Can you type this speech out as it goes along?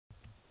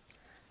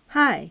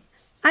Hi,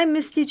 I'm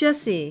Misty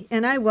Jesse,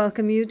 and I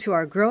welcome you to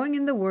our Growing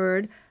in the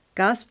Word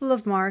Gospel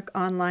of Mark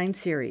online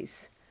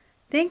series.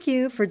 Thank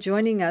you for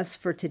joining us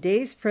for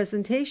today's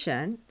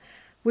presentation,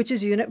 which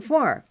is Unit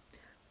 4.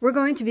 We're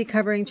going to be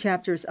covering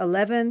chapters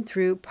 11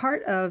 through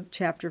part of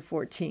chapter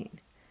 14.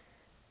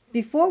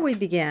 Before we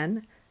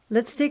begin,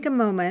 let's take a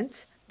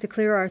moment to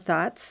clear our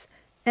thoughts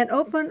and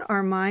open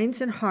our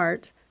minds and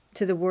heart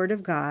to the Word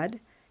of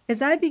God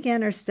as I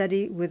begin our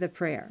study with a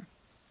prayer.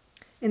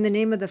 In the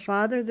name of the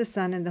Father, the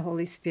Son, and the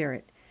Holy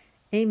Spirit.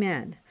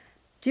 Amen.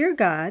 Dear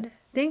God,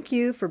 thank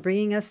you for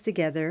bringing us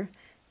together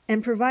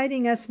and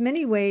providing us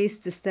many ways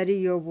to study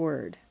your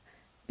word.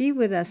 Be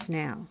with us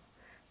now.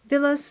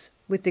 Fill us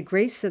with the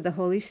grace of the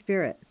Holy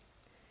Spirit.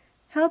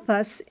 Help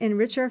us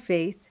enrich our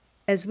faith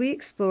as we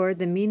explore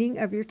the meaning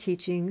of your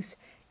teachings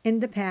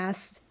in the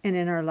past and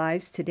in our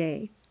lives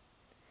today.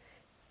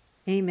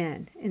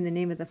 Amen. In the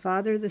name of the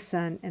Father, the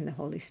Son, and the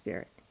Holy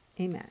Spirit.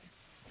 Amen.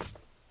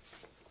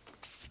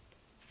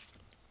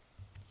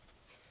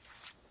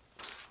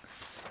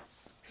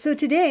 So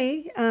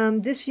today,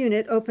 this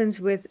unit opens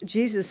with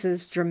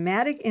Jesus'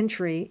 dramatic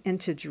entry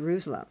into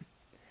Jerusalem.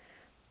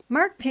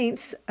 Mark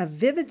paints a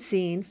vivid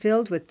scene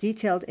filled with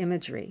detailed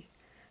imagery.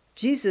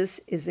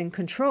 Jesus is in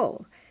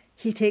control.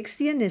 He takes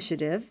the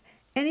initiative,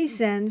 and he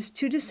sends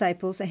two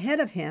disciples ahead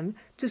of him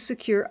to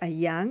secure a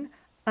young,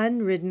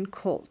 unridden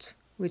colt,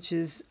 which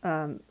is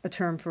a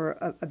term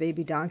for a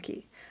baby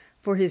donkey,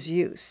 for his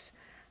use.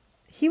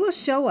 He will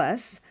show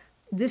us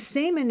this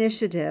same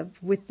initiative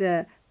with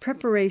the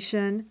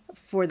preparation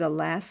for the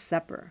Last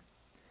Supper.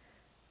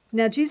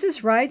 Now,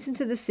 Jesus rides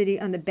into the city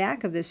on the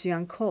back of this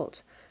young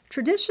colt.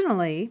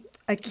 Traditionally,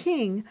 a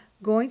king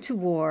going to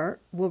war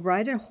will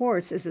ride a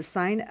horse as a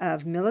sign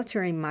of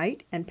military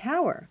might and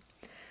power.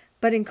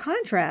 But in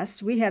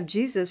contrast, we have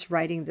Jesus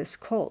riding this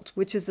colt,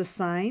 which is a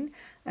sign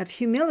of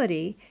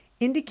humility,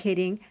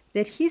 indicating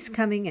that he's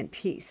coming in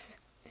peace.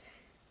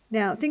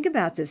 Now, think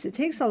about this. It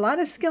takes a lot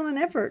of skill and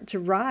effort to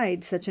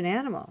ride such an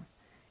animal.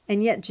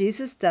 And yet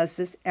Jesus does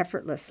this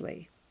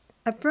effortlessly,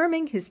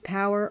 affirming his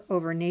power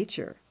over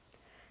nature.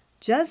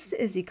 Just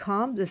as he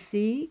calmed the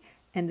sea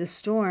and the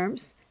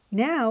storms,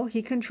 now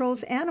he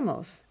controls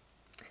animals.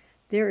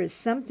 There is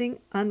something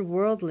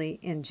unworldly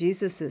in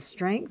Jesus'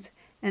 strength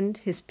and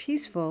his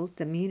peaceful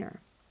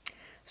demeanor.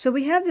 So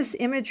we have this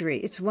imagery.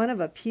 It's one of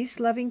a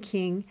peace-loving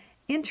king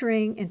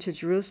entering into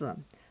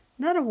Jerusalem,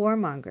 not a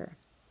warmonger.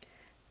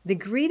 The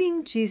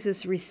greeting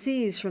Jesus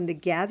receives from the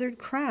gathered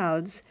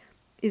crowds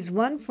is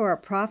one for a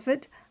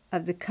prophet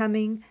of the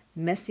coming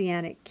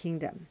messianic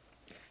kingdom.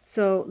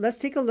 So let's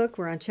take a look.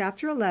 We're on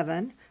chapter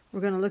 11. We're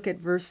going to look at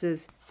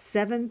verses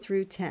 7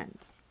 through 10.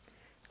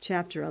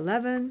 Chapter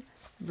 11,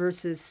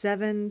 verses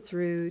 7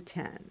 through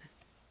 10.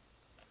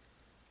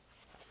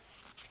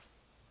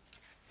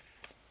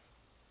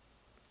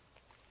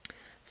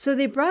 So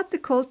they brought the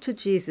colt to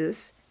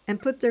Jesus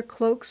and put their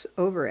cloaks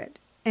over it,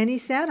 and he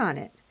sat on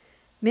it.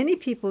 Many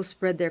people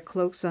spread their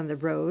cloaks on the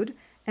road,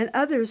 and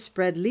others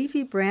spread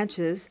leafy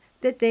branches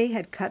that they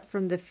had cut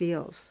from the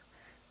fields.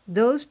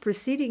 Those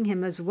preceding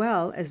him as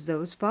well as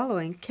those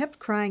following kept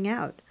crying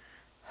out,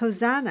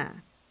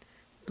 "Hosanna!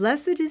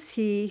 Blessed is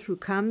he who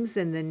comes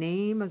in the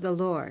name of the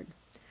Lord.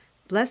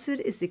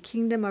 Blessed is the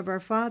kingdom of our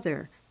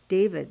father,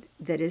 David,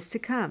 that is to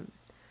come.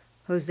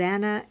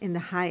 Hosanna in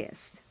the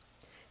highest."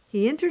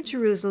 He entered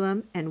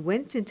Jerusalem and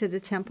went into the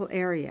temple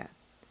area.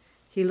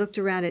 He looked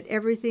around at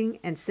everything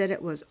and said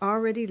it was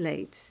already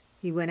late.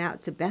 He went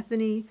out to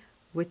Bethany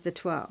with the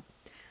 12.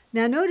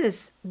 Now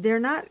notice, they're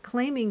not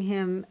claiming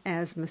him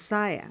as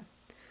Messiah.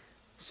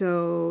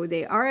 So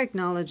they are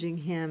acknowledging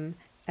him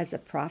as a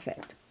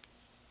prophet.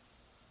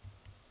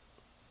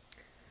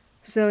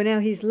 So now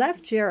he's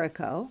left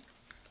Jericho,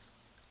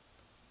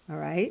 all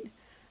right,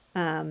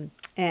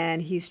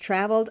 and he's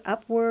traveled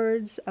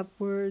upwards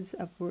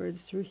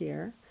through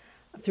here,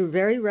 through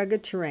very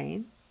rugged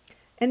terrain.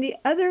 And the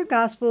other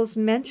Gospels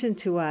mention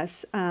to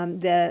us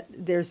that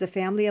there's a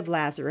family of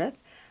Lazarus,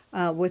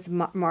 with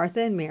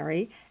Martha and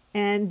Mary,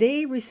 and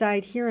they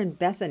reside here in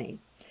Bethany.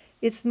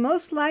 It's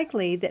most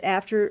likely that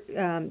after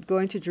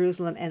going to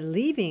Jerusalem and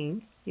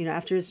leaving,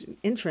 after his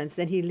entrance,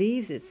 then he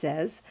leaves, it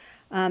says,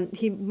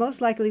 he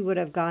most likely would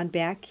have gone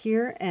back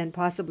here and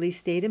possibly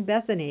stayed in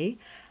Bethany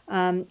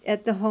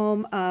at the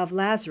home of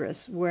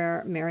Lazarus,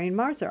 where Mary and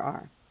Martha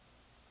are.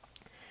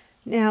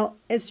 Now,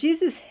 as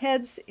Jesus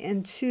heads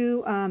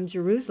into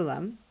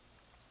Jerusalem,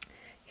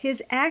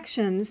 his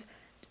actions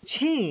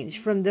change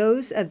from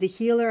those of the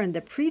healer and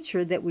the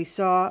preacher that we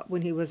saw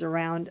when he was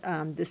around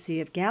the Sea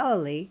of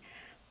Galilee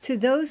to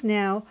those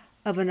now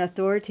of an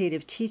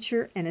authoritative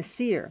teacher and a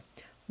seer,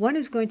 one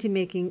who's going to be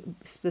making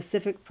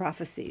specific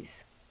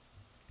prophecies.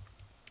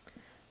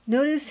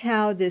 Notice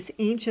how this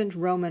ancient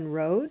Roman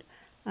road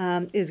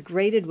is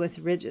graded with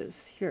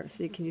ridges. Here,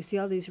 see, can you see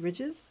all these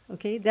ridges?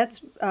 Okay,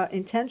 that's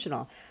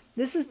intentional.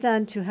 This is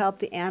done to help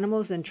the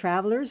animals and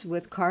travelers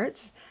with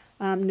carts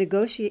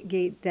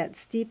negotiate that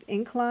steep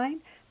incline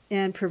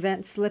and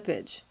prevent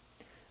slippage.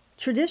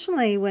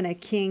 Traditionally, when a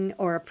king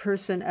or a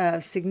person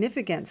of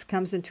significance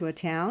comes into a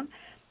town,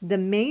 The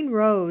main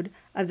road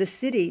of the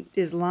city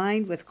is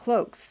lined with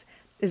cloaks,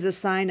 is a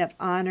sign of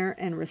honor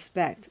and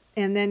respect.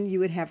 And then you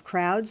would have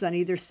crowds on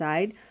either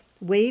side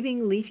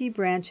waving leafy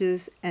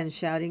branches and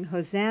shouting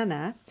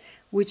Hosanna,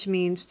 which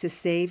means to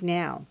save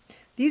now.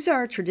 These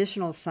are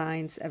traditional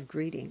signs of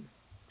greeting.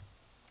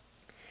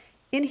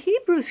 In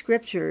Hebrew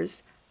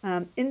scriptures,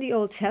 in the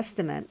Old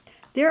Testament,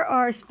 there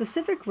are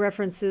specific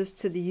references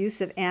to the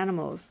use of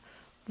animals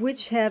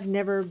which have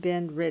never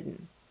been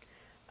written.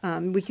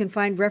 We can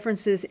find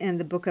references in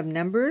the book of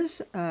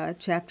Numbers,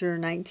 chapter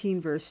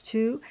 19, verse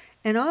 2,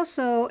 and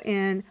also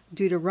in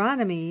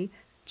Deuteronomy,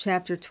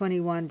 chapter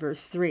 21,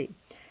 verse 3.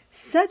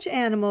 Such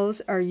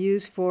animals are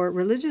used for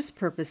religious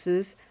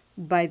purposes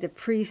by the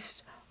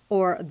priest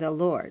or the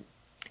Lord.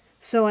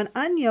 So an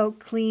unyoked,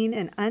 clean,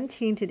 and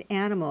untainted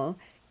animal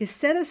is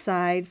set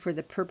aside for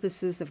the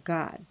purposes of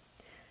God.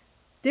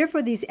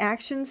 Therefore, these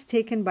actions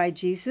taken by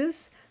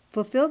Jesus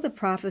fulfill the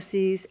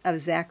prophecies of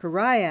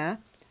Zechariah,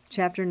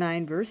 chapter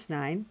 9, verse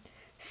 9.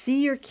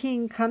 See, your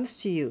king comes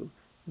to you,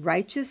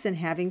 righteous and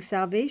having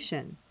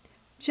salvation,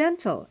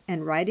 gentle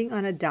and riding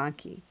on a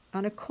donkey,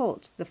 on a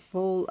colt, the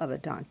foal of a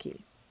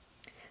donkey.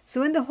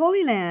 So in the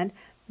Holy Land,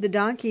 the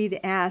donkey,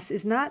 the ass,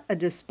 is not a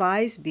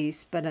despised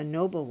beast, but a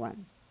noble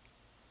one.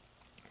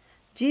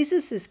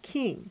 Jesus is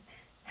king.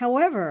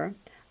 However,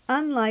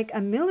 unlike a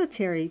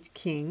military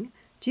king,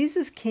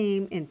 Jesus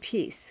came in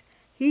peace.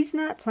 He's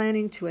not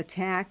planning to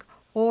attack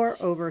or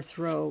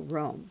overthrow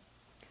Rome.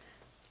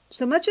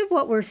 So much of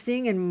what we're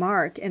seeing in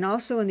Mark and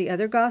also in the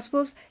other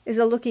Gospels is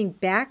a looking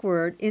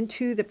backward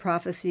into the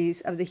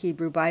prophecies of the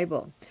Hebrew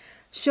Bible,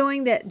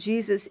 showing that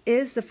Jesus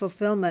is the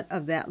fulfillment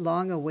of that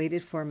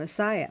long-awaited for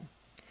Messiah.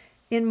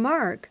 In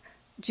Mark,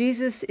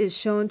 Jesus is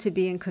shown to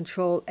be in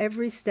control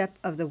every step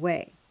of the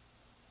way.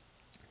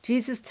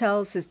 Jesus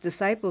tells his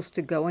disciples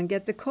to go and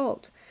get the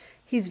colt.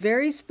 He's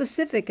very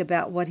specific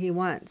about what he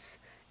wants,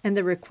 and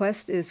the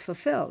request is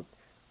fulfilled.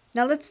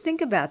 Now let's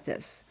think about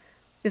this.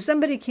 If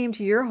somebody came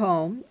to your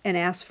home and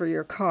asked for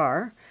your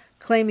car,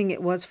 claiming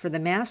it was for the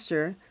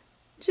master,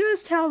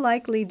 just how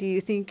likely do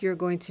you think you're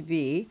going to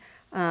be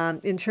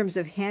in terms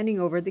of handing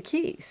over the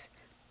keys?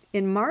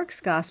 In Mark's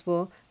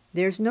gospel,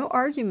 there's no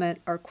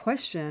argument or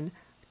question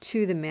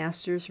to the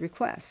master's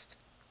request.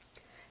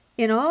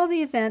 In all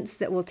the events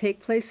that will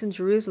take place in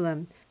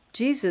Jerusalem,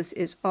 Jesus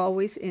is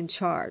always in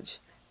charge.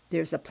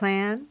 There's a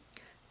plan,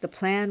 the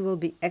plan will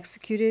be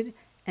executed,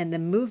 and the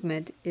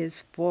movement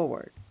is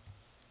forward.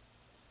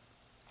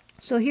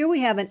 So here we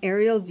have an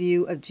aerial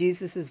view of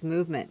Jesus'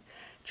 movement,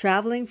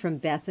 traveling from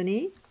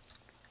Bethany.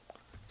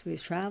 So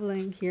he's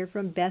traveling here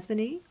from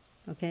Bethany,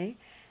 okay,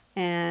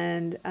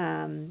 and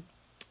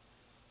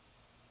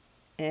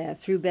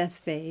through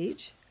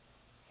Bethphage,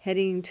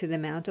 heading to the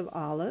Mount of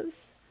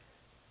Olives,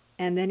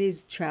 and then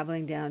he's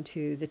traveling down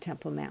to the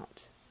Temple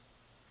Mount.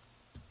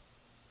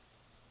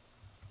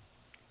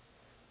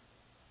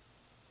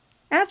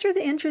 After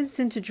the entrance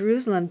into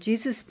Jerusalem,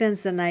 Jesus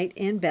spends the night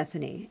in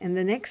Bethany, and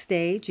the next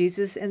day,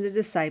 Jesus and the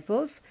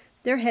disciples,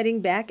 they're heading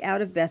back out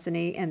of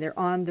Bethany, and they're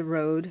on the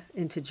road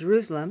into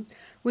Jerusalem,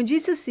 when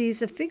Jesus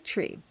sees a fig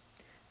tree.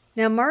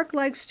 Now, Mark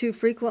likes to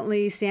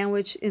frequently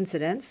sandwich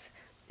incidents.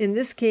 In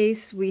this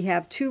case, we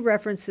have two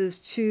references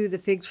to the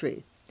fig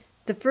tree.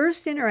 The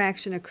first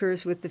interaction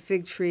occurs with the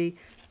fig tree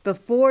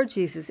before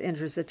Jesus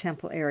enters the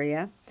temple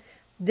area.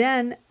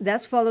 Then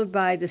that's followed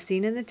by the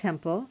scene in the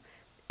temple,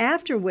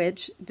 after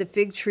which the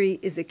fig tree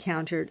is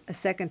encountered a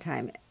second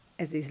time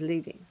as he's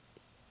leaving.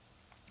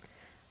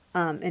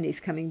 And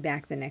he's coming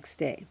back the next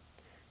day.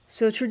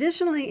 So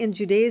traditionally in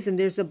Judaism,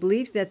 there's a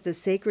belief that the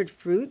sacred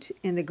fruit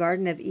in the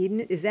Garden of Eden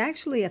is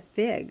actually a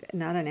fig,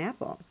 not an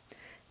apple.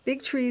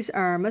 Fig trees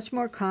are much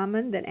more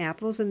common than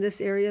apples in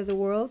this area of the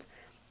world.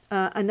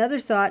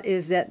 Another thought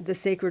is that the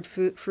sacred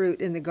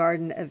fruit in the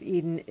Garden of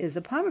Eden is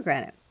a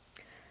pomegranate.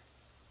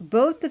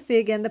 Both the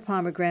fig and the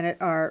pomegranate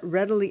are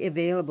readily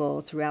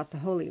available throughout the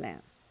Holy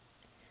Land.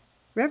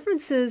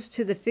 References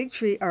to the fig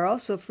tree are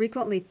also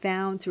frequently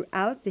found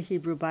throughout the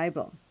Hebrew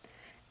Bible,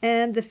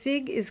 and the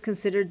fig is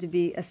considered to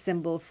be a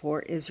symbol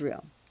for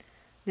Israel.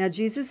 Now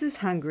Jesus is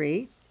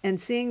hungry, and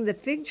seeing the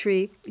fig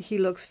tree, he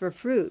looks for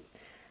fruit.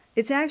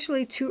 It's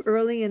actually too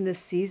early in the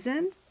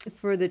season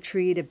for the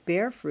tree to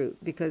bear fruit,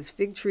 because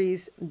fig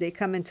trees, they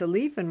come into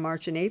leaf in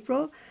March and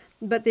April,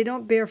 but they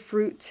don't bear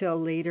fruit till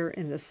later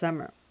in the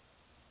summer.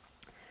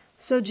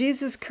 So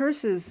Jesus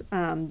curses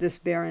this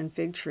barren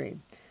fig tree,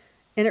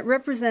 and it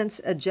represents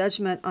a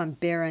judgment on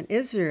barren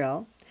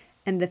Israel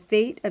and the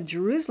fate of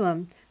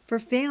Jerusalem for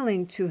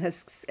failing to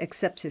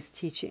accept his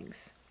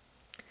teachings.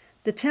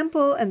 The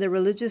temple and the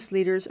religious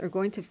leaders are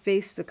going to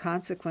face the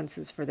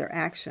consequences for their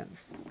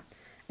actions.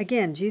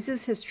 Again,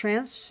 Jesus has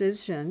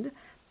transitioned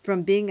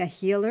from being a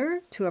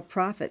healer to a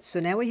prophet. So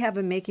now we have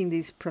him making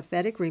these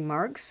prophetic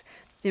remarks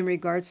in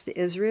regards to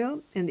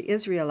Israel and the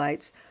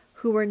Israelites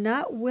who were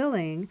not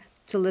willing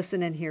to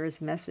listen and hear his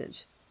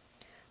message.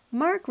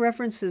 Mark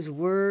references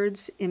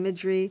words,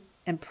 imagery,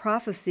 and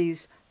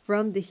prophecies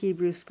from the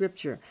Hebrew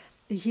scripture.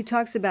 He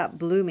talks about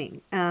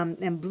blooming,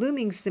 and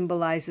blooming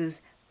symbolizes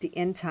the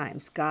end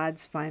times,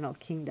 God's final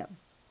kingdom.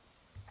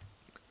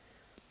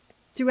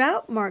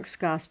 Throughout Mark's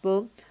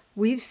gospel,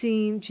 we've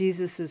seen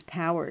Jesus'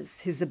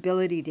 powers, his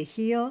ability to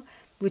heal,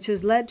 which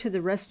has led to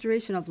the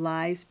restoration of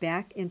lives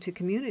back into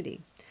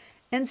community.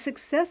 And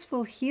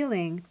successful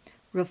healing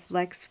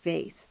reflects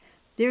faith.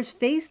 There's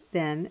faith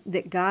then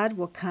that God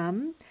will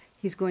come,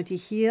 he's going to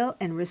heal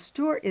and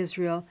restore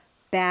Israel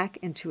back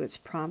into its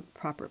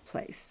proper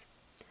place.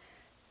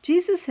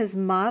 Jesus has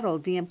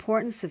modeled the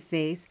importance of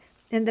faith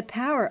and the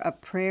power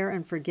of prayer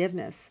and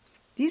forgiveness.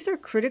 These are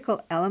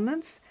critical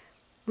elements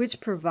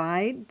which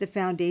provide the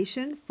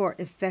foundation for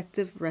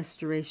effective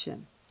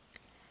restoration.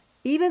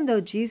 Even though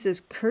Jesus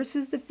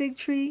curses the fig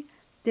tree,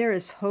 there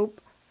is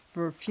hope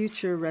for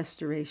future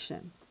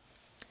restoration.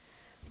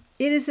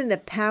 It is in the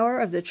power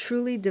of the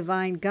truly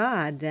divine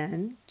God,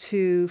 then,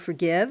 to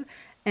forgive,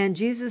 and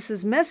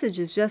Jesus' message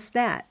is just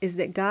that, is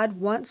that God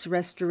wants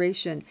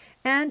restoration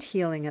and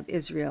healing of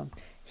Israel.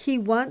 He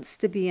wants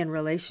to be in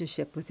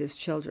relationship with his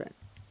children.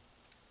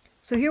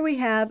 So here we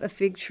have a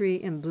fig tree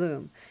in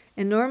bloom.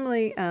 And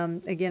normally,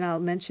 again, I'll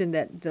mention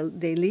that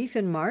they leaf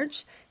in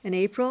March and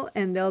April,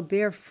 and they'll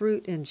bear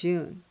fruit in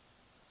June.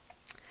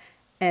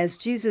 As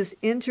Jesus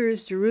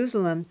enters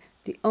Jerusalem,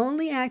 the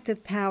only act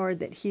of power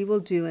that he will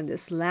do in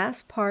this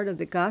last part of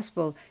the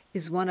gospel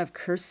is one of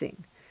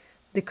cursing.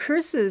 The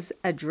curses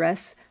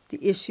address the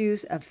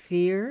issues of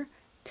fear,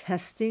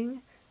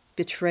 testing,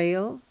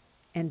 betrayal,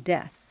 and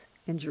death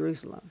in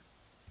Jerusalem.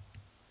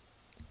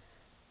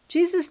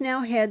 Jesus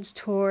now heads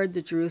toward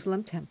the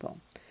Jerusalem temple.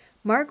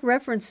 Mark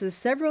references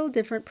several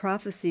different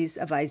prophecies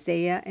of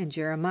Isaiah and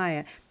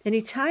Jeremiah, and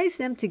he ties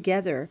them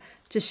together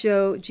to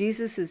show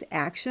Jesus'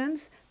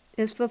 actions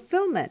as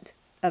fulfillment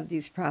of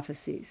these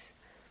prophecies.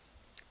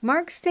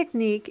 Mark's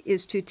technique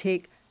is to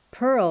take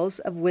pearls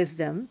of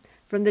wisdom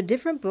from the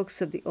different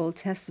books of the Old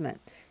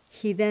Testament.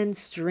 He then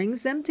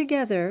strings them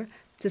together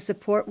to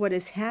support what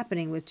is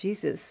happening with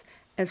Jesus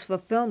as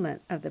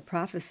fulfillment of the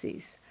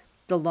prophecies,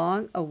 the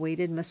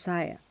long-awaited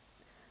Messiah,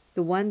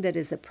 the one that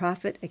is a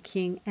prophet, a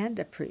king, and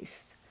a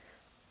priest.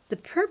 The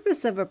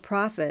purpose of a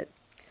prophet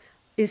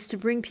is to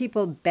bring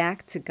people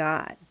back to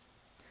God.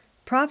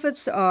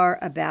 Prophets are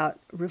about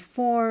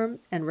reform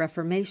and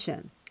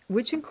reformation,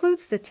 which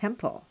includes the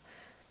temple.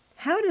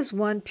 How does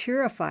one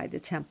purify the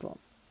temple?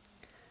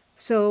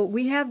 So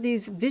we have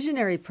these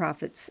visionary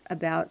prophets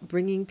about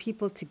bringing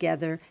people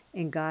together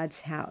in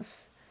God's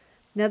house.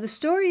 Now, the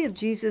story of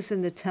Jesus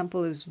in the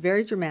temple is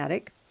very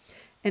dramatic,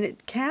 and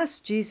it casts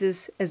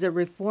Jesus as a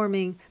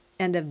reforming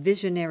and a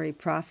visionary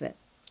prophet.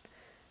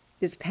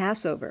 It's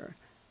Passover.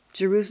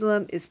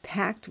 Jerusalem is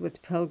packed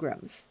with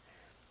pilgrims.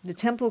 The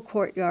temple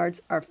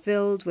courtyards are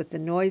filled with the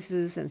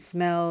noises and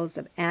smells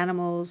of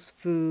animals,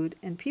 food,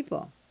 and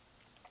people.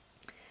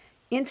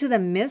 Into the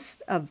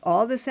midst of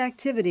all this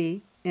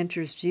activity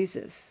enters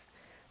Jesus.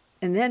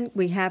 And then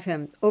we have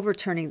him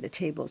overturning the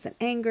tables in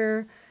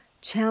anger,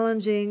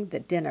 challenging the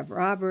den of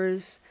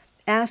robbers,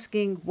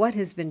 asking what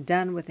has been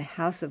done with the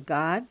house of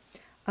God,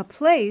 a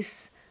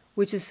place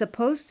which is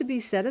supposed to be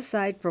set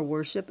aside for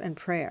worship and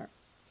prayer.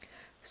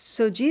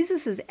 So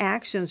Jesus'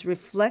 actions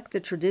reflect the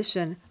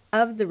tradition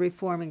of the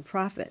reforming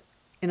prophet.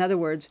 In other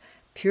words,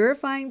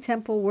 purifying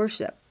temple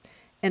worship,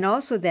 and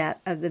also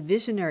that of the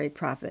visionary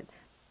prophet,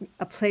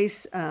 a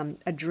place,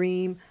 a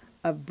dream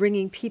of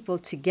bringing people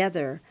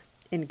together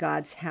in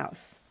God's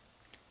house.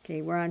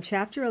 Okay, we're on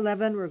chapter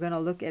 11. We're going to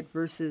look at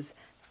verses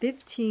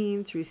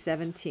 15 through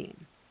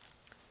 17.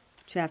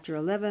 Chapter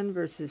 11,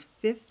 verses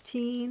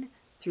 15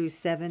 through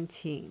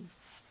 17.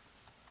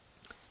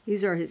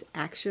 These are his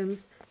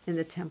actions in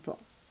the temple.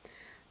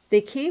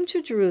 They came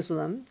to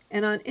Jerusalem,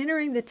 and on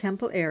entering the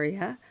temple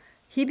area,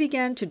 he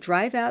began to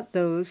drive out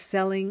those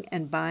selling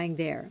and buying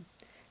there.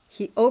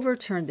 He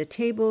overturned the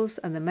tables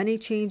of the money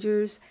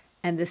changers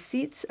and the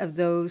seats of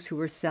those who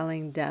were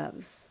selling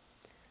doves.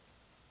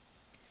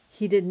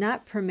 He did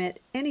not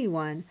permit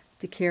anyone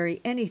to carry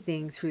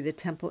anything through the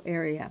temple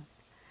area.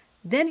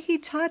 Then he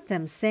taught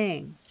them,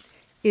 saying,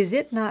 "Is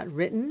it not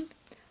written,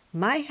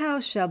 'My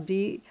house shall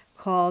be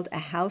called a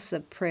house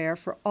of prayer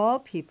for all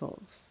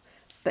peoples,'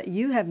 but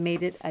you have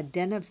made it a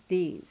den of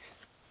thieves."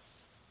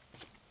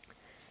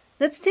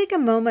 Let's take a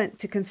moment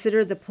to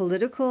consider the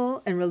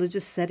political and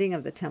religious setting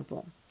of the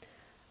temple.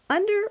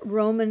 Under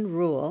Roman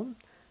rule,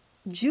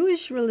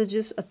 Jewish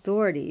religious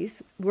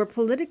authorities were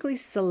politically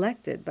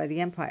selected by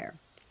the empire.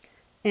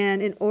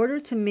 And in order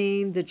to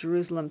maintain the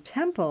Jerusalem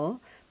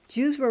temple,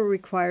 Jews were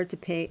required to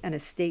pay an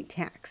estate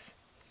tax.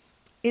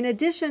 In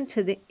addition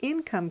to the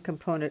income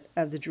component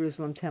of the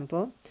Jerusalem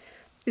temple,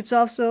 it's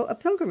also a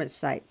pilgrimage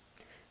site.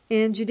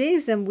 In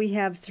Judaism, we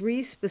have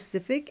 3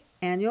 specific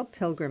annual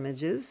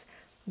pilgrimages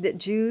that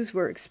Jews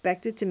were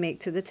expected to make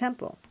to the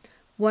temple,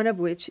 one of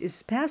which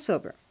is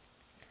Passover.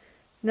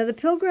 Now, the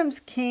pilgrims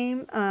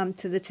came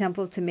to the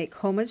temple to make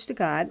homage to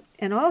God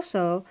and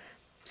also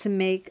to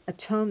make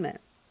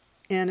atonement.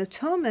 And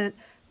atonement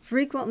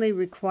frequently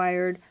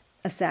required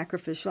a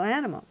sacrificial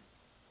animal.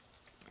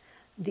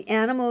 The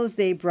animals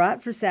they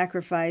brought for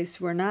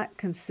sacrifice were not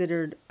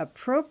considered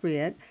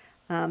appropriate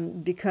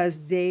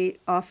because they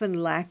often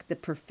lacked the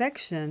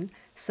perfection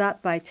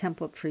sought by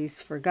temple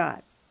priests for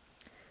God.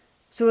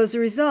 So as a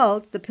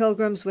result, the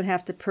pilgrims would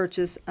have to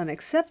purchase an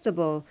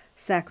acceptable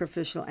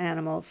sacrificial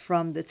animal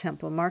from the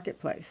temple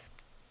marketplace.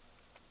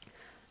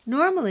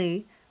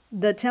 Normally,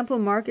 the temple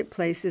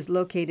marketplace is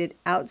located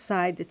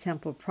outside the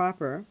temple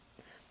proper,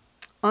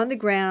 on the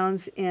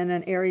grounds in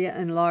an area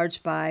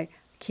enlarged by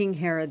King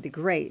Herod the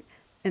Great,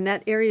 and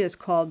that area is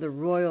called the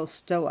Royal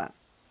Stoa.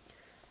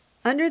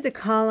 Under the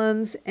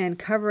columns and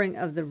covering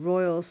of the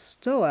Royal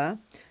Stoa,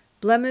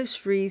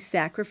 blemish-free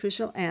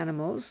sacrificial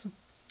animals,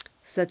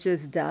 such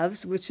as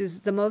doves, which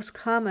is the most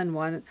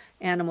common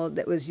animal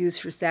that was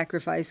used for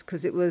sacrifice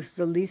because it was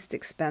the least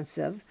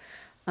expensive.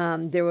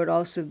 There would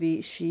also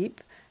be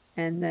sheep,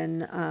 and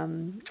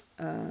then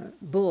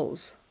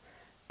bulls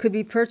could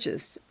be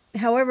purchased.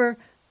 However,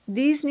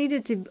 these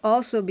needed to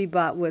also be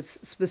bought with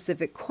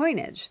specific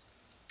coinage.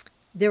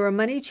 There were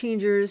money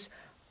changers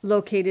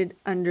located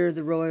under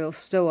the Royal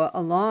Stoa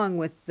along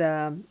with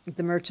the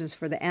merchants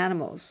for the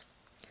animals.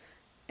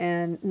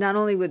 And not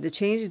only would they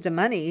change the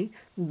money,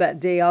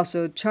 but they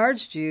also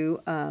charged you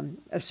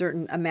a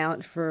certain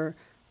amount for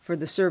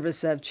the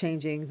service of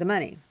changing the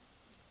money.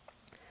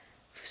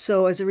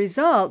 So as a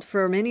result,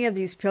 for many of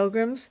these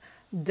pilgrims,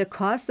 the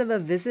cost of a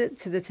visit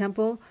to the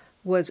temple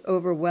was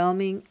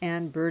overwhelming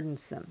and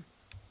burdensome.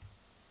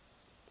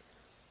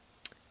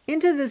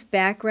 Into this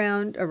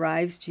background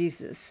arrives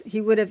Jesus.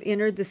 He would have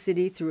entered the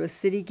city through a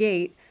city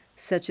gate,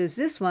 such as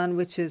this one,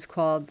 which is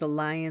called the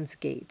Lion's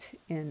Gate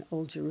in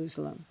Old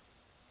Jerusalem.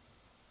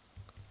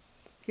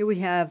 Here we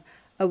have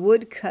a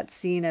woodcut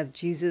scene of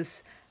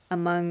Jesus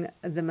among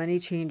the money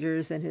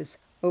changers and his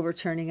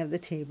overturning of the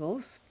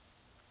tables.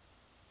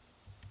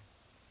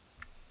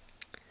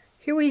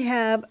 Here we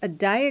have a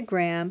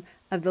diagram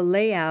of the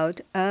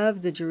layout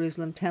of the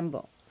Jerusalem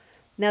temple.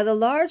 Now, the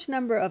large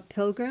number of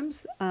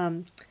pilgrims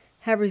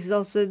have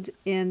resulted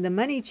in the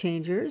money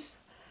changers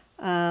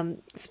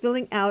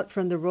spilling out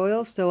from the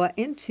Royal Stoa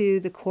into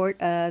the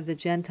court of the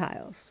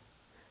Gentiles.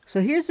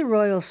 So here's the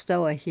Royal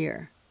Stoa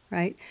here,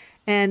 right?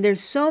 And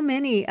there's so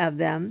many of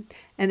them,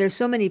 and there's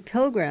so many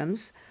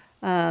pilgrims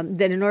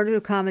that in order to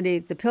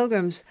accommodate the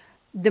pilgrims,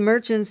 the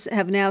merchants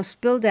have now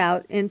spilled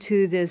out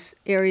into this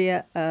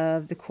area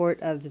of the court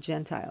of the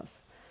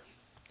Gentiles.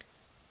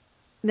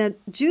 Now,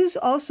 Jews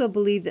also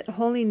believe that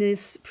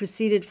holiness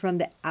proceeded from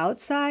the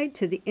outside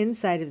to the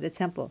inside of the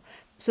temple.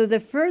 So the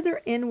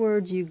further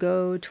inward you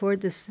go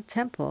toward this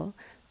temple,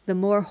 the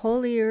more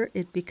holier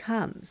it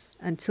becomes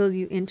until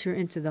you enter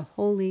into the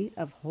Holy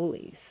of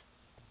Holies.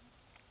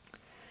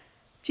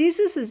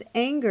 Jesus'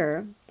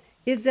 anger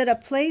is that a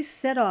place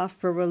set off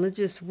for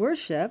religious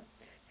worship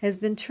has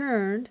been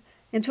turned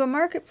into a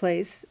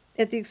marketplace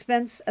at the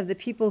expense of the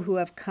people who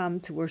have come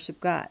to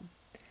worship God.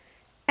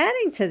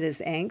 Adding to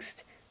this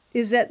angst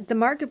is that the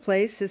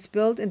marketplace has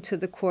spilled into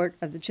the court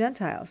of the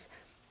Gentiles,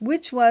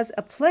 which was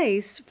a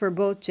place for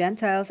both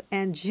Gentiles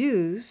and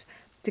Jews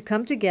to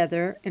come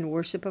together in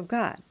worship of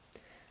God.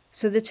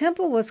 So the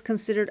temple was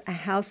considered a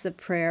house of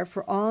prayer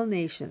for all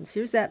nations.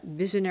 Here's that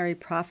visionary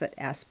prophet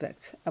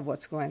aspect of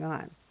what's going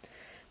on.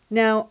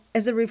 Now,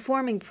 as a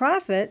reforming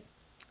prophet,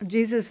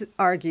 Jesus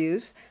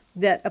argues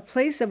that a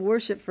place of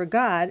worship for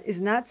God is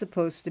not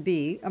supposed to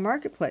be a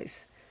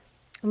marketplace,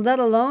 let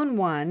alone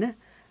one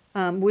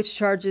which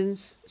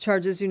charges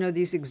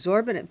these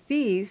exorbitant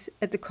fees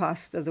at the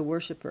cost of the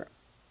worshiper.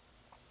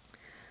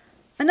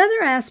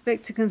 Another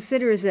aspect to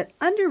consider is that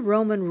under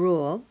Roman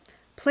rule,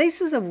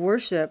 places of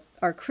worship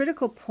are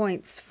critical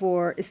points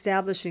for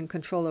establishing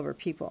control over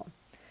people.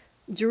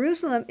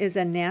 Jerusalem is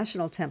a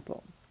national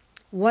temple,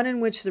 one in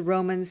which the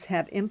Romans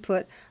have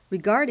input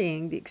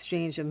regarding the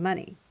exchange of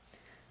money.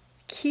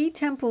 Key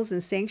temples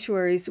and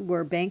sanctuaries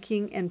were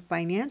banking and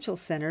financial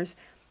centers,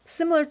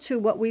 similar to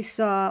what we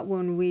saw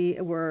when we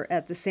were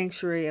at the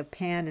sanctuary of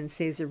Pan in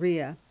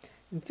Caesarea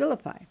in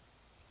Philippi.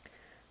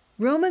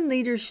 Roman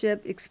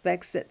leadership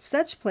expects that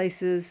such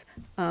places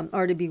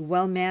are to be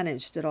well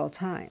managed at all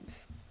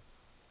times.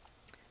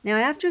 Now,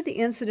 after the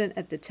incident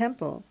at the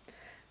temple,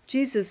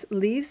 Jesus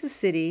leaves the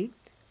city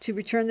to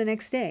return the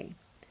next day,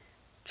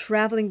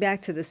 traveling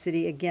back to the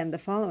city again the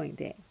following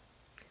day.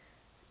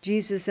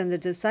 Jesus and the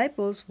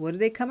disciples, what do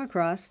they come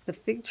across? The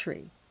fig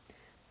tree.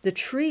 The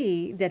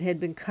tree that had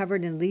been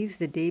covered in leaves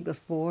the day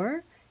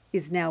before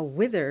is now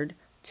withered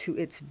to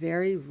its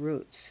very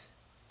roots.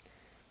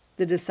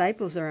 The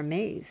disciples are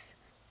amazed.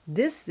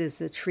 This is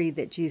the tree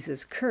that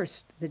Jesus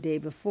cursed the day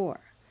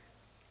before,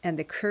 and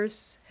the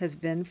curse has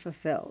been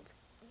fulfilled.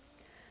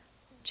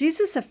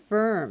 Jesus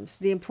affirms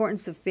the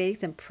importance of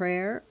faith and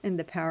prayer in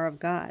the power of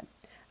God,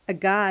 a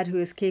God who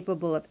is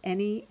capable of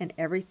any and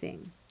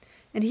everything.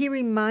 And he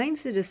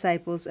reminds the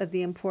disciples of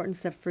the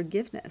importance of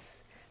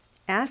forgiveness,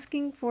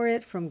 asking for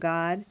it from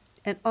God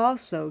and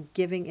also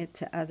giving it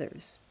to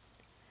others.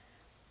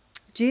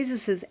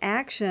 Jesus'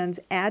 actions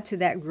add to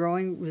that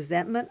growing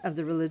resentment of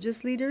the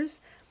religious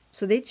leaders,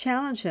 so they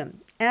challenge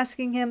him,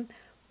 asking him,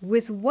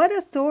 with what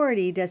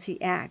authority does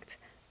he act,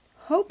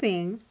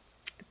 hoping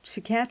to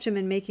catch him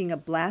in making a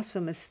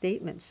blasphemous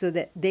statement so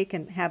that they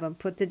can have him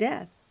put to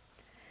death.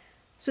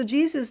 So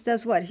Jesus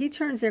does what? He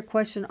turns their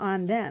question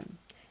on them,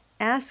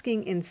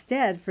 asking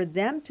instead for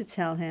them to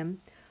tell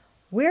him,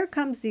 where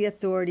comes the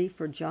authority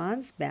for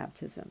John's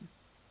baptism?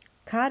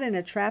 Caught in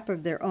a trap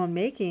of their own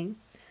making,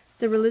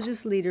 the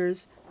religious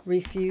leaders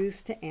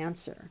refused to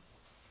answer.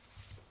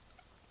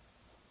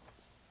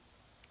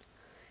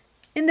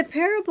 In the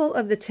parable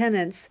of the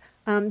tenants,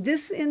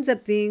 this ends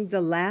up being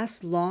the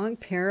last long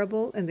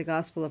parable in the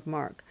Gospel of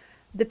Mark.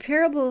 The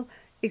parable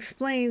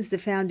explains the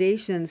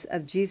foundations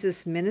of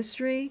Jesus'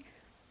 ministry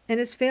and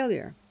its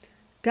failure.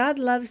 God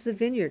loves the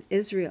vineyard,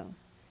 Israel.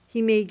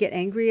 He may get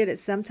angry at it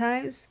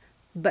sometimes,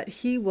 but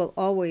he will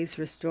always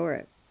restore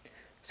it.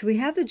 So we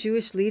have the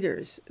Jewish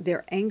leaders.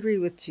 They're angry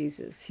with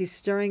Jesus. He's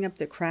stirring up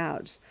the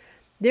crowds.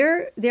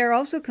 They're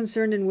also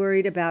concerned and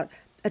worried about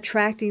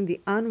attracting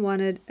the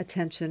unwanted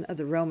attention of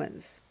the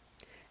Romans.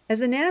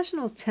 As a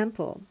national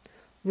temple,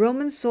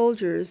 Roman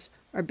soldiers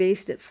are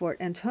based at Fort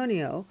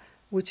Antonio,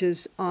 which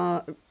is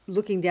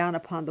looking down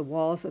upon the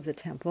walls of the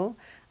temple,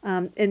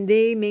 and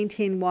they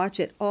maintain watch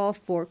at all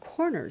four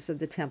corners of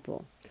the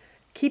temple,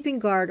 keeping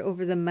guard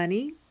over the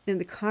money and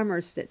the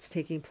commerce that's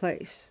taking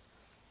place.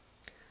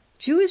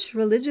 Jewish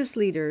religious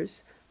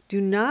leaders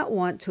do not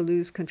want to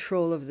lose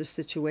control over the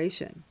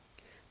situation.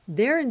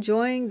 They're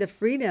enjoying the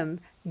freedom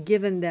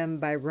given them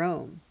by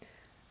Rome.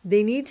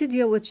 They need to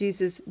deal with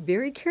Jesus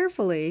very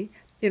carefully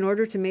in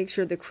order to make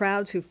sure the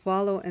crowds who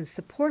follow and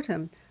support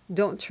him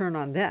don't turn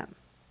on them.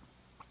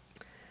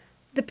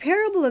 The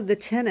parable of the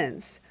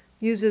tenants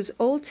uses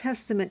Old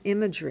Testament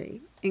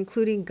imagery,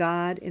 including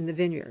God in the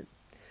vineyard.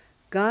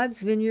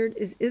 God's vineyard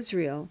is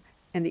Israel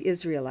and the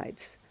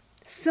Israelites,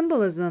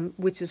 symbolism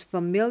which is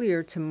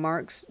familiar to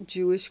Mark's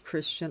Jewish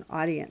Christian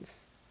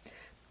audience.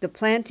 The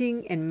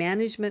planting and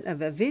management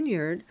of a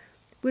vineyard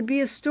would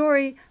be a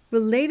story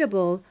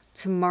relatable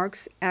to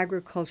Mark's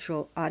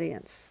agricultural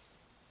audience.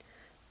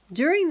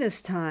 During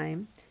this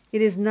time,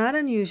 it is not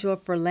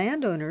unusual for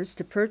landowners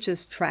to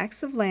purchase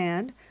tracts of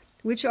land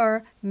which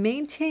are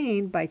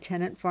maintained by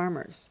tenant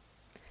farmers.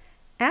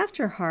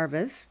 After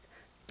harvest,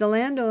 the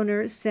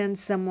landowner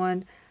sends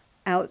someone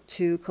out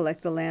to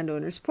collect the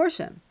landowner's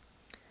portion.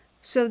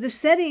 So the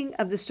setting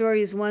of the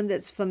story is one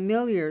that's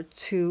familiar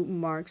to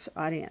Mark's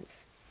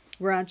audience.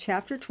 We're on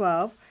chapter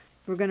 12.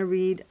 We're going to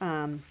read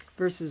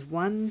verses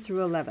 1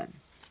 through 11.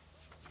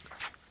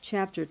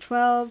 Chapter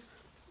 12,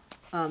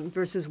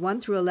 verses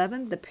 1 through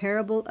 11, the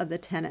parable of the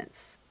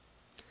tenants.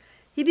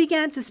 He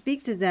began to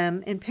speak to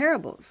them in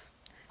parables.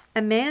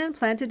 A man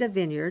planted a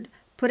vineyard,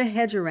 put a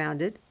hedge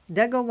around it,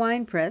 dug a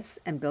winepress,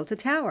 and built a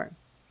tower.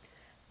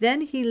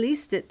 Then he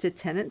leased it to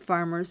tenant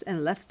farmers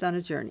and left on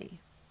a journey.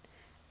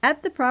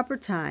 At the proper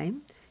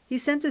time, he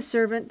sent a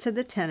servant to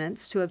the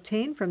tenants to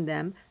obtain from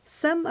them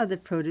some of the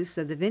produce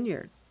of the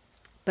vineyard.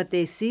 But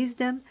they seized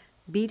him,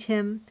 beat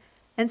him,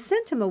 and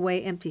sent him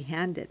away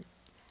empty-handed.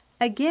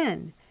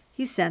 Again,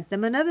 he sent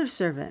them another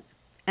servant,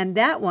 and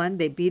that one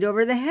they beat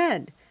over the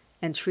head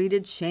and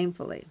treated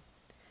shamefully.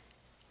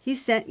 He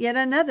sent yet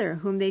another,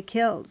 whom they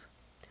killed.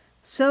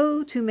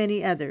 So to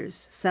many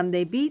others, some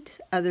they beat,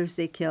 others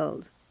they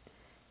killed.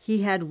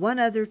 He had one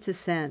other to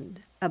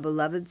send, a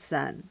beloved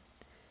son.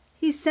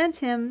 He sent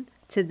him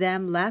to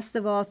them last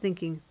of all,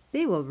 thinking,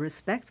 they will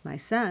respect my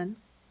son.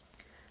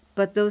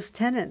 But those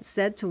tenants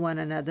said to one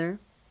another,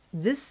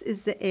 this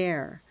is the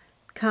heir.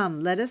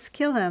 Come, let us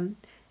kill him,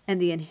 and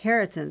the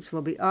inheritance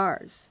will be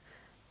ours.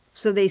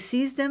 So they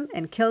seized him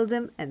and killed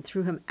him and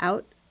threw him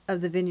out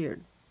of the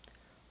vineyard.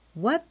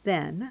 What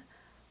then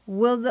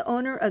will the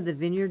owner of the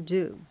vineyard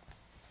do?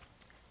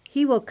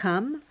 He will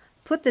come,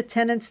 put the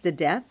tenants to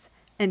death,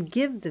 and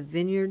give the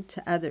vineyard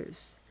to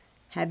others.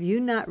 Have you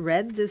not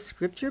read this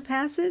scripture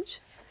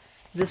passage?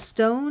 The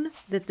stone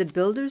that the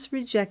builders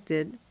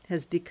rejected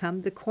has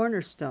become the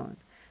cornerstone.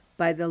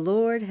 By the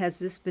Lord has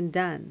this been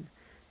done,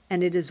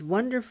 and it is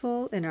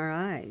wonderful in our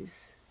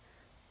eyes.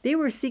 They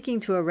were seeking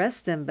to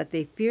arrest him, but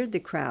they feared the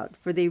crowd,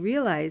 for they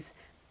realized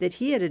that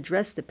he had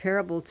addressed the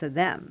parable to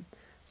them.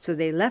 So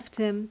they left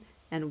him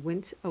and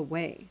went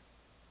away.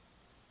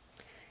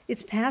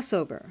 It's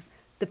Passover.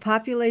 The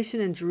population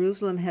in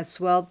Jerusalem has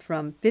swelled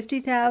from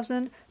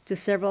 50,000 to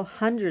several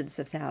hundreds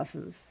of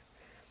thousands.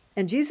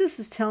 And Jesus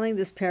is telling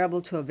this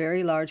parable to a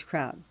very large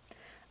crowd,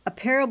 a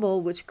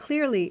parable which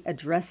clearly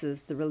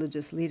addresses the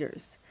religious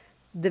leaders.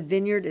 The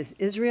vineyard is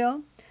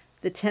Israel.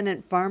 The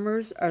tenant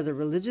farmers are the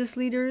religious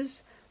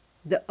leaders.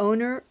 The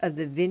owner of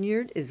the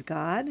vineyard is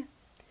God.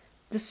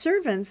 The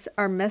servants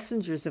are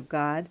messengers of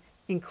God,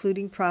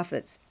 including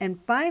prophets. And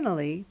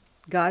finally,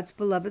 God's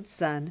beloved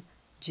Son,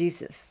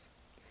 Jesus.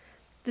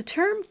 The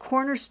term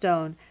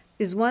cornerstone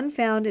is one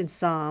found in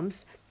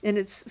Psalms, and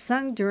it's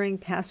sung during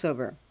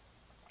Passover.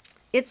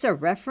 It's a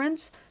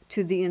reference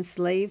to the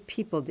enslaved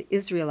people, the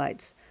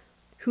Israelites,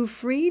 who,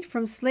 freed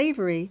from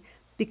slavery,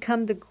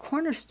 become the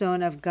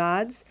cornerstone of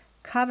God's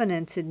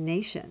covenanted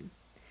nation.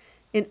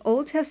 In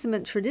Old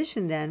Testament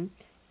tradition, then,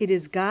 it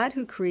is God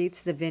who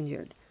creates the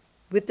vineyard,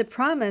 with the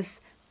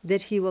promise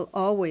that he will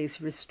always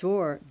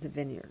restore the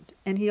vineyard,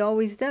 and he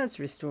always does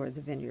restore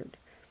the vineyard.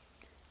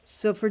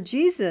 So for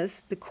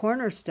Jesus, the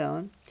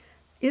cornerstone,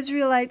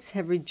 Israelites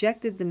have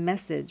rejected the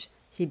message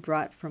he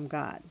brought from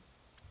God.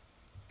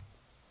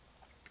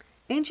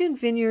 Ancient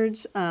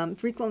vineyards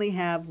frequently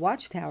have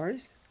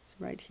watchtowers. It's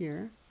right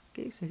here.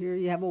 Okay, so here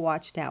you have a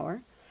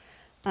watchtower.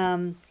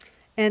 And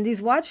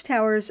these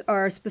watchtowers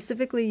are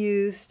specifically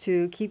used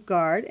to keep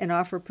guard and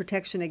offer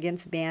protection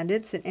against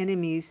bandits and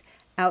enemies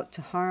out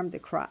to harm the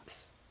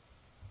crops.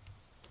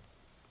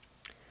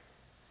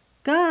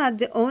 God,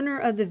 the owner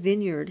of the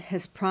vineyard,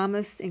 has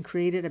promised and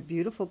created a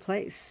beautiful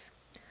place,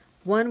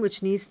 one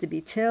which needs to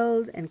be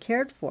tilled and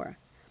cared for.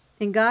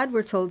 And God,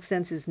 we're told,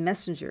 sends his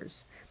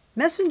messengers.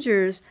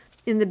 Messengers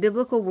in the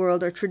biblical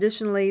world are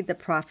traditionally the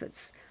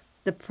prophets.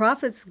 The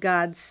prophets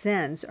God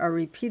sends are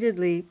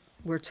repeatedly,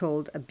 we're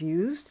told,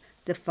 abused,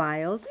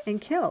 defiled, and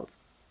killed.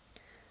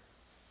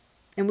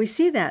 And we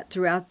see that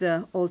throughout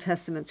the Old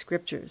Testament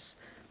scriptures.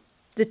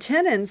 The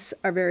tenants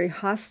are very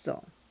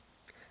hostile.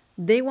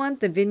 They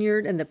want the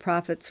vineyard and the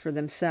prophets for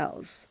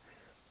themselves.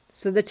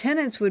 So the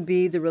tenants would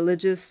be the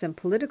religious and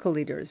political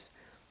leaders.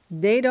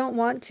 They don't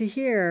want to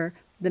hear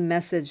the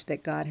message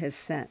that God has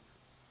sent.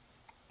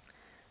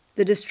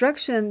 The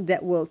destruction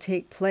that will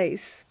take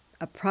place,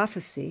 a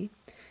prophecy,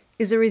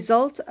 is a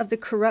result of the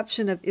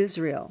corruption of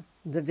Israel,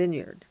 the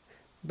vineyard,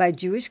 by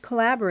Jewish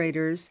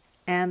collaborators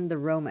and the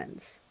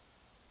Romans.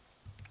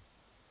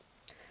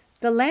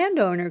 The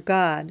landowner,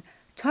 God,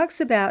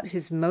 talks about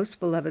his most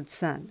beloved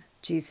Son,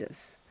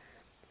 Jesus.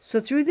 So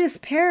through this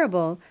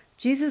parable,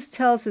 Jesus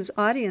tells his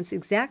audience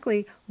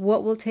exactly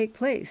what will take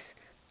place,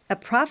 a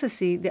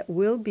prophecy that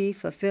will be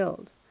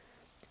fulfilled.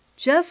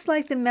 Just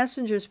like the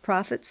messenger's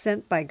prophet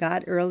sent by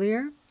God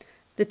earlier,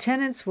 the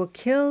tenants will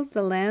kill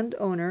the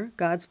landowner,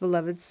 God's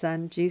beloved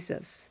Son,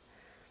 Jesus.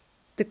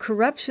 The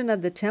corruption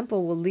of the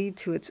temple will lead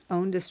to its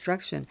own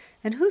destruction.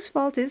 And whose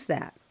fault is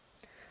that?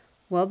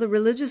 Well, the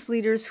religious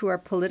leaders who are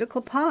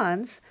political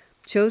pawns,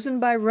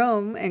 chosen by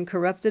Rome and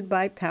corrupted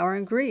by power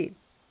and greed.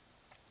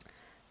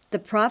 The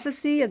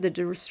prophecy of the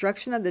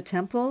destruction of the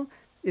temple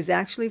is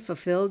actually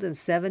fulfilled in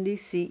 70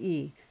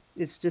 CE.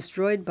 It's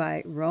destroyed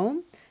by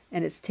Rome,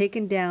 and it's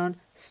taken down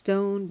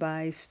stone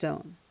by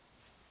stone.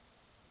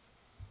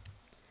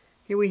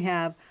 Here we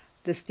have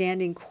the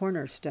standing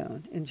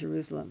cornerstone in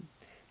Jerusalem.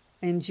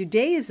 In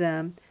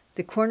Judaism,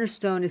 the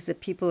cornerstone is the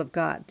people of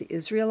God, the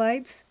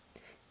Israelites.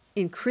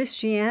 In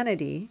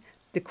Christianity,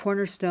 the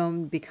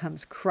cornerstone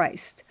becomes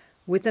Christ,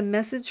 with a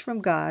message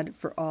from God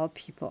for all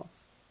people.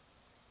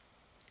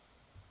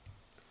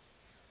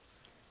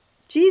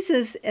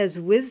 Jesus,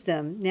 as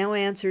wisdom, now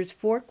answers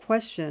 4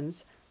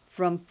 questions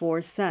from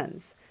 4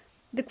 sons.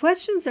 The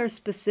questions are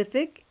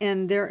specific,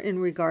 and they're in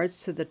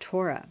regards to the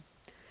Torah.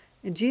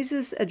 And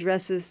Jesus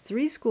addresses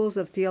 3 schools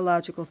of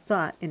theological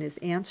thought in his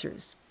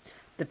answers: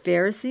 the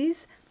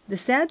Pharisees, the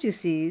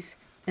Sadducees,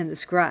 and the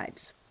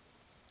scribes.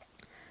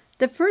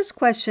 The first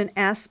question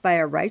asked by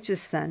a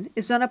righteous son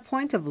is on a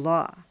point of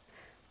law.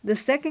 The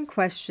second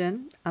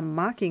question, a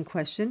mocking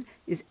question,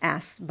 is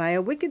asked by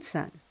a wicked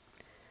son.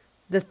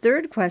 The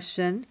third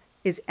question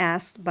is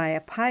asked by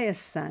a pious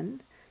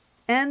son.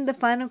 And the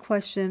final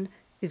question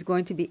is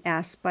going to be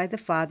asked by the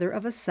father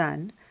of a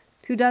son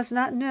who does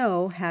not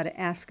know how to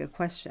ask a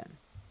question.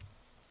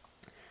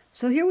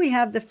 So here we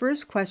have the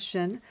first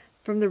question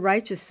from the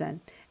righteous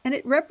son, and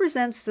it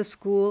represents the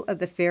school of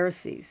the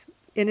Pharisees,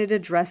 and it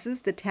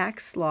addresses the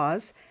tax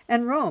laws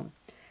and Rome.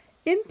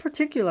 In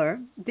particular,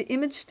 the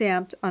image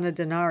stamped on a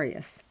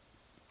denarius.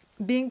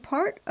 Being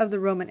part of the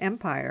Roman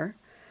Empire,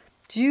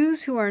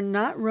 Jews who are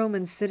not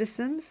Roman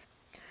citizens,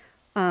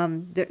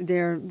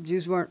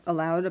 Jews weren't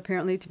allowed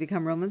apparently to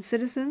become Roman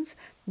citizens.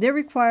 They're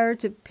required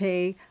to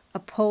pay a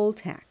poll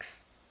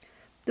tax.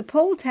 The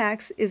poll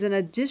tax is an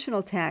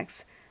additional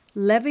tax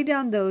levied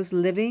on those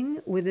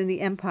living within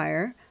the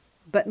empire,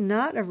 but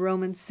not of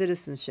Roman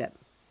citizenship.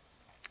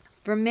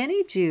 For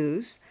many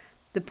Jews,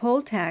 the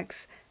poll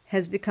tax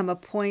has become a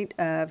point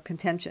of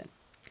contention.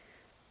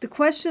 The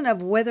question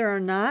of whether or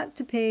not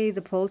to pay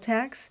the poll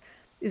tax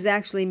is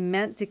actually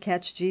meant to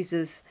catch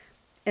Jesus,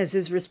 as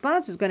his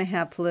response is going to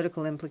have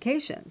political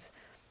implications.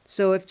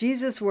 So if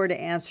Jesus were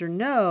to answer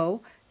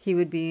no, he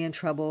would be in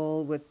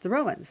trouble with the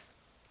Romans.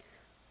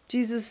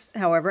 Jesus,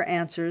 however,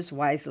 answers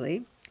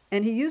wisely,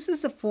 and he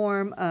uses a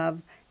form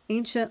of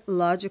ancient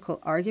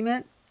logical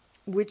argument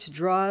which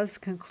draws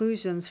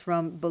conclusions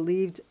from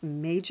believed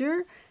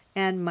major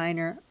and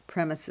minor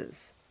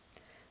premises.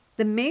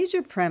 The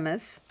major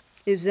premise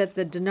is that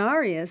the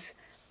denarius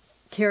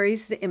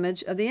carries the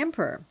image of the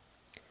emperor.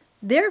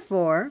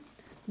 Therefore,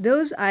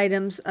 those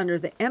items under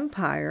the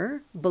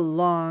empire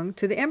belong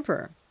to the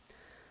emperor.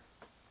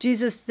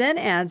 Jesus then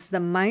adds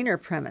the minor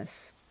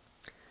premise.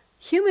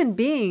 Human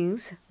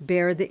beings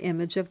bear the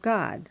image of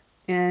God.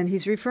 And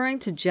he's referring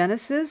to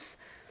Genesis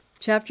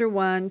chapter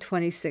 1,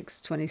 26,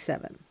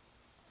 27.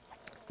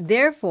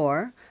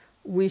 Therefore,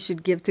 we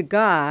should give to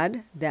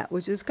God that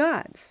which is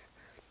God's.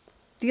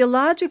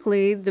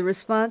 Theologically, the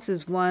response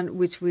is one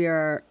which we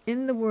are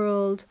in the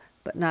world,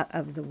 but not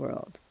of the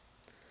world.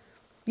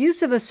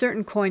 Use of a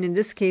certain coin, in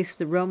this case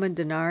the Roman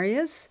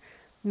denarius,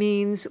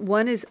 means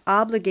one is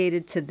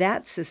obligated to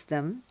that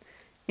system,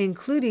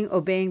 including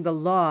obeying the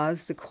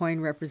laws the coin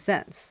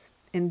represents,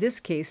 in this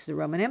case the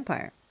Roman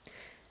Empire.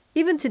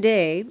 Even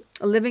today,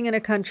 living in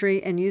a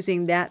country and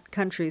using that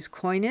country's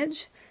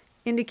coinage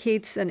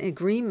indicates an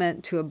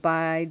agreement to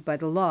abide by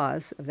the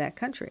laws of that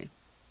country.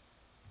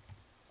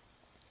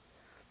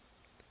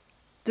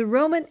 The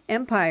Roman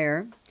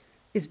Empire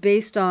is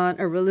based on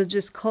a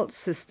religious cult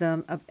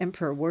system of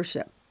emperor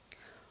worship.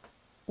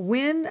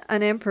 When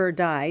an emperor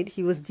died,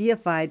 he was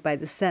deified by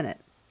the Senate.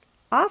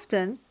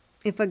 Often,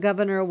 if a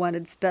governor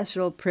wanted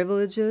special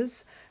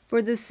privileges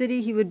for the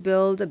city, he would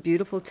build a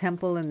beautiful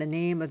temple in the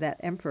name of that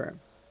emperor.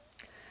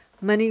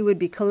 Money would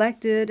be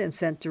collected and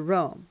sent to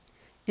Rome.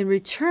 In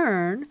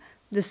return,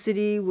 the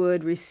city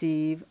would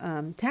receive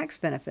tax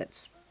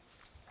benefits.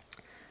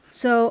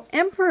 So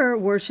emperor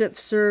worship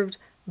served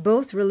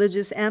both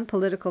religious and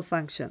political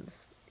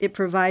functions. It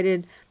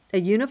provided a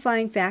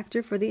unifying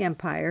factor for the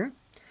empire,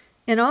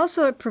 and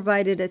also it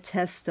provided a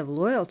test of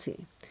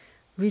loyalty.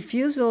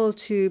 Refusal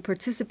to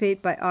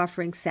participate by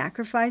offering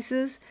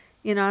sacrifices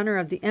in honor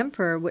of the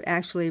emperor would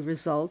actually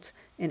result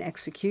in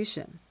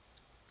execution.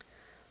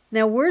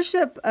 Now,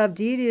 worship of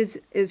deities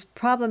is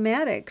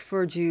problematic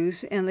for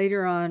Jews and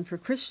later on for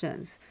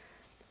Christians.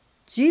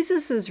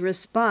 Jesus'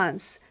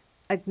 response,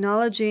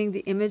 acknowledging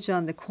the image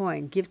on the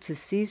coin, give to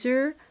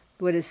Caesar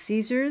what is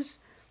Caesar's.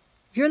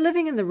 You're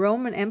living in the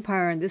Roman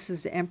Empire and this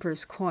is the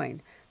emperor's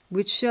coin,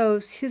 which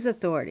shows his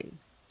authority.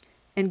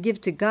 And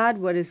give to God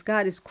what is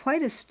God is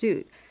quite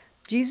astute.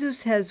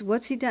 Jesus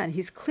what's he done?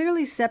 He's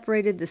clearly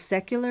separated the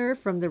secular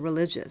from the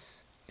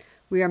religious.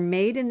 We are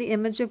made in the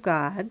image of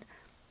God,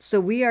 so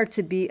we are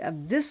to be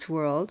of this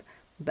world,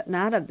 but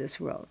not of this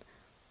world.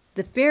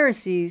 The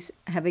Pharisees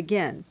have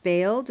again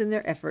failed in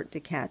their effort to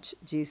catch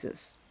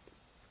Jesus.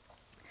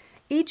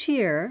 Each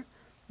year,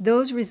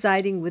 those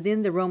residing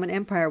within the Roman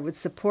Empire would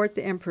support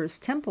the emperor's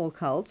temple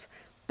cult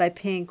by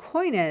paying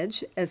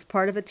coinage as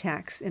part of a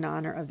tax in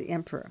honor of the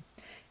emperor,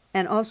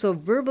 and also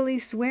verbally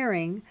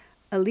swearing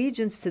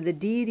allegiance to the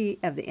deity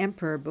of the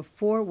emperor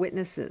before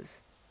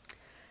witnesses.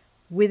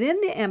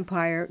 Within the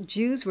empire,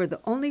 Jews were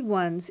the only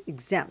ones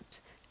exempt,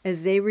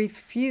 as they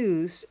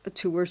refused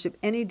to worship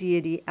any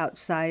deity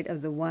outside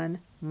of the one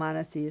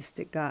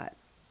monotheistic God.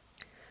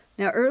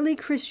 Now, early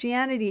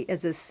Christianity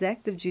as a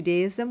sect of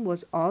Judaism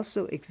was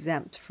also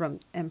exempt from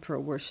emperor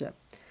worship.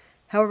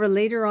 However,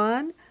 later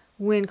on,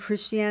 when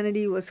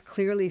Christianity was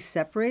clearly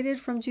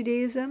separated from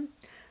Judaism,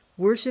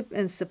 worship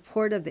and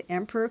support of the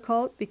emperor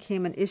cult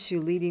became an issue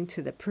leading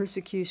to the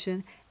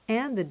persecution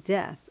and the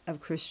death of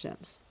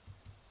Christians.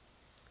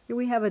 Here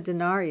we have a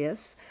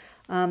denarius,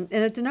 and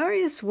a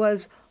denarius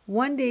was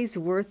 1 day's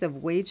worth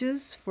of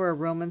wages for a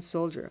Roman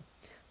soldier.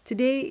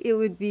 Today, it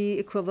would be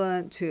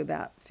equivalent to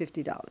about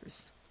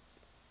 $50.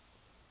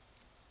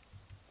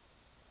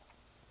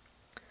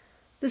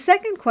 The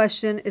second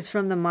question is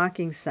from the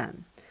Mocking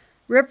Sun,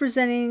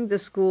 representing the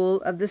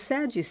school of the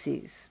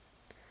Sadducees.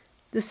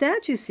 The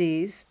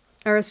Sadducees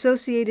are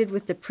associated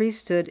with the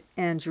priesthood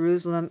and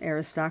Jerusalem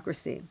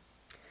aristocracy.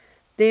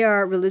 They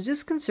are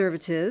religious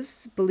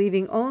conservatives,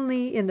 believing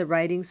only in the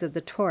writings of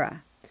the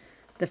Torah,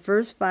 the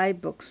first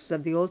 5 books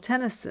of the Old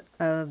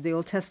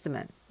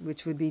Testament,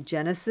 which would be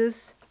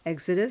Genesis,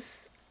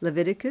 Exodus,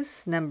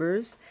 Leviticus,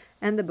 Numbers,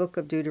 and the book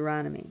of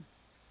Deuteronomy.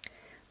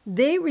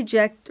 They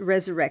reject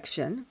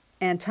resurrection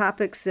and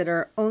topics that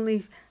are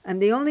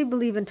they only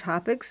believe in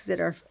topics that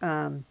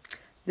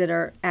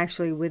are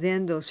actually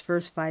within those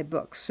first 5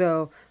 books.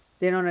 So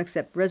they don't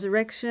accept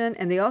resurrection,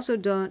 and they also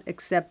don't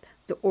accept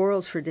the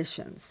oral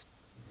traditions.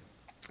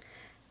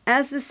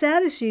 As the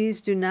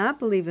Sadducees do not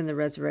believe in the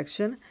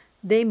resurrection,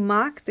 they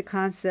mock the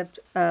concept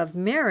of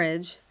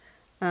marriage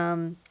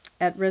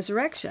at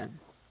resurrection.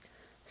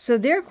 So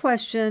their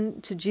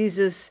question to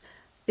Jesus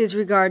is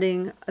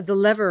regarding the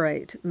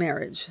levirate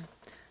marriage.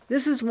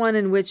 This is one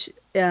in which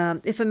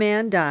if a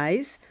man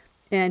dies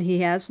and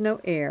he has no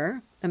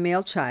heir, a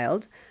male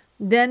child,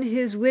 then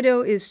his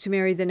widow is to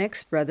marry the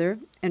next brother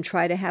and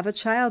try to have a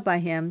child by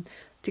him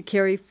to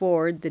carry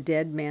forward the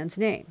dead man's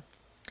name.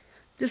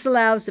 This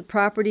allows the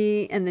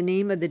property and the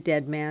name of the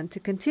dead man to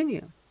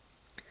continue.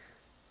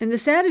 And the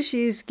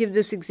Sadducees give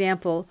this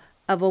example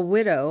of a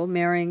widow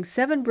marrying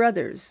 7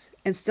 brothers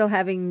and still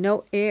having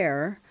no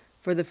heir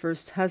for the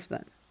first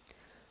husband.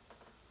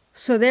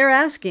 So they're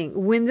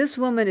asking, when this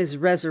woman is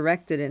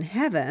resurrected in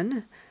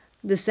heaven,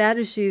 the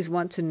Sadducees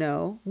want to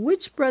know,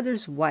 which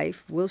brother's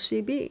wife will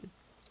she be?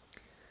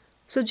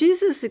 So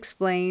Jesus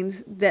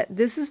explains that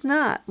this is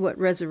not what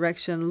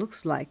resurrection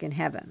looks like in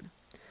heaven.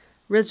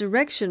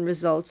 Resurrection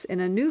results in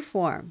a new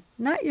form,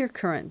 not your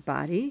current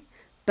body,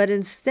 but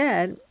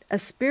instead a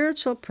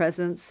spiritual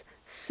presence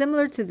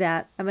similar to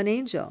that of an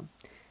angel.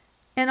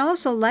 And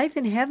also, life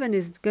in heaven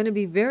is going to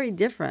be very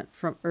different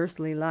from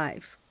earthly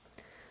life.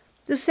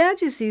 The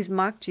Sadducees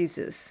mock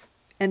Jesus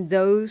and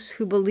those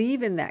who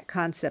believe in that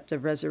concept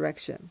of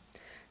resurrection,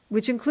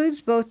 which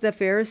includes both the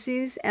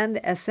Pharisees and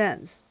the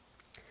Essenes.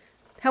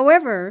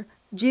 However,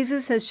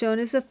 Jesus has shown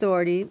his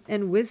authority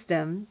and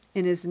wisdom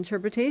in his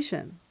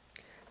interpretation.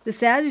 The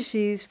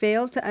Sadducees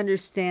fail to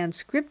understand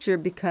Scripture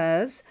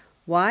because,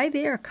 why?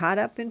 They are caught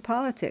up in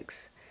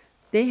politics.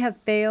 They have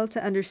failed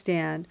to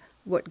understand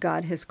what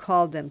God has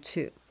called them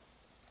to.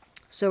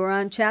 So we're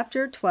on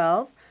chapter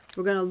 12.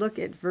 We're going to look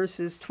at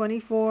verses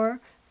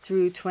 24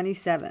 through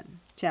 27.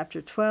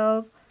 Chapter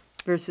 12,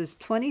 verses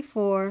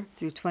 24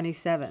 through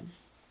 27.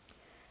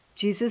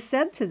 Jesus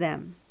said to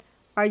them,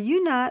 "Are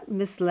you not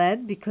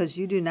misled because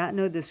you do not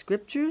know the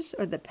Scriptures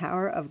or the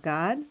power of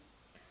God?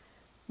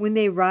 When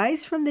they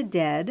rise from the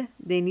dead,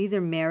 they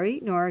neither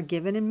marry nor are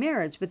given in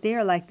marriage, but they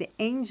are like the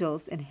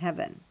angels in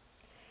heaven.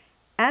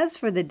 As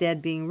for the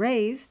dead being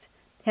raised,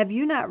 have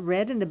you not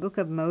read in the book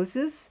of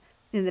Moses,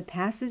 in the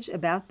passage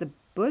about the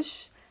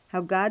bush,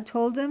 how God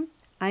told him,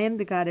 'I am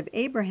the God of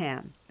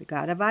Abraham, the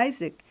God of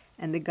Isaac,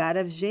 and the God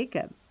of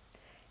Jacob'?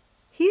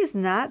 He is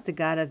not the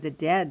God of the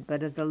dead,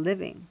 but of the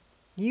living.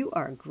 You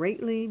are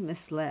greatly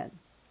misled."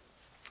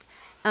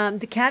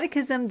 The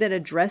catechism that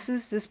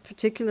addresses this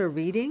particular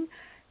reading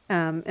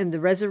and the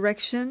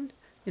resurrection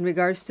in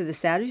regards to the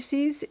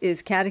Sadducees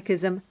is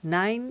Catechism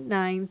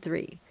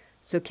 993.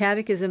 So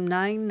Catechism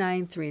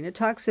 993, and it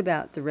talks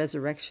about the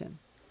resurrection.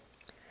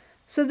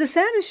 So the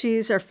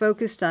Sadducees are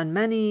focused on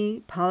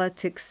money,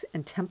 politics,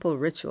 and temple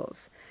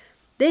rituals.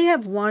 They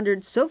have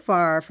wandered so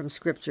far from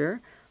Scripture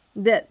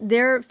that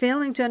they're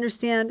failing to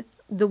understand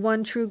the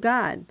one true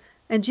God.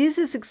 And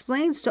Jesus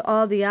explains to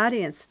all the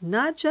audience,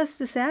 not just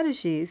the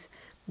Sadducees,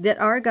 that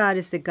our God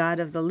is the God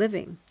of the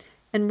living,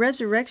 and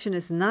resurrection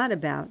is not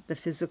about the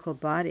physical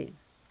body.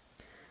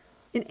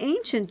 In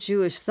ancient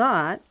Jewish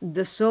thought,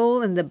 the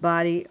soul and the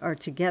body are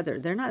together.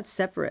 They're not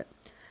separate.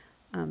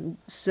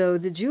 So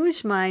the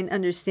Jewish mind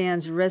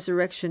understands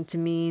resurrection to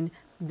mean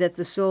that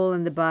the soul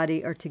and the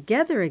body are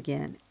together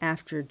again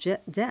after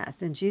death.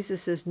 And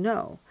Jesus says,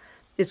 no,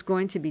 it's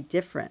going to be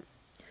different.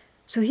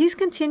 So he's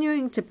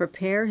continuing to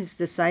prepare his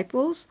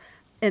disciples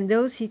and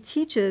those he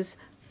teaches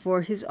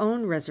for his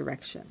own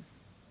resurrection.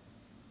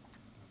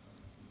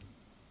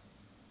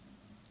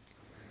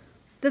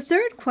 The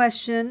third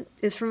question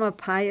is from a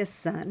pious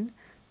son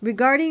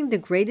regarding the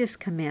greatest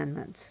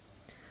commandments.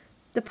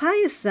 The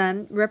pious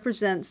son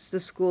represents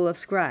the school of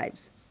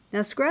scribes.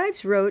 Now,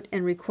 scribes wrote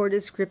and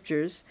recorded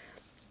scriptures.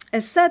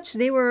 As such,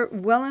 they were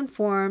well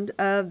informed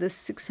of the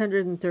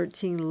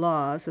 613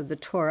 laws of the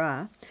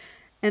Torah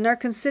and are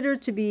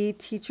considered to be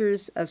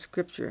teachers of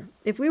Scripture.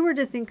 If we were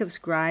to think of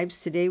scribes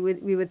today,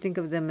 we would think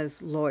of them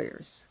as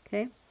lawyers,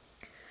 okay?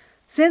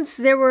 Since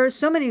there were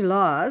so many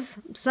laws,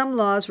 some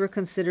laws were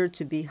considered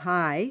to be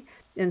high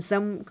and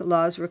some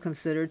laws were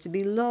considered to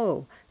be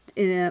low,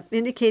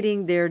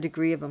 indicating their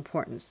degree of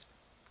importance.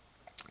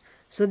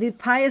 So the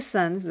pious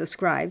sons, the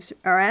scribes,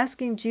 are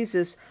asking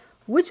Jesus,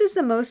 which is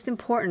the most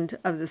important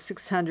of the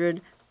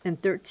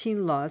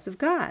 613 laws of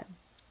God?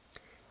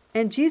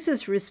 And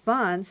Jesus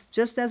responds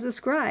just as a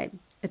scribe,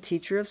 a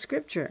teacher of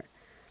Scripture,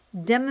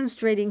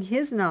 demonstrating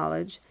his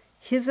knowledge,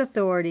 his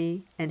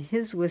authority, and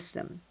his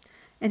wisdom.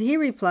 And he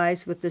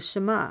replies with the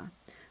Shema,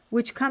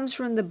 which comes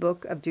from the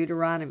book of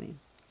Deuteronomy.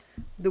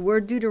 The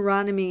word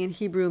Deuteronomy in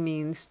Hebrew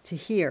means to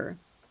hear.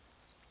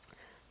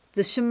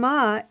 The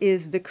Shema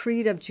is the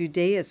creed of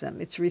Judaism.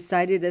 It's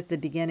recited at the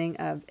beginning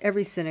of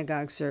every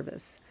synagogue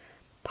service.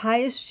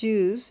 Pious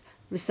Jews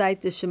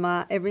recite the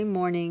Shema every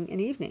morning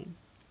and evening.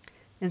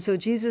 And so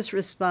Jesus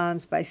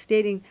responds by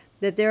stating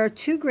that there are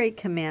two great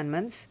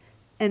commandments,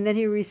 and then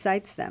he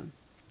recites them.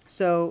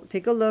 So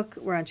take a look.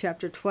 We're on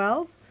chapter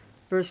 12,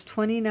 verse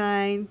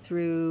 29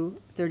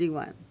 through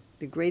 31,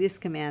 the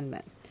greatest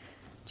commandment.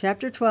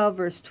 Chapter 12,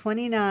 verse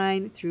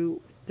 29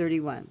 through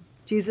 31.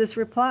 Jesus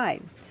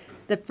replied,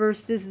 "The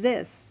first is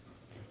this: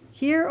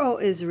 Hear, O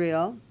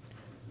Israel,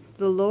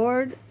 the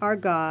Lord our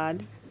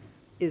God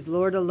is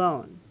Lord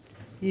alone.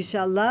 You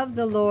shall love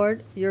the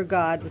Lord your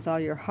God with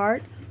all your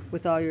heart,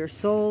 with all your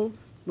soul,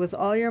 with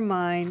all your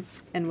mind,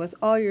 and with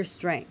all your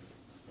strength.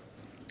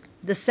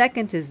 The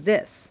second is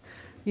this: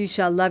 you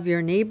shall love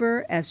your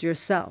neighbor as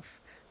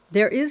yourself.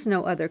 There is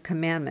no other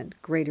commandment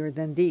greater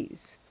than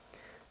these."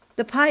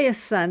 The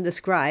pious son, the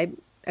scribe,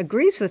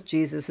 agrees with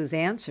Jesus'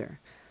 answer.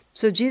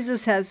 So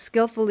Jesus has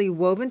skillfully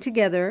woven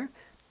together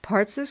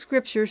parts of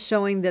Scripture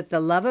showing that the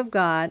love of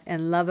God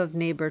and love of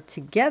neighbor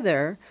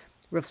together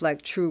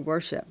reflect true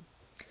worship.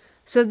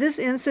 So this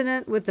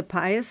incident with the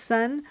pious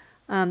son,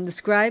 the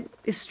scribe,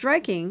 is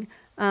striking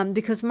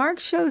because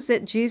Mark shows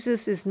that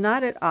Jesus is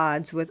not at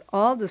odds with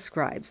all the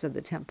scribes of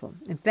the temple.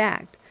 In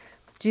fact,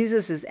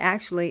 Jesus is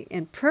actually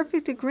in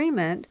perfect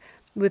agreement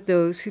with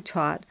those who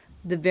taught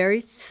the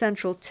very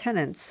central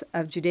tenets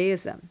of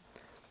Judaism.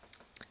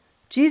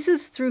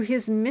 Jesus, through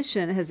his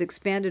mission, has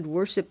expanded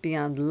worship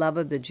beyond love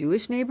of the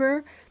Jewish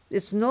neighbor.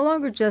 It's no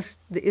longer just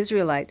the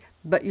Israelite,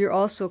 but you're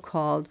also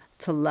called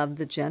to love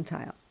the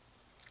Gentile.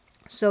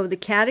 So the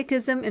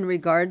catechism in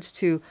regards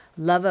to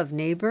love of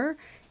neighbor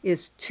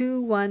is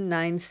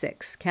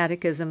 2196,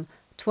 Catechism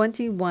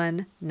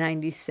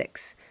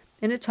 2196,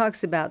 and it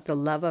talks about the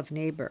love of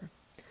neighbor.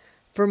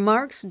 For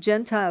Mark's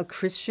Gentile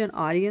Christian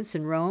audience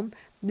in Rome,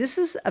 this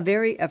is a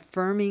very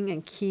affirming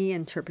and key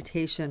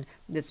interpretation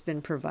that's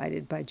been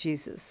provided by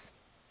Jesus.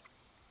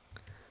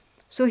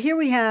 So here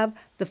we have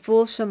the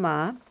full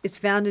Shema. It's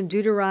found in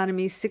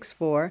Deuteronomy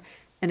 6:4,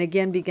 and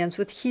again begins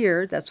with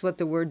 "hear." That's what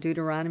the word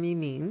Deuteronomy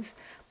means.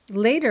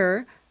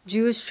 Later,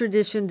 Jewish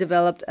tradition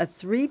developed a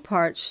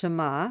three-part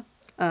Shema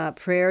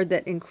prayer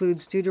that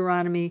includes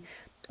Deuteronomy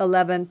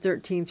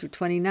 11:13 through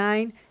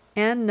 29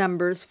 and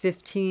Numbers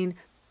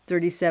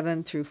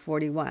 15:37 through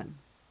 41.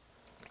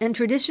 And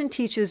tradition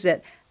teaches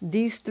that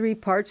these three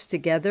parts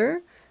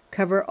together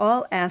cover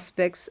all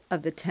aspects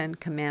of the Ten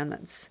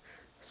Commandments.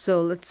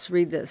 So let's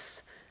read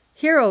this.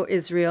 Hear, O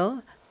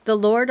Israel, the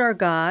Lord our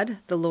God,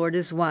 the Lord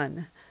is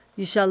one.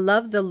 You shall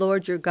love the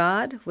Lord your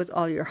God with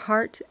all your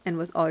heart and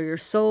with all your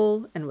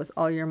soul and with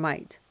all your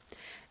might.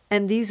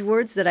 And these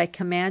words that I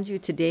command you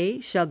today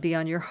shall be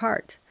on your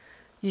heart.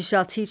 You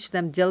shall teach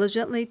them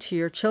diligently to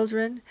your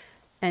children,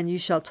 and you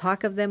shall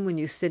talk of them when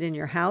you sit in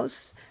your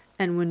house,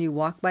 and when you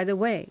walk by the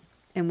way,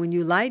 and when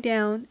you lie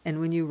down, and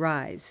when you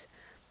rise.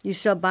 You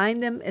shall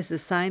bind them as a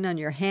sign on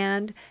your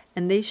hand,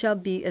 and they shall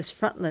be as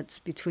frontlets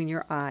between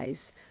your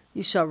eyes.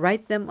 You shall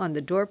write them on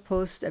the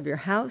doorpost of your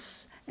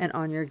house and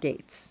on your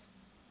gates.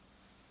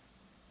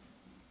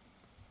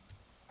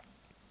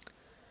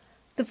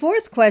 The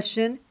fourth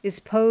question is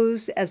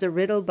posed as a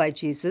riddle by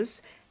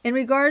Jesus in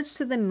regards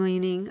to the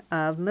meaning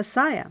of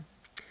Messiah.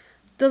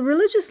 The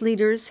religious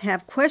leaders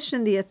have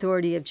questioned the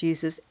authority of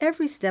Jesus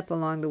every step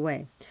along the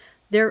way.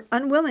 They're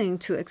unwilling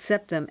to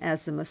accept him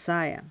as the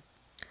Messiah.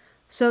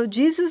 So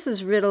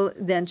Jesus' riddle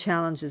then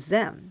challenges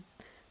them.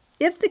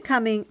 If the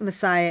coming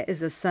Messiah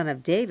is a son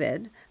of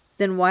David,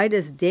 then why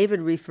does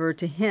David refer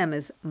to him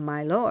as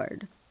my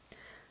Lord?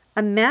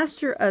 A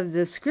master of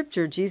the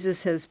scripture,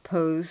 Jesus has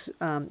posed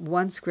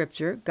one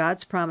scripture,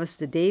 God's promise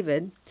to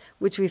David,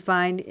 which we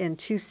find in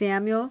 2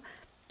 Samuel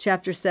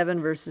chapter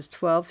 7, verses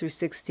 12 through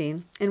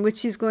 16, in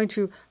which he's going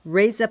to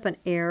raise up an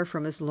heir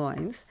from his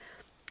loins.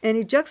 And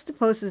he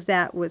juxtaposes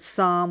that with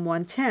Psalm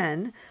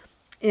 110,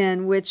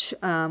 in which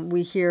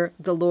we hear,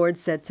 the Lord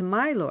said to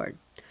my Lord.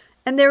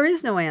 And there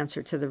is no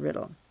answer to the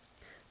riddle.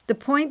 The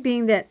point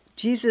being that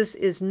Jesus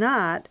is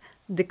not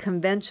the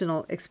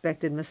conventional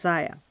expected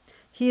Messiah.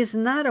 He is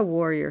not a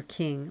warrior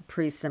king,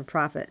 priest, and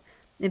prophet.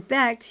 In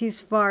fact,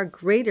 he's far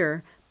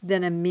greater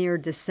than a mere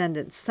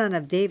descendant son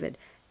of David,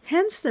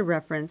 hence the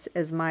reference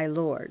as my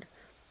Lord.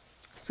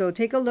 So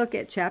take a look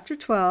at chapter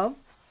 12,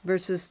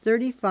 verses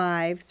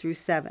 35 through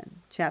 7.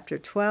 Chapter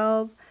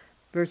 12,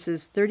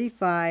 verses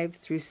 35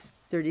 through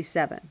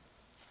 37.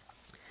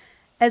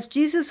 As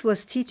Jesus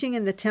was teaching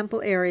in the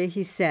temple area,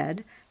 he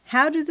said,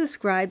 "How do the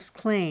scribes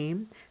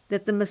claim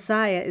that the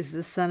Messiah is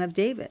the son of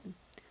David?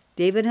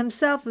 David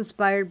himself,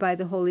 inspired by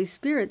the Holy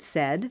Spirit,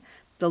 said,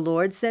 'The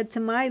Lord said to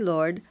my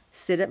Lord,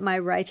 sit at my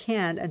right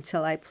hand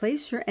until I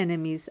place your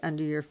enemies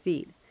under your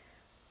feet.'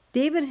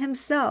 David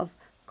himself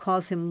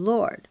calls him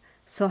Lord,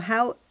 so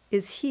how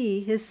is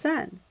he his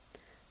son?"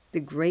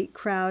 The great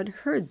crowd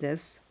heard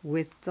this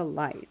with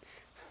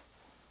delight.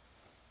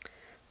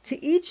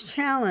 To each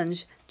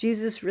challenge,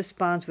 Jesus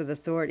responds with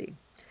authority.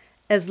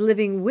 As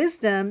living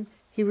wisdom,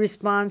 he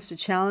responds to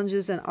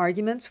challenges and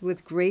arguments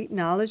with great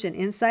knowledge and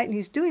insight, and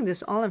he's doing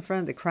this all in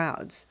front of the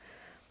crowds.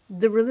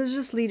 The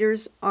religious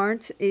leaders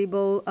aren't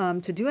able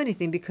to do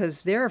anything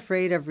because they're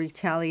afraid of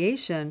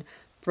retaliation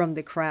from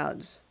the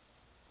crowds.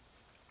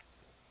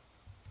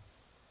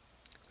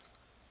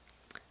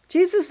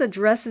 Jesus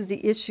addresses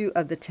the issue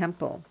of the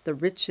temple, the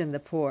rich and the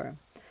poor.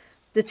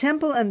 The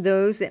temple and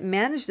those that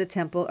manage the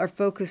temple are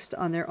focused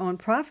on their own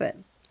profit.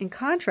 In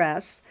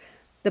contrast,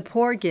 the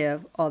poor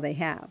give all they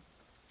have.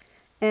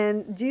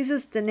 And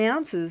Jesus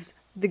denounces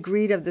the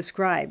greed of the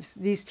scribes,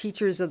 these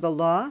teachers of the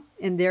law,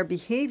 and their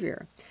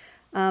behavior,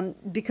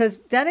 because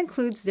that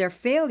includes their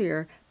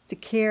failure to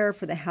care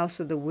for the house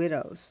of the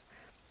widows.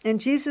 And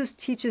Jesus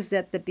teaches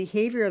that the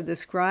behavior of the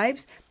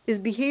scribes is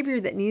behavior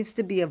that needs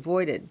to be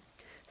avoided,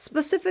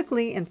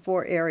 specifically in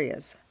 4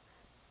 areas.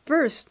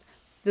 First,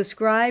 the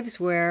scribes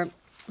wear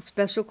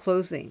special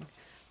clothing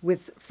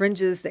with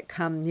fringes that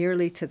come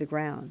nearly to the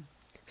ground.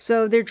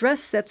 So their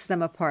dress sets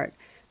them apart,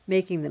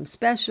 making them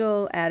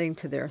special, adding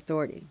to their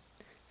authority.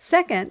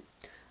 Second,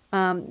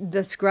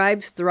 the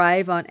scribes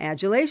thrive on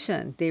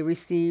adulation they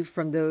receive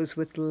from those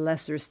with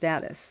lesser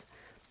status,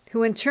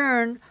 who in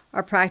turn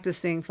are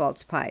practicing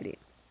false piety.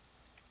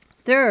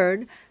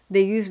 Third,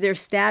 they use their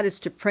status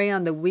to prey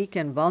on the weak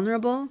and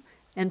vulnerable.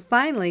 And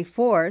finally,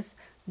 fourth,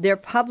 their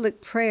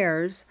public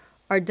prayers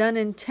are done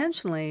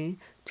intentionally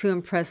to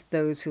impress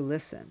those who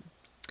listen.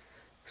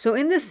 So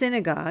in the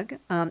synagogue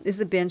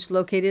is a bench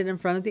located in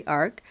front of the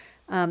ark.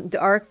 The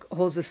ark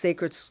holds the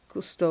sacred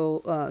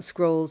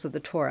scrolls of the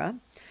Torah.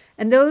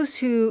 And those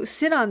who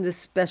sit on this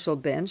special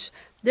bench,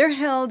 they're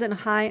held in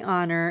high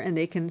honor, and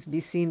they can be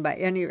seen by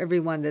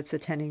everyone that's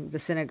attending the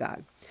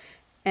synagogue.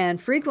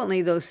 And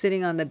frequently, those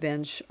sitting on the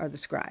bench are the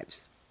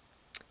scribes.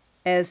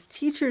 As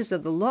teachers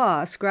of the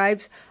law,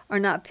 scribes are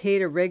not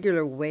paid a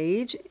regular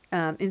wage.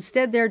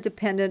 Instead, they're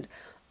dependent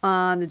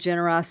on the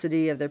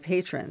generosity of their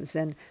patrons.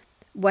 And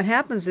what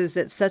happens is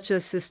that such a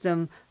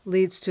system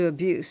leads to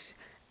abuse.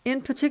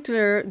 In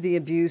particular, the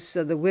abuse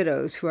of the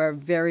widows, who are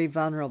very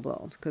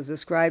vulnerable, because the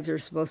scribes are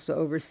supposed to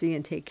oversee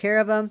and take care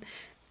of them,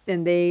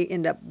 and they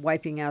end up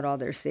wiping out all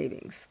their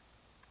savings.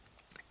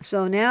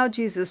 So now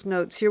Jesus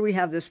notes, here we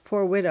have this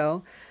poor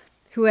widow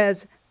who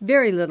has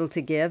very little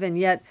to give, and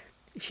yet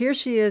here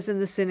she is in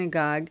the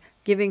synagogue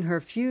giving her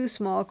few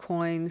small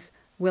coins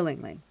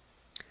willingly.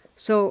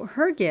 So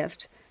her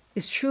gift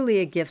is truly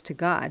a gift to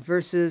God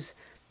versus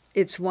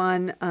it's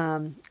one,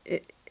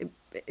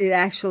 it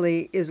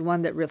actually is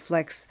one that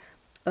reflects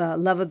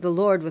love of the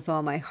Lord with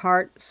all my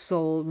heart,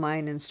 soul,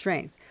 mind, and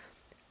strength,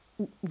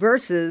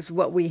 versus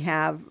what we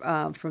have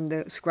from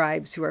the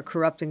scribes who are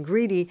corrupt and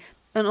greedy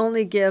and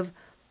only give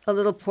a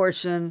little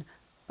portion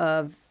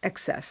of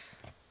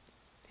excess.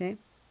 Okay,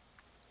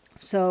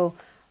 so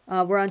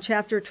we're on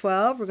chapter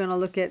 12. We're going to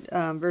look at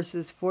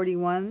verses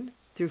 41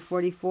 through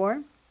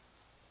 44.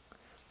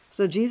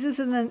 So Jesus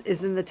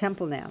is in the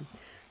temple now.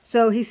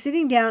 So he's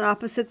sitting down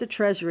opposite the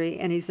treasury,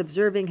 and he's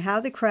observing how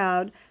the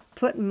crowd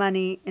put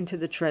money into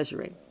the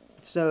treasury.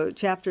 So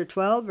chapter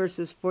 12,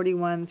 verses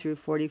 41 through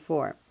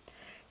 44.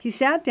 He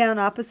sat down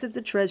opposite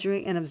the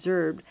treasury and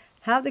observed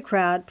how the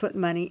crowd put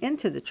money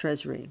into the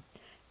treasury.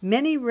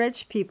 Many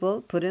rich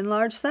people put in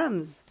large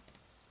sums.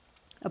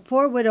 A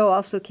poor widow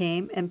also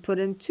came and put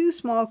in 2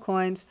 small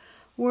coins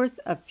worth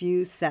a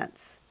few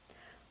cents.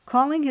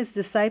 Calling his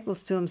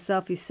disciples to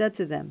himself, he said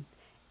to them,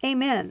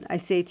 "Amen, I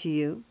say to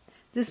you,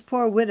 this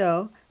poor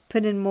widow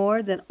put in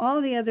more than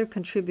all the other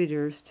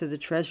contributors to the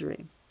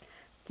treasury.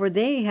 For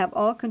they have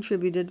all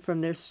contributed from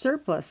their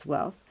surplus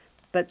wealth,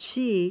 but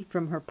she,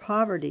 from her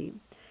poverty,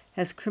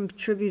 has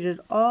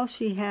contributed all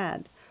she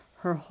had,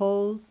 her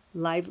whole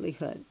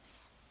livelihood."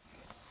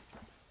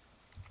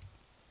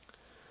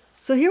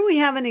 So here we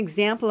have an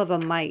example of a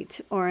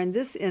mite, or in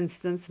this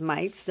instance,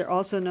 mites. They're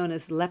also known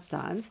as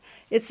leptons.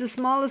 It's the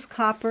smallest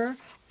copper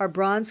or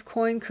bronze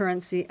coin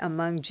currency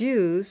among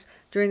Jews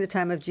during the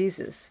time of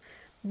Jesus.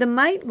 The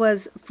mite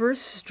was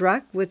first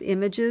struck with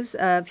images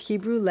of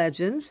Hebrew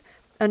legends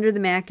under the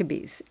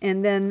Maccabees,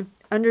 and then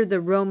under the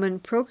Roman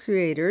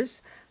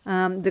procurators,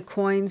 the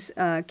coins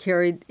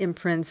carried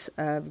imprints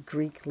of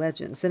Greek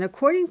legends. And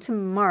according to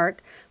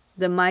Mark,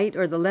 the mite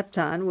or the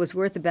lepton was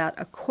worth about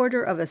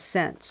 1/4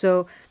 cent.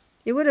 So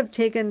it would have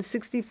taken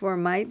 64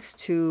 mites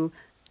to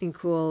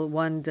equal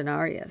 1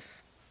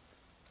 denarius.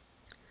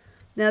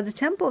 Now, the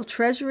temple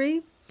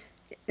treasury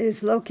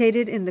is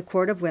located in the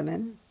court of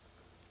women.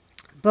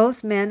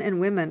 Both men and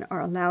women are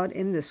allowed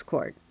in this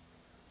court.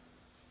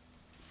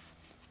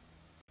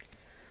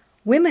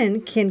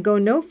 Women can go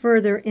no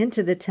further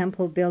into the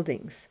temple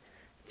buildings.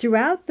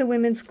 Throughout the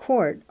women's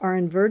court are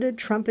inverted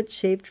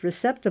trumpet-shaped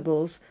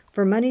receptacles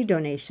for money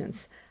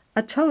donations,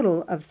 a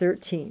total of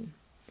 13.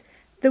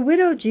 The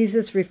widow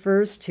Jesus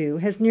refers to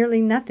has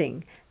nearly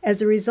nothing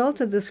as a result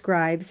of the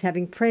scribes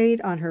having preyed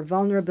on her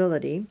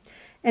vulnerability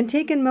and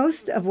taken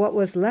most of what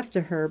was left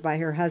to her by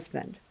her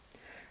husband.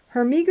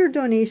 Her meager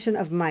donation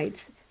of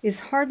mites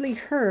is hardly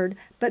heard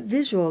but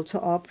visual to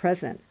all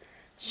present.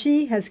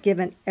 She has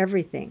given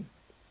everything.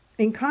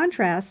 In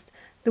contrast,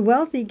 the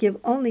wealthy give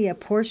only a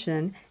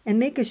portion and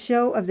make a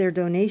show of their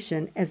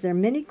donation as their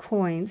many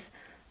coins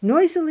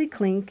noisily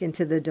clink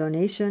into the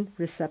donation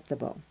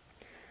receptacle.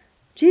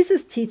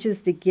 Jesus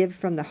teaches to give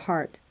from the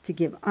heart, to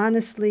give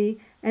honestly,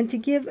 and to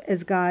give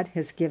as God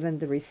has given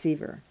the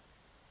receiver.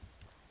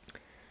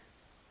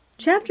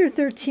 Chapter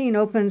 13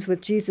 opens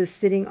with Jesus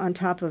sitting on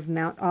top of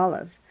Mount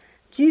Olive.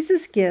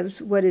 Jesus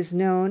gives what is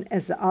known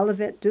as the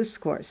Olivet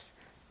Discourse,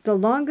 the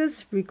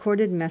longest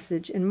recorded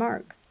message in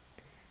Mark.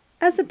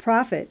 As a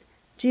prophet,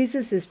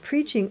 Jesus is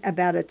preaching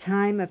about a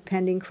time of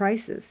pending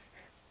crisis,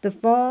 the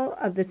fall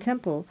of the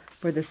temple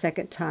for the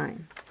second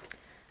time.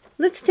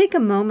 Let's take a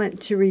moment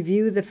to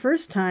review the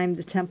first time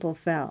the temple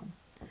fell.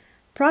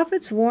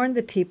 Prophets warned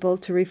the people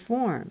to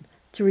reform,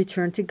 to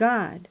return to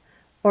God,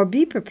 or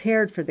be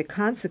prepared for the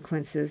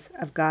consequences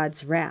of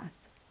God's wrath.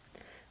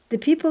 The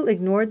people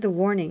ignored the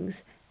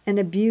warnings and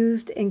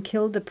abused and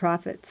killed the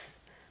prophets.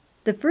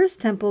 The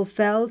first temple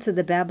fell to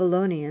the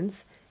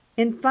Babylonians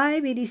in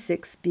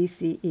 586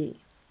 BCE.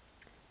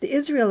 The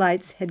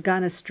Israelites had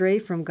gone astray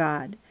from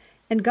God,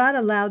 and God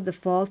allowed the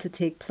fall to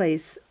take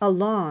place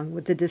along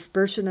with the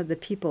dispersion of the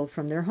people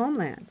from their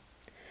homeland.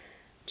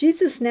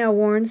 Jesus now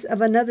warns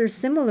of another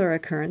similar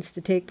occurrence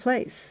to take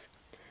place,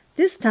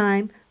 this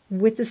time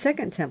with the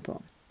second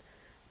temple.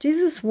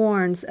 Jesus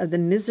warns of the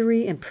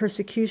misery and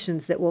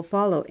persecutions that will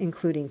follow,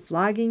 including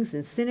floggings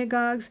in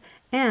synagogues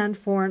and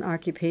foreign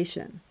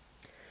occupation.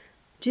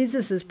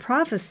 Jesus'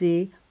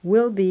 prophecy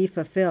will be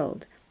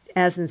fulfilled,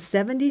 as in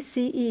 70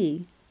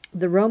 CE,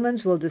 the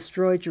Romans will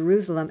destroy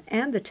Jerusalem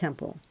and the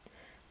temple.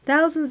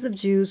 Thousands of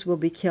Jews will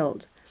be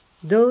killed.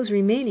 Those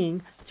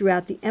remaining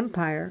throughout the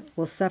empire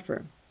will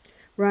suffer.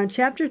 We're on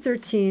chapter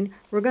 13.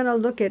 We're going to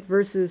look at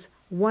verses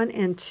 1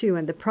 and 2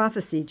 and the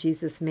prophecy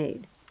Jesus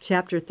made.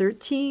 Chapter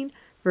 13,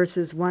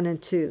 verses 1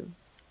 and 2.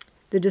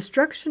 The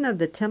destruction of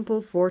the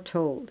temple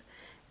foretold.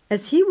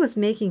 As he was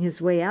making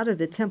his way out of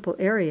the temple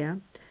area,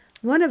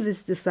 one of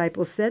his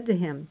disciples said to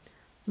him,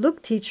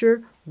 "Look,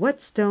 teacher,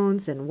 what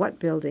stones and what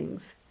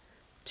buildings."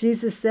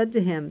 Jesus said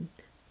to him,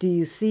 "Do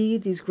you see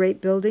these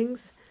great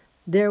buildings?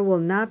 There will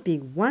not be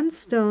one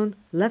stone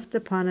left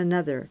upon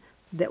another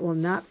that will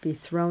not be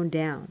thrown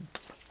down."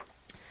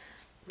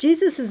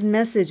 Jesus'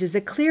 message is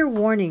a clear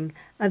warning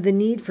of the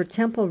need for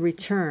temple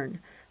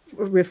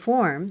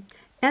reform,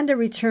 and a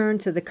return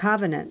to the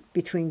covenant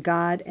between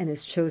God and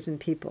his chosen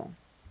people.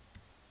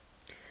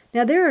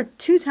 Now, there are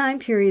two time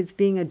periods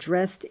being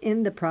addressed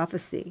in the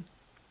prophecy.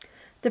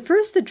 The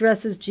first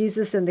addresses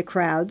Jesus and the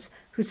crowds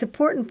who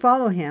support and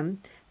follow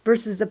him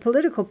versus the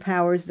political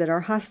powers that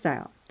are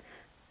hostile.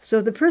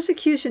 So the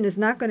persecution is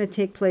not going to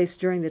take place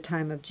during the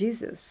time of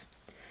Jesus.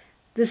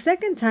 The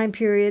second time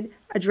period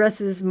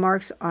addresses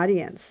Mark's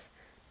audience.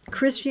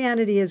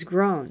 Christianity has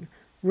grown.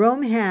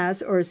 Rome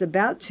has or is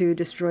about to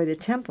destroy the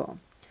temple.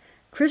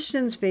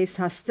 Christians face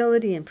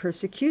hostility and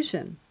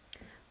persecution.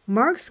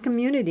 Mark's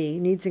community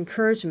needs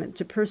encouragement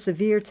to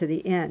persevere to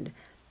the end.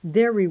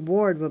 Their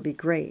reward will be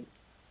great.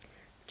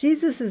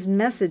 Jesus'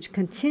 message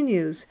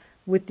continues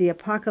with the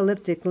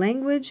apocalyptic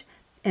language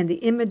and the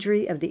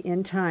imagery of the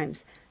end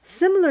times,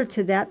 similar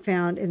to that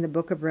found in the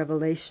book of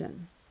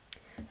Revelation.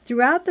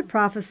 Throughout the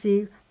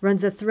prophecy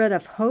runs a thread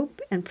of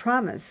hope and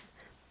promise,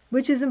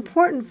 which is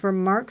important for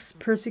Mark's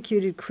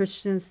persecuted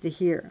Christians to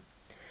hear.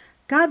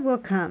 God will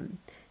come.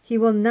 He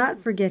will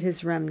not forget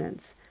his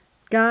remnants.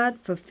 God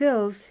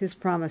fulfills his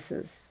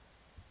promises.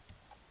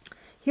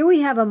 Here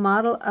we have a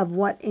model of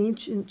what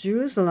ancient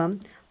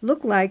Jerusalem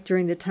looked like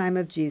during the time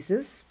of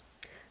Jesus.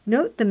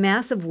 Note the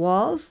massive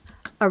walls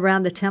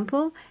around the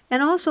temple,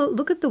 and also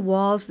look at the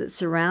walls that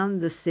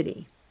surround the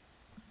city.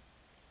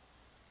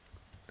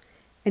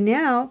 And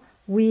now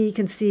we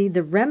can see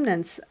the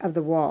remnants of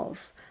the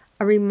walls,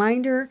 a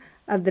reminder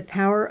of the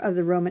power of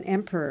the Roman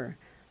emperor,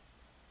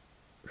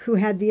 who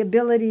had the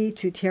ability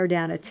to tear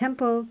down a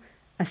temple,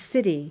 a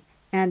city,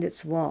 and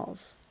its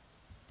walls.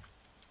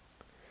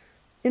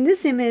 In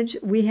this image,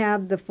 we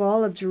have the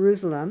fall of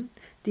Jerusalem.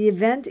 The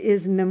event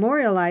is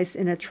memorialized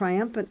in a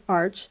triumphant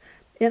arch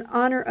in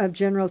honor of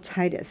General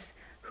Titus,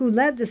 who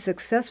led the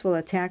successful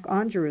attack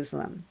on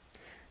Jerusalem.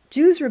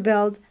 Jews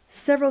rebelled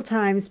several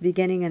times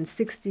beginning in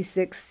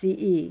 66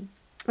 CE,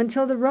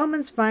 until the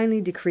Romans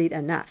finally decreed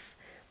enough.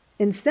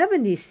 In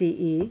 70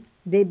 CE,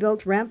 they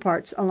built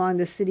ramparts along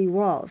the city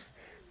walls,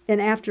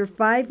 and after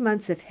 5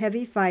 months of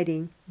heavy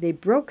fighting, they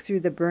broke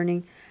through the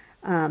burning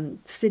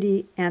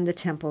city and the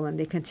temple, and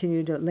they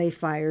continued to lay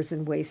fires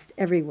and waste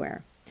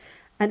everywhere.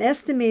 An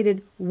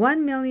estimated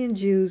 1 million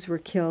Jews were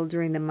killed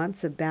during the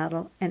months of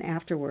battle and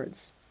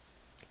afterwards.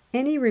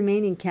 Any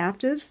remaining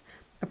captives,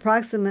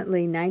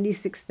 approximately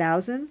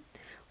 96,000,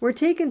 were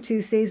taken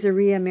to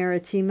Caesarea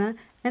Maritima,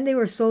 and they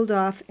were sold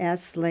off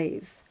as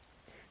slaves.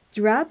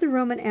 Throughout the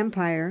Roman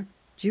Empire,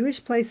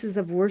 Jewish places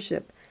of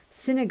worship,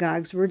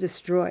 synagogues, were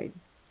destroyed.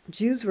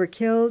 Jews were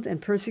killed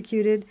and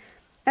persecuted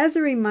as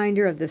a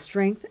reminder of the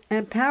strength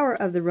and power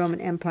of the Roman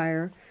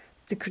Empire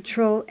to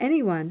control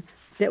anyone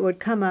that would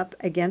come up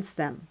against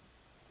them.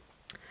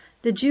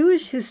 The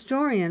Jewish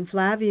historian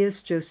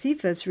Flavius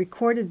Josephus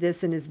recorded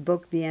this in his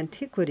book, The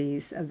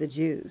Antiquities of the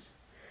Jews.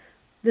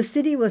 The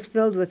city was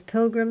filled with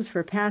pilgrims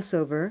for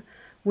Passover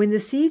when the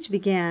siege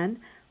began,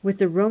 with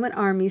the Roman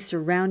army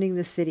surrounding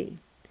the city.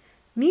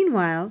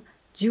 Meanwhile,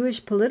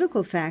 Jewish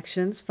political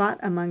factions fought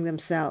among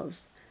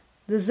themselves.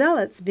 The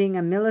Zealots, being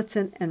a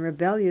militant and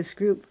rebellious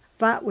group,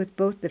 fought with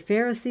both the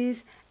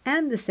Pharisees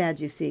and the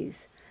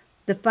Sadducees.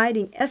 The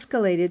fighting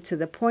escalated to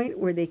the point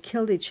where they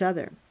killed each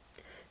other.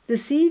 The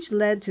siege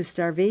led to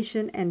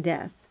starvation and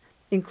death,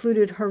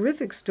 included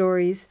horrific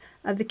stories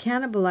of the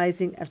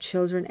cannibalizing of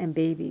children and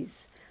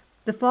babies.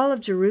 The fall of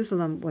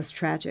Jerusalem was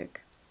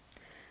tragic.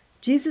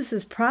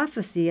 Jesus'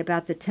 prophecy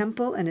about the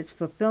temple and its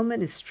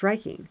fulfillment is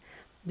striking.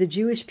 The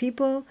Jewish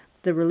people,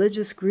 the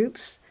religious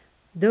groups,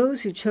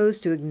 those who chose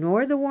to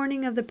ignore the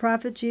warning of the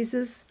prophet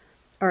Jesus,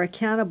 are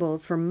accountable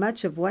for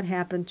much of what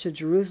happened to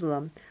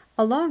Jerusalem,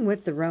 along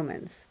with the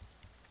Romans.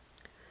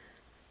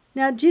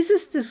 Now,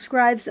 Jesus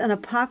describes an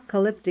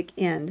apocalyptic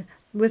end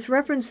with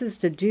references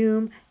to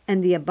doom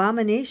and the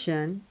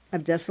abomination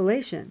of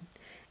desolation.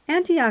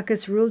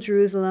 Antiochus ruled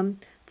Jerusalem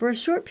for a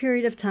short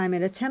period of time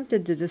and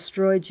attempted to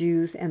destroy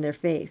Jews and their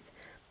faith.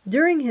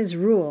 During his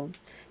rule,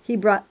 he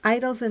brought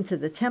idols into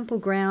the temple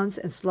grounds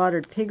and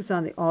slaughtered pigs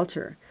on the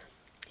altar.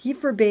 He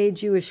forbade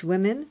Jewish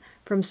women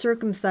from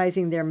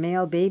circumcising their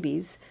male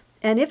babies,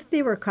 and if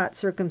they were caught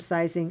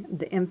circumcising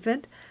the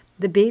infant,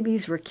 the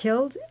babies were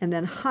killed and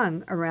then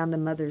hung around the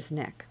mother's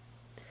neck.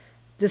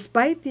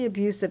 Despite the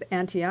abuse of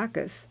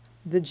Antiochus,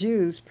 the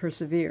Jews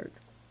persevered.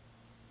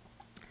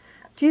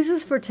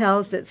 Jesus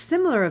foretells that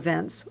similar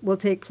events will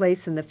take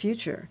place in the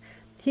future.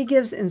 He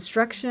gives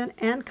instruction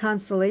and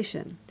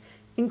consolation,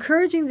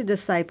 encouraging the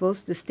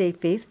disciples to stay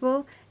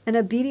faithful and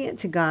obedient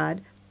to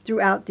God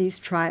throughout these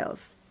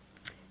trials.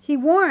 He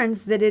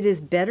warns that it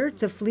is better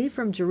to flee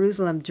from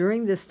Jerusalem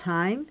during this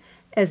time,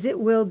 as it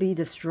will be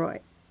destroyed.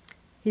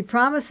 He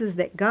promises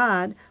that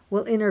God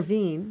will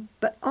intervene,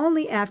 but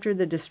only after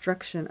the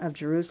destruction of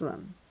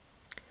Jerusalem.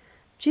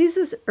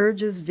 Jesus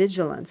urges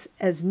vigilance,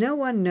 as no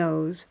one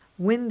knows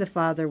when the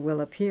Father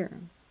will appear.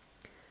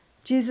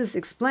 Jesus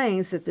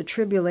explains that the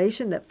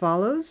tribulation that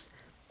follows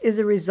is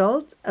a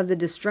result of the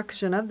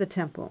destruction of the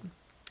temple.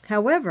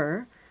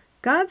 However,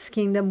 God's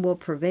kingdom will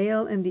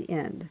prevail in the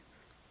end.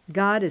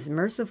 God is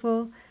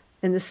merciful,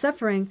 and the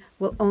suffering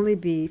will only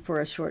be for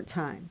a short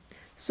time.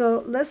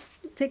 So let's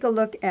take a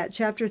look at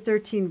chapter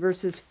 13,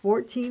 verses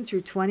 14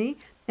 through 20,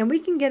 and we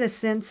can get a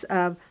sense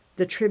of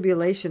the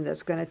tribulation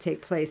that's going to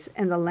take place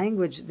and the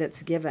language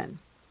that's given.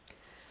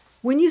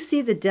 When you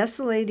see the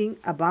desolating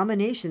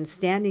abomination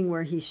standing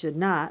where he should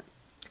not,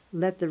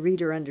 let the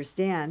reader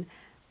understand,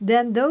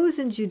 then those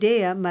in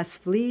Judea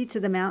must flee to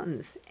the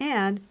mountains,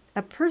 and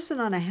a person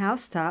on a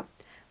housetop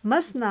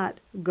must not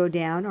go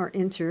down or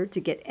enter to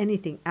get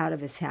anything out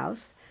of his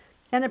house,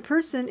 and a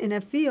person in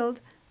a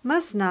field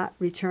must not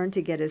return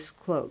to get his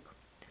cloak.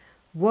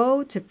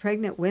 Woe to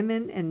pregnant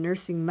women and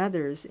nursing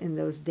mothers in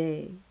those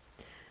days.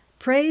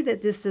 Pray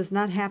that this does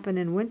not happen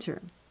in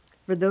winter,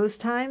 for those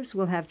times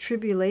will have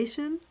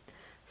tribulation,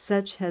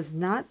 such has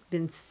not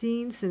been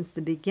seen since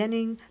the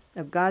beginning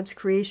of God's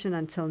creation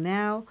until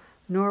now,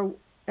 nor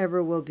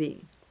ever will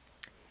be.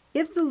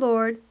 If the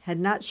Lord had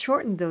not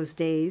shortened those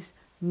days,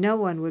 no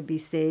one would be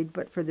saved,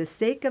 but for the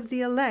sake of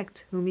the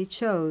elect whom he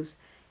chose,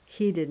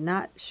 he did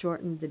not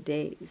shorten the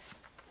days.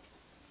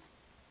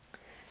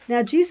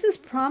 Now Jesus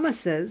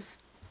promises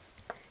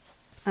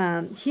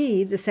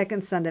he, the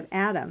second son of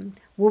Adam,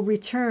 will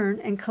return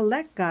and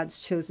collect God's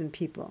chosen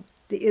people,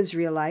 the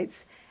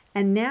Israelites,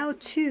 and now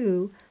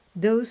too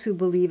those who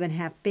believe and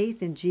have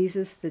faith in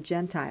Jesus, the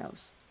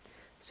Gentiles.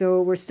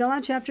 So we're still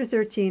on chapter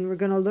 13. We're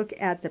going to look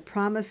at the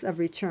promise of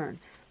return.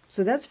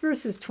 So that's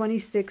verses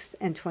 26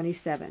 and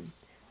 27.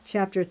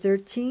 Chapter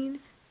 13,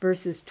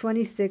 verses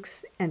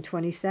 26 and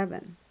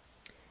 27.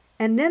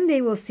 And then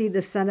they will see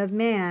the Son of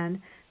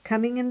Man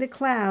coming in the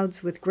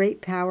clouds with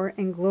great power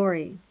and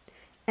glory.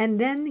 And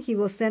then he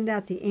will send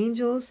out the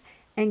angels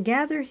and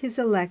gather his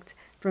elect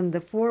from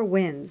the four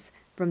winds,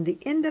 from the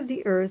end of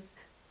the earth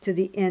to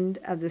the end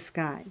of the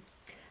sky.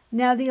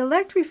 Now the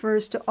elect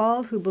refers to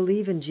all who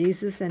believe in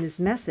Jesus and his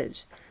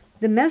message.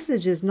 The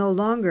message is no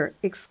longer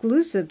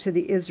exclusive to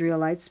the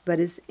Israelites, but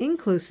is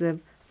inclusive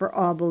for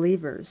all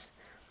believers.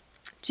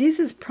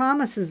 Jesus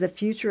promises a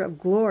future of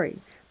glory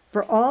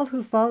for all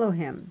who follow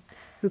him,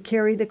 who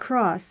carry the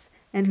cross,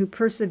 and who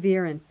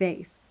persevere in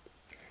faith.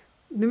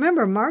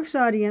 Remember, Mark's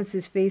audience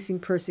is facing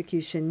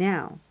persecution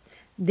now.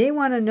 They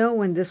want to know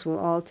when this will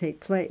all take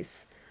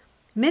place.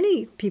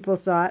 Many people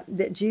thought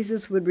that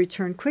Jesus would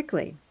return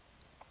quickly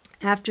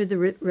after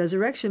the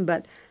resurrection,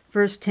 but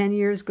first 10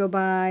 years go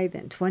by,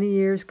 then 20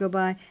 years go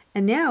by,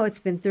 and now it's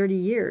been 30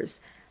 years.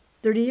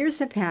 30 years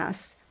have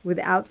passed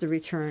without the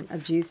return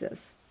of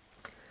Jesus.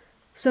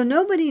 So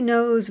nobody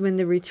knows when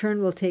the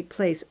return will take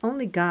place,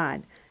 only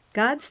God.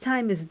 God's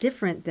time is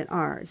different than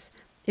ours,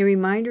 a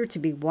reminder to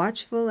be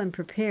watchful and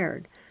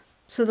prepared.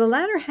 So the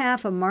latter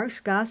half of Mark's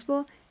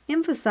gospel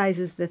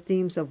emphasizes the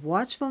themes of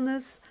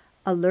watchfulness,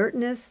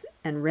 alertness,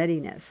 and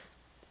readiness.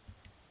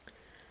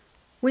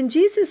 When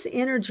Jesus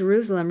entered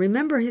Jerusalem,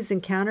 remember his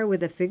encounter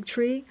with a fig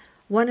tree,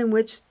 one in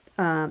which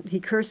he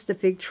cursed the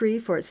fig tree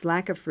for its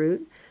lack of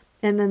fruit,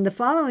 and then the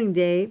following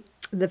day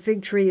the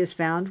fig tree is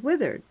found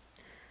withered.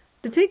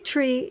 The fig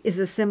tree is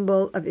a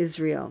symbol of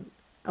Israel.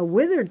 A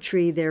withered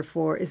tree,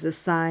 therefore, is a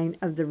sign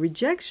of the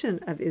rejection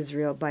of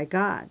Israel by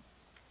God.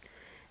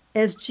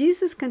 As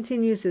Jesus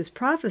continues his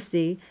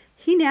prophecy,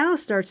 he now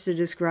starts to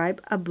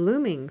describe a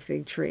blooming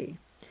fig tree.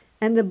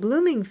 And the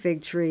blooming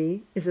fig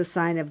tree is a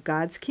sign of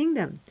God's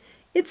kingdom.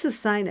 It's a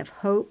sign of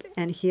hope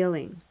and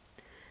healing.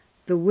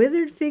 The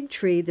withered fig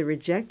tree, the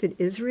rejected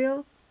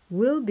Israel,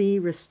 will be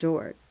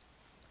restored.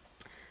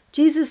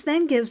 Jesus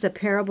then gives a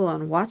parable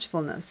on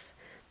watchfulness.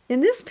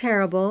 In this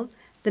parable,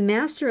 the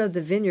master of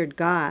the vineyard,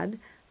 God,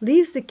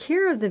 leaves the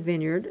care of the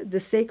vineyard, the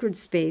sacred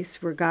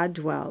space where God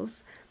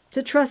dwells,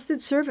 to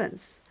trusted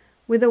servants,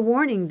 with a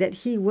warning that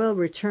he will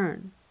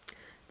return.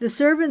 The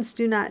servants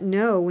do not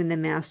know when the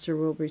master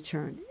will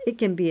return. It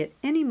can be at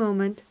any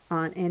moment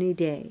on any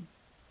day.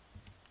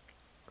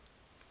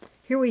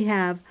 Here we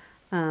have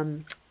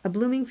a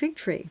blooming fig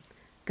tree,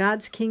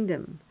 God's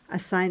kingdom, a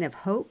sign of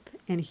hope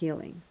and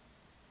healing.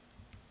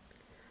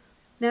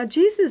 Now,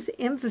 Jesus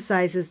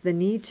emphasizes the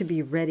need to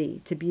be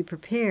ready, to be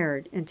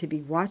prepared, and to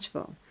be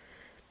watchful.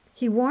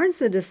 He warns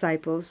the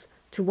disciples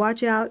to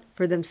watch out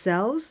for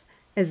themselves,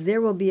 as there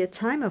will be a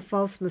time of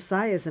false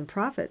messiahs and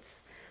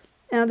prophets.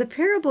 Now, the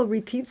parable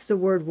repeats the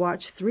word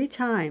watch 3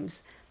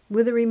 times,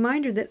 with a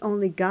reminder that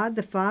only God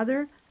the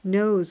Father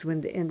knows when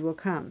the end will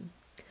come.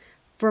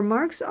 For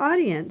Mark's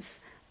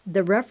audience,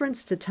 the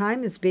reference to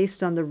time is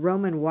based on the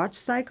Roman watch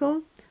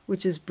cycle,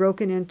 which is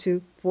broken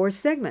into 4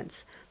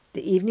 segments: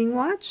 the evening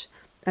watch,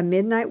 a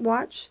midnight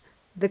watch,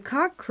 the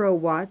cock-crow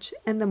watch,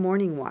 and the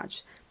morning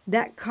watch.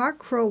 That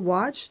cock-crow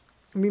watch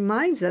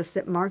reminds us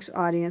that Mark's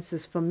audience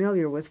is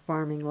familiar with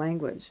farming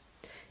language.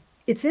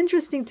 It's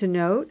interesting to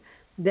note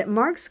that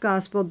Mark's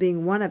gospel,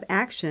 being one of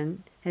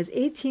action, has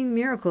 18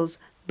 miracles,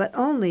 but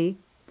only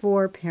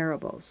 4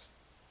 parables.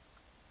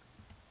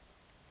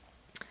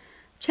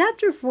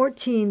 Chapter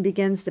 14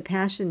 begins the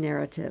Passion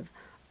narrative,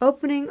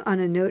 opening on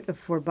a note of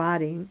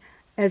foreboding,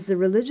 as the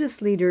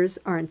religious leaders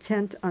are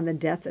intent on the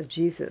death of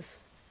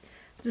Jesus.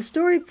 The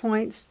story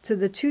points to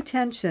the 2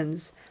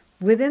 tensions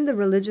within the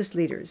religious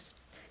leaders.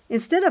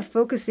 Instead of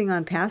focusing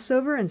on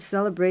Passover and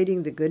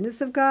celebrating the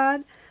goodness of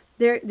God,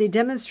 they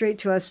demonstrate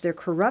to us their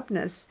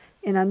corruptness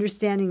in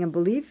understanding and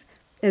belief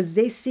as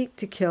they seek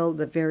to kill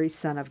the very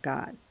Son of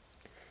God.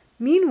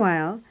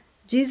 Meanwhile,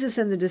 Jesus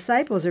and the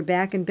disciples are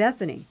back in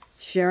Bethany,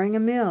 sharing a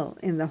meal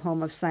in the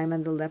home of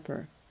Simon the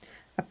leper,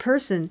 a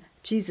person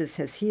Jesus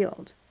has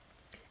healed.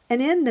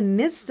 And in the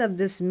midst of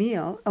this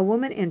meal, a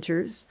woman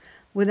enters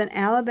with an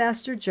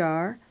alabaster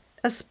jar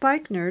of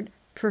spikenard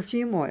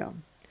perfume oil.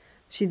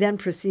 She then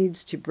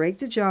proceeds to break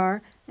the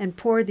jar and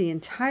pour the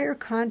entire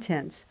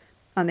contents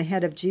on the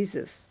head of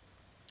Jesus.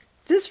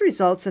 This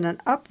results in an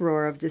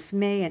uproar of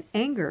dismay and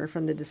anger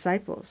from the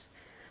disciples.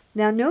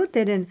 Now note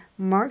that in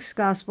Mark's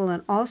Gospel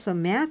and also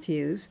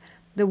Matthew's,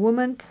 the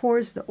woman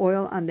pours the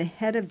oil on the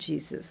head of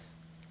Jesus.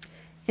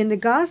 In the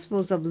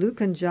Gospels of Luke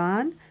and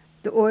John,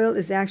 the oil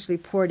is actually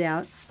poured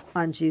out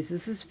on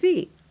Jesus'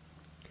 feet.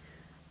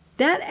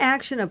 That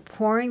action of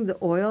pouring the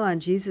oil on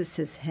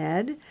Jesus'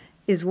 head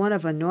is one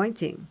of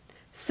anointing,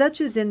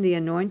 such as in the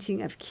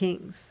anointing of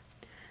kings.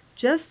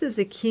 Just as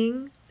a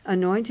king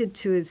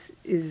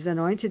is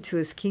anointed to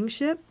his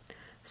kingship,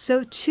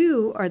 so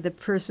too are the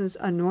persons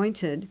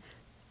anointed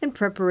in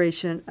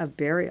preparation of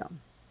burial.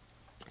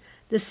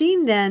 The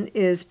scene then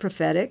is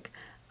prophetic.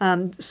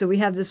 So we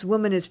have this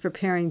woman is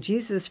preparing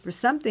Jesus for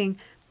something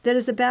that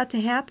is about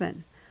to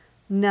happen.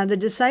 Now the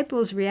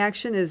disciples'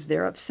 reaction is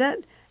they're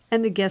upset,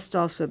 and the guests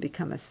also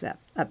become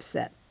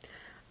upset.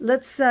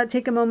 Let's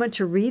take a moment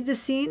to read the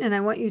scene, and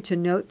I want you to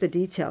note the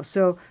details.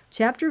 So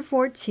chapter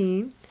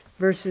 14,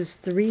 verses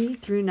 3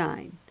 through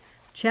 9.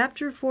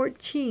 Chapter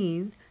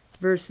 14,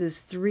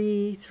 verses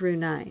 3 through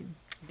 9.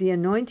 The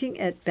anointing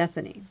at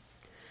Bethany.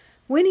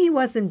 When he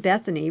was in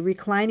Bethany,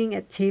 reclining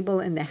at table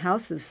in the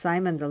house of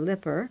Simon the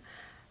leper,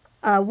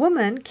 a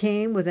woman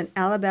came with an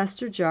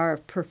alabaster jar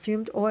of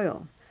perfumed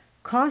oil,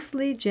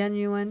 costly,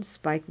 genuine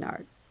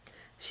spikenard.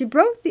 She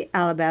broke the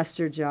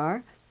alabaster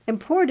jar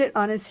and poured it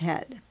on his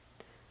head.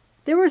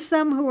 There were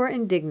some who were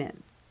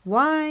indignant.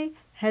 Why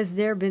has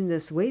there been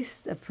this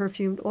waste of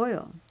perfumed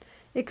oil?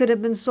 It could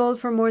have been sold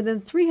for more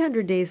than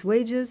 300 days'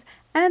 wages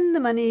and the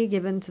money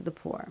given to the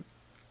poor.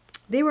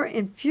 They were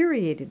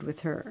infuriated with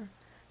her.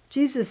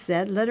 Jesus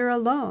said, "Let her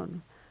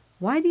alone.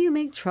 Why do you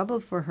make trouble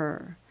for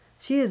her?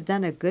 She has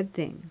done a good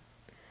thing.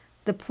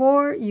 The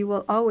poor you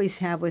will always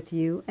have with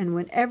you, and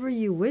whenever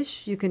you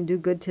wish, you can do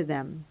good to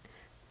them.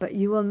 But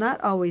you will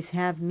not always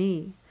have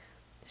me.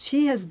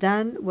 She has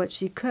done what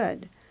she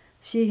could.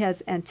 She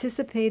has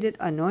anticipated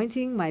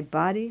anointing my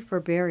body for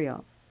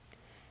burial.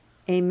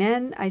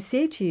 Amen, I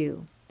say to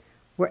you,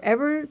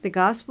 wherever the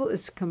gospel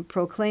is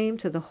proclaimed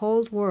to the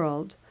whole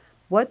world,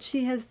 what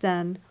she has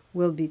done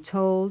will be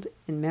told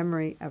in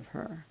memory of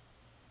her."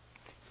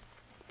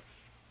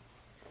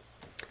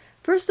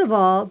 First of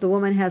all, the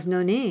woman has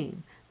no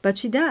name, but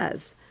she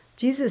does.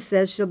 Jesus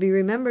says she'll be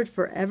remembered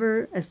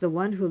forever as the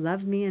one who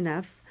loved me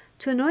enough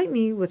to anoint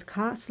me with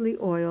costly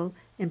oil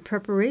in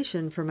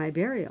preparation for my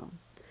burial.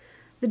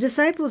 The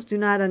disciples do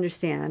not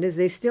understand, as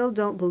they still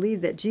don't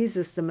believe that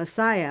Jesus, the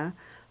Messiah,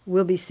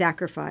 will be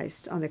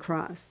sacrificed on the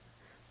cross.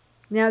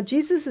 Now,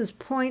 Jesus'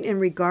 point in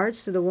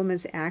regards to the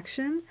woman's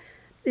action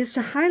is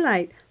to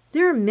highlight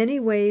there are many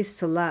ways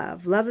to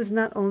love. Love is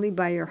not only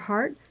by your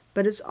heart,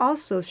 but it's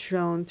also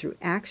shown through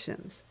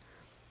actions.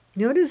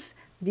 Notice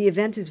the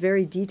event is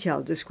very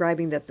detailed,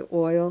 describing that the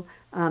oil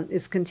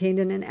is contained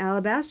in an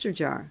alabaster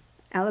jar.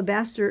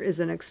 Alabaster is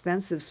an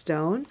expensive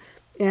stone,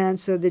 and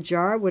so the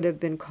jar would have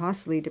been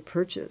costly to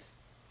purchase.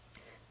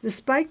 The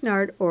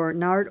spikenard or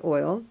nard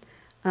oil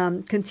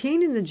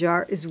contained in the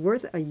jar is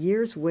worth a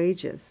year's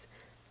wages.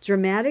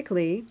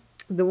 Dramatically,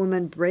 the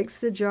woman breaks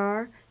the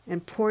jar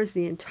and pours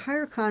the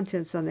entire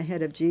contents on the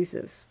head of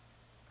Jesus.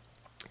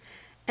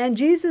 And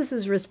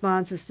Jesus'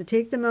 response is to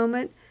take the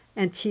moment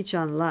and teach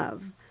on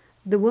love.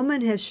 The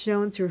woman has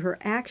shown through her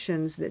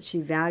actions that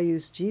she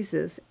values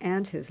Jesus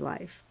and his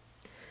life.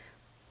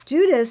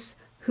 Judas,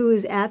 who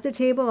is at the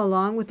table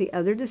along with the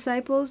other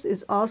disciples,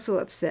 is also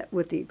upset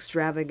with the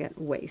extravagant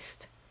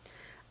waste.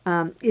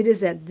 It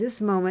is at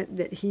this moment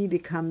that he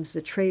becomes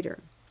the traitor.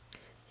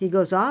 He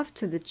goes off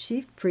to the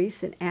chief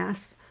priests and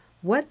asks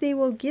what they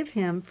will give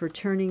him for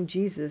turning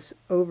Jesus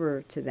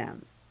over to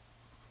them.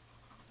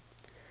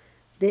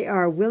 They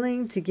are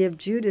willing to give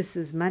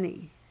Judas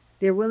money.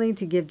 They're willing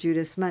to give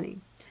Judas money.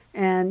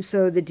 And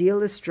so the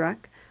deal is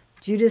struck.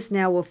 Judas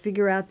now will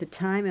figure out the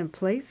time and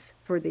place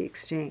for the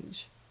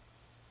exchange.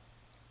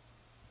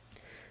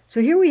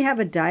 So here we have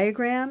a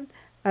diagram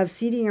of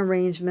seating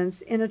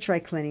arrangements in a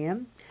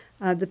triclinium.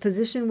 The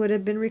position would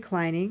have been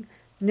reclining.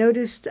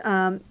 Notice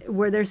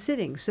where they're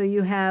sitting. So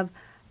you have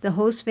the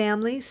host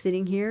family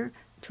sitting here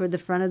toward the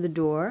front of the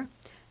door.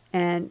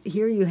 And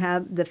here you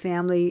have the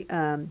family,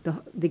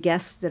 the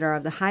guests that are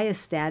of the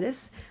highest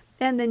status.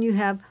 And then you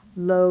have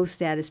low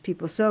status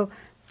people. So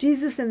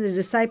Jesus and the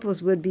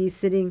disciples would be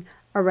sitting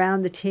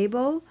around the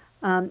table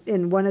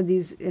in one of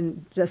these,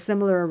 in a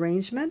similar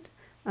arrangement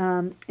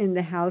in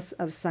the house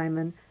of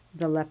Simon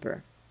the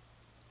leper.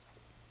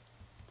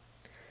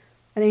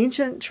 An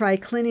ancient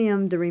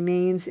triclinium that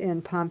remains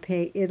in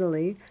Pompeii,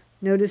 Italy,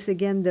 Notice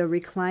again the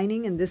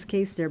reclining. In this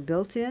case, they're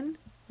built in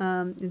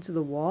into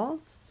the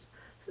walls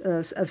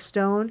of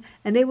stone,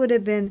 and they would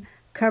have been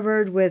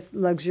covered with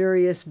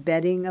luxurious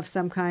bedding of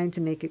some kind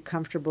to make it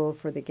comfortable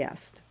for the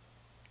guest.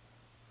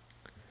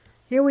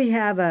 Here we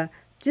have a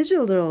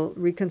digital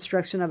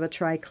reconstruction of a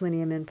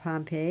triclinium in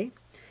Pompeii,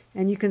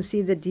 and you can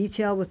see the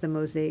detail with the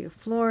mosaic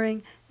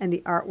flooring and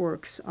the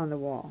artworks on the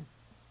wall.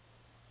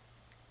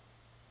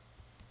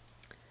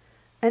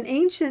 An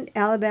ancient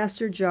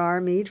alabaster jar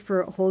made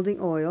for holding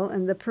oil,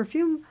 and the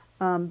perfume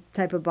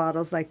type of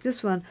bottles like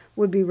this one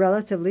would be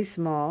relatively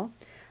small.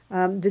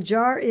 The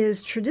jar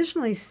is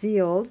traditionally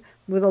sealed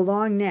with a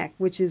long neck,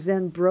 which is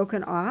then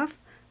broken off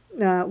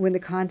when the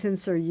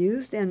contents are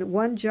used, and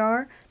one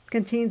jar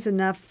contains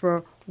enough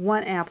for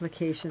one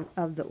application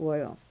of the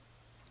oil.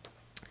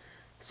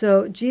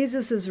 So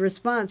Jesus'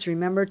 response,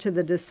 remember, to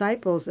the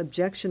disciples'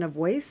 objection of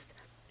waste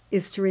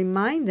is to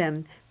remind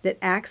them that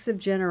acts of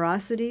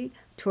generosity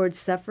towards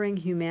suffering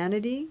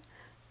humanity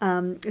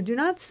do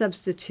not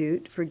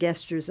substitute for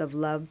gestures of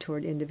love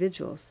toward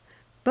individuals.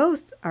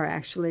 Both are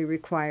actually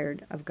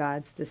required of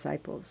God's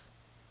disciples.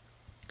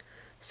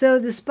 So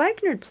the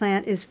spikenard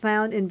plant is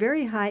found in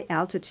very high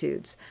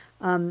altitudes,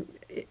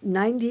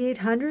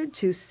 9,800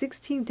 to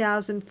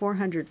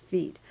 16,400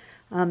 feet.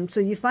 So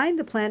you find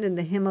the plant in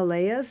the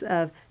Himalayas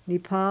of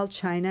Nepal,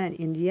 China, and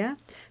India.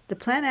 The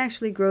plant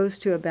actually grows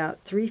to about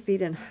 3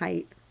 feet in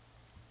height.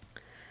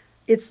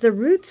 It's the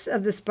roots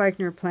of the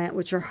spikenard plant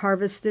which are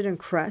harvested and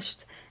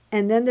crushed,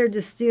 and then they're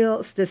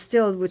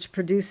distilled, which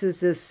produces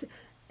this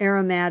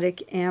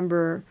aromatic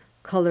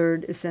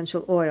amber-colored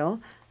essential oil,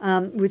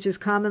 which is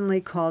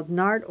commonly called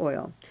nard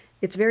oil.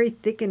 It's very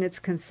thick in its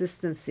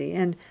consistency,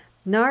 and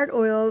nard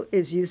oil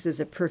is used as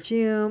a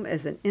perfume,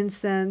 as an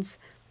incense,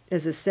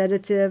 as a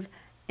sedative,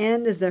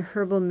 and as a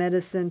herbal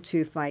medicine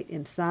to fight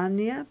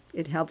insomnia.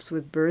 It helps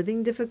with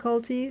birthing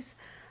difficulties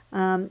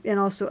and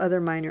also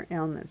other minor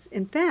ailments.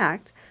 In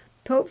fact,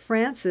 Pope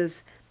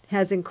Francis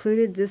has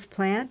included this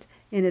plant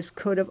in his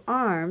coat of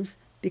arms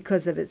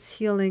because of its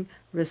healing,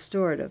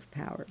 restorative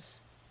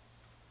powers.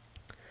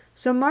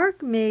 So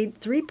Mark made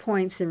 3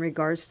 points in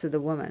regards to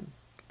the woman,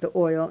 the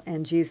oil,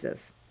 and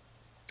Jesus.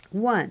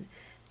 1,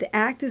 the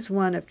act is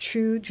one of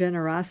true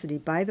generosity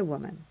by the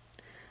woman.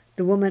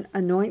 The woman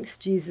anoints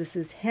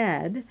Jesus'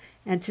 head,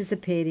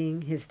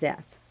 anticipating his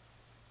death.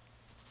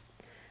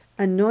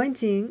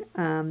 Anointing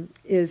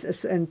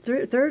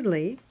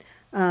thirdly,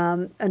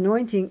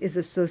 anointing is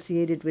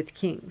associated with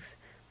kings.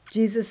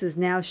 Jesus is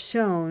now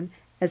shown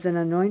as an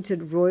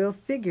anointed royal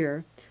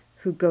figure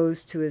who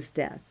goes to his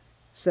death.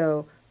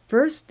 So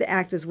first, the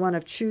act is one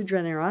of true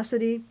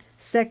generosity.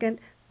 Second,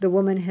 the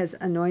woman has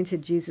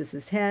anointed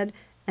Jesus' head.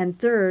 And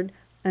third,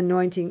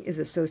 anointing is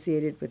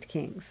associated with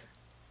kings.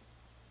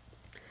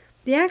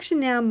 The action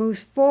now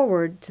moves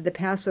forward to the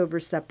Passover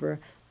supper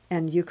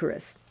and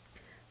Eucharist.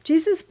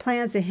 Jesus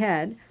plans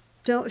ahead,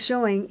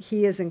 showing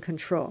he is in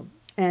control.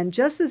 And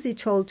just as he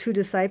told 2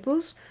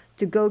 disciples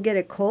to go get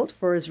a colt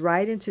for his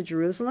ride into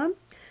Jerusalem,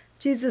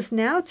 Jesus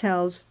now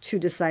tells 2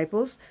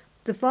 disciples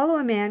to follow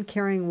a man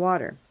carrying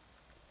water.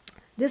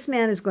 This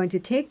man is going to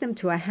take them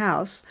to a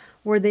house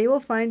where they will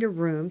find a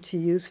room to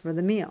use for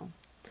the meal.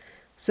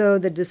 So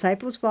the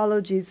disciples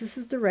follow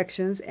Jesus'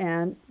 directions,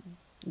 and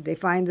they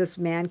find this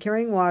man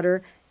carrying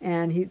water,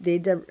 and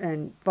they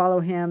follow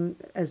him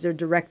as they're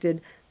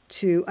directed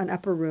to an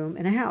upper room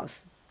in a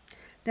house.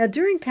 Now,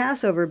 during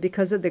Passover,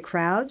 because of the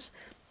crowds,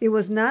 it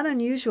was not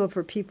unusual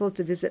for people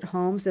to visit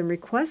homes and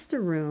request a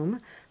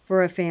room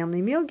for a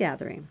family meal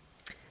gathering.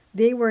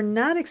 They were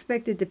not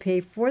expected to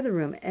pay for the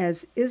room,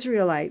 as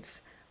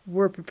Israelites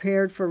were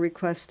prepared for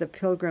requests of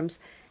pilgrims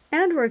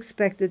and were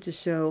expected to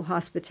show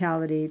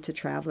hospitality to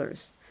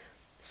travelers.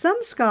 Some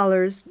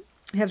scholars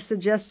have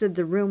suggested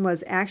the room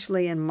was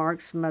actually in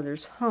Mark's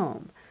mother's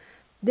home.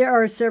 There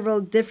are several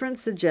different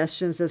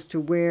suggestions as to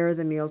where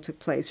the meal took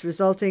place,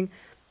 resulting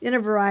in a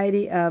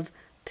variety of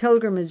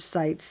pilgrimage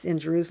sites in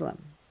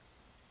Jerusalem.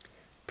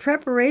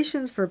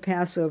 Preparations for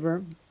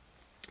Passover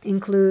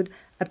include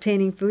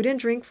obtaining food and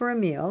drink for a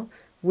meal,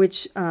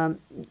 which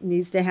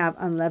needs to have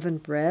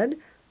unleavened bread,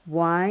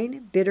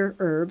 wine, bitter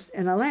herbs,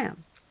 and a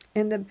lamb.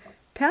 And the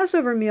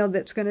Passover meal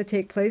that's going to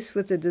take place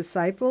with the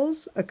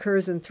disciples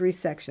occurs in 3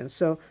 sections.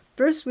 So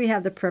first we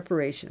have the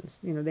preparations.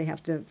 They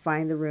have to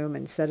find the room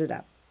and set it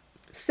up.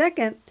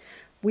 Second,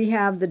 we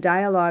have the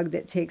dialogue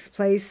that takes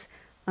place,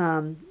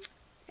 and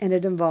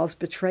it involves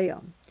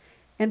betrayal.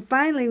 And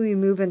finally, we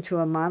move into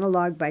a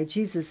monologue by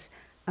Jesus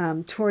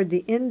toward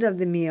the end of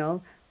the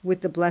meal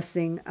with the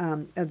blessing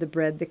of the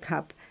bread, the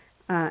cup,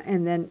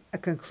 and then a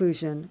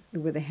conclusion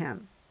with a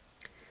hymn.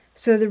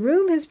 So the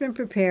room has been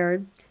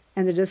prepared,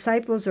 and the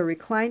disciples are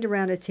reclined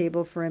around a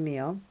table for a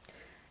meal.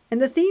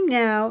 And the theme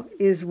now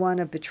is one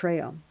of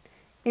betrayal,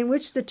 in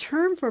which the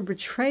term for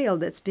betrayal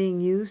that's being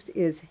used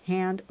is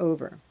hand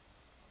over.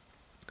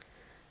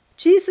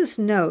 Jesus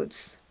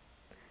notes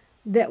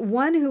that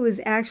one who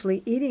is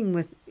actually eating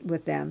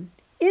with them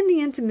in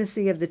the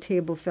intimacy of the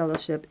table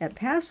fellowship at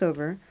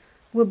Passover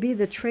will be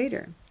the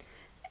traitor.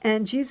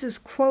 And Jesus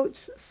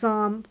quotes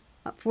Psalm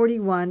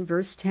 41,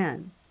 verse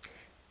 10,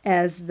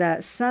 as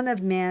the Son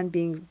of Man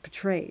being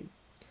betrayed.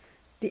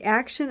 The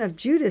action of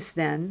Judas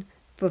then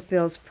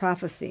fulfills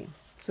prophecy.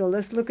 So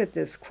let's look at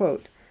this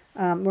quote.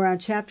 We're on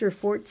chapter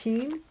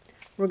 14.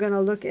 We're going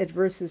to look at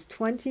verses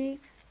 20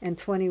 and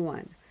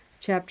 21.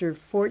 Chapter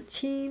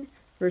 14,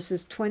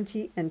 verses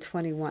 20 and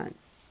 21.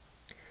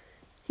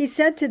 He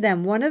said to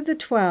them, "One of the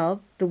 12,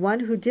 the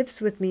one who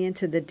dips with me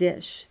into the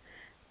dish.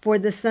 For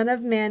the Son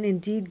of Man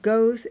indeed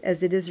goes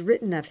as it is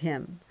written of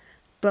him.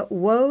 But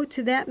woe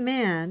to that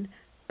man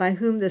by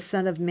whom the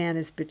Son of Man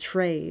is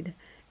betrayed.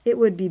 It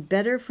would be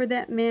better for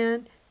that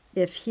man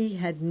if he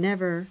had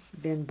never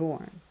been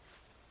born."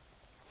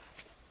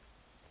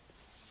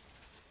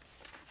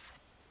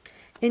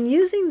 In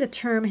using the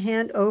term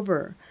hand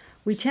over,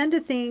 we tend to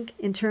think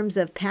in terms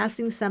of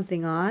passing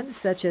something on,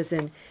 such as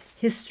in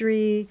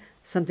history,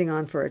 something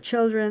on for our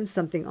children,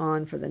 something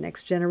on for the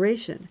next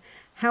generation.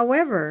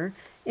 However,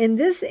 in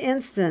this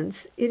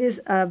instance, it is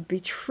a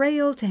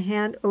betrayal to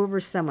hand over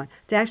someone,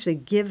 to actually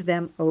give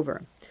them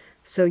over.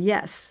 So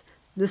yes,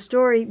 the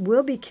story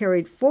will be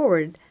carried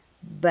forward,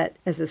 but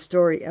as a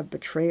story of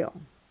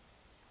betrayal.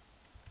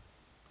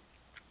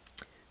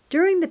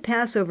 During the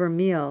Passover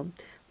meal,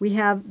 we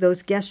have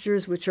those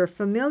gestures which are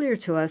familiar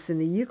to us in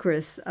the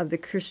Eucharist of the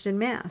Christian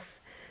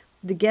Mass,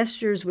 the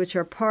gestures which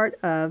are part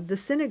of the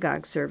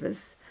synagogue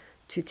service,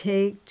 to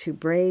take, to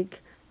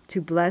break,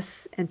 to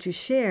bless, and to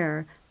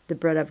share the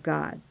bread of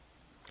God.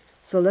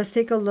 So let's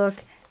take a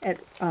look at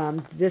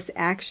this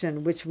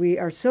action, which we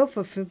are so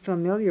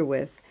familiar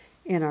with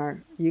in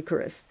our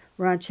Eucharist.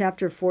 We're on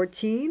chapter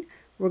 14.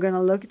 We're going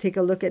to take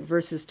a look at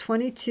verses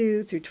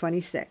 22 through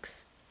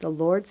 26, the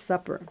Lord's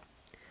Supper.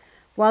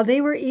 While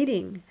they were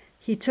eating,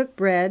 he took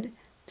bread,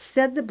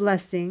 said the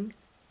blessing,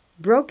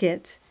 broke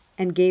it,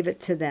 and gave it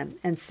to them,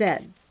 and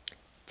said,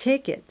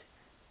 "Take it,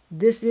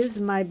 this is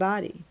my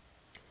body."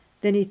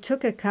 Then he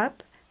took a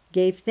cup,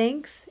 gave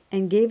thanks,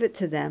 and gave it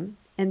to them,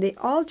 and they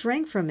all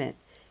drank from it.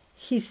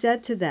 He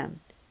said to them,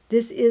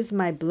 "This is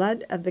my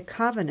blood of the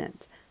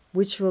covenant,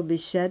 which will be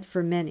shed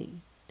for many.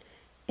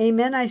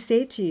 Amen, I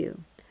say to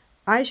you,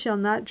 I shall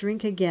not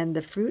drink again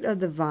the fruit of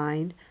the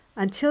vine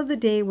until the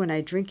day when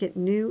I drink it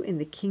new in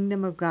the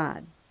kingdom of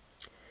God."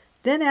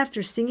 Then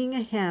after singing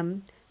a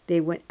hymn,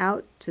 they went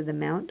out to the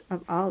Mount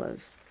of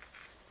Olives.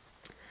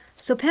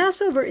 So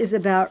Passover is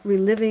about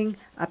reliving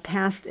a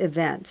past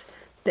event,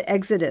 the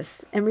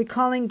Exodus, and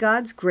recalling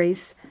God's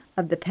grace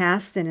of the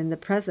past and in the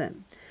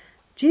present.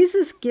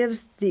 Jesus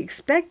gives the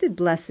expected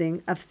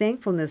blessing of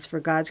thankfulness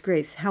for God's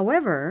grace.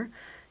 However,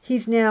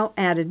 he's now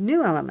added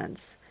new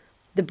elements.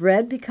 The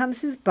bread becomes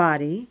his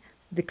body,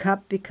 the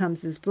cup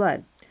becomes his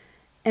blood.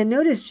 And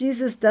notice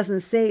Jesus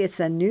doesn't say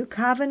it's a new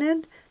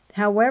covenant.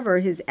 However,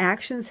 his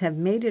actions have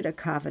made it a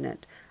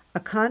covenant,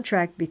 a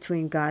contract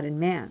between God and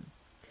man.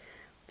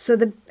 So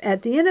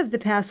at the end of the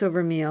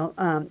Passover meal,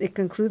 it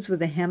concludes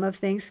with a hymn of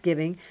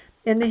thanksgiving,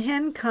 and the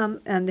hymn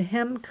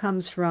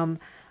comes from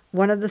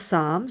one of the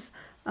Psalms,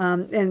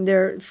 and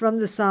they're from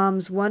the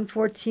Psalms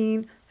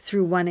 114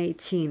 through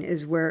 118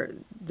 is where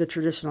the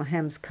traditional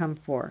hymns come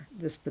for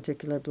this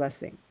particular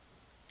blessing.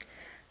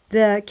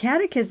 The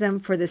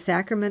Catechism for the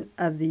Sacrament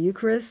of the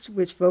Eucharist,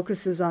 which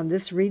focuses on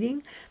this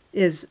reading,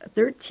 is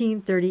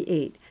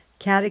 1338,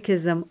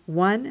 Catechism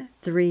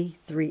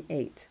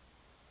 1338.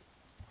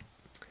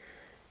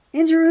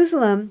 In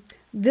Jerusalem,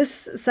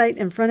 this site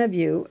in front of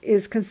you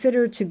is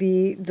considered to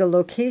be the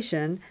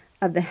location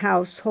of the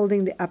house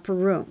holding the upper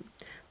room,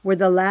 where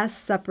the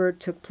Last Supper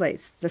took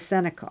place, the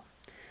cenacle.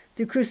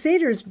 The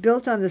Crusaders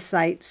built on the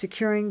site,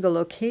 securing the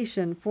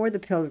location for the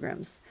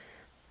pilgrims.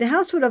 The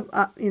house would have,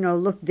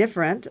 looked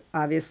different,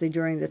 obviously,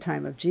 during the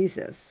time of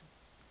Jesus.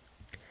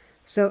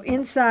 So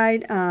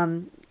inside,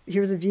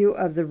 here's a view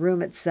of the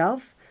room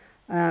itself.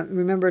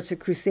 Remember, it's a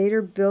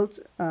Crusader-built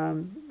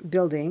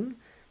building,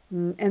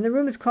 and the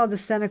room is called the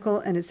cenacle,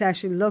 and it's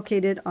actually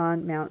located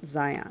on Mount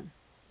Zion.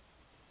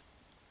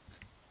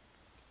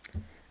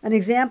 An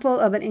example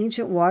of an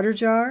ancient water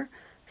jar,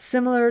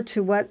 similar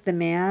to what the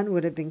man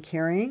would have been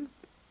carrying.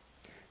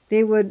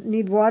 They would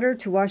need water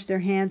to wash their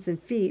hands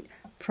and feet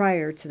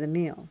prior to the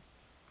meal.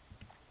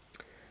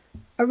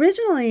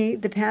 Originally,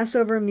 the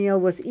Passover meal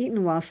was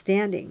eaten while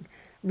standing,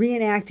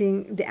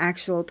 reenacting the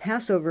actual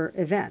Passover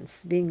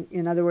events.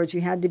 In other words,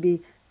 you had to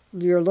be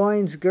your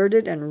loins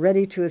girded and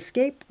ready to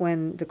escape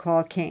when the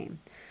call came.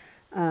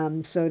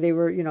 So they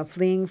were,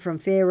 fleeing from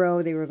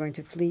Pharaoh. They were going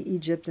to flee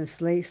Egypt and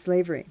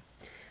slavery.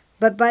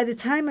 But by the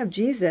time of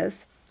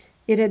Jesus,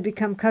 it had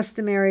become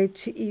customary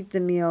to eat the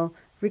meal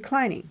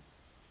reclining.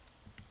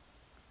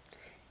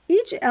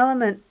 Each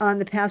element on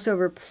the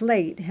Passover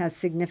plate has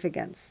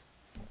significance.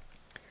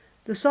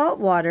 The salt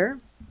water,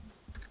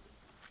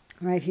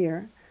 right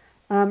here,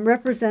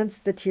 represents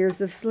the tears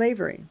of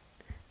slavery.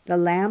 The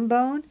lamb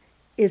bone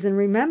is in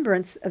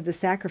remembrance of the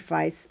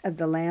sacrifice of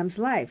the lamb's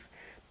life,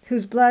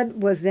 whose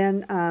blood was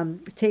then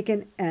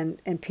taken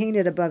and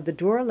painted above the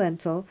door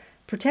lintel,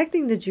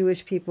 protecting the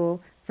Jewish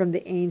people from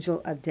the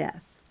angel of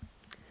death.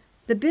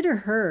 The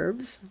bitter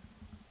herbs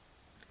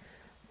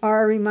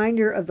are a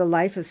reminder of the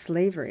life of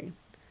slavery.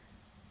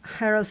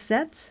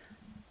 Haroset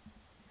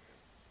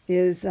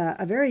is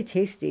a very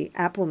tasty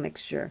apple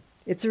mixture.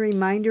 It's a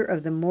reminder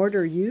of the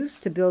mortar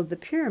used to build the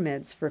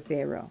pyramids for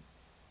Pharaoh.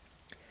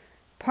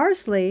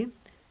 Parsley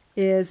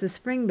is a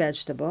spring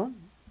vegetable,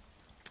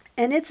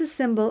 and it's a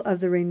symbol of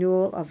the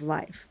renewal of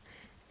life.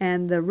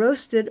 And the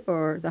roasted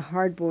or the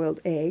hard-boiled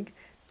egg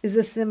is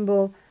a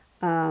symbol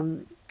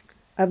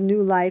of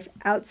new life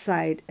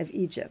outside of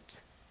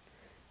Egypt.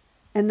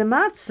 And the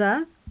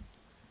matzah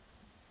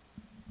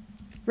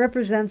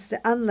represents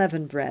the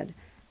unleavened bread,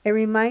 a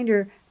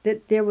reminder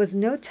that there was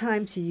no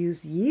time to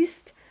use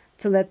yeast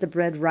to let the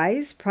bread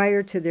rise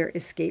prior to their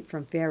escape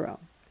from Pharaoh.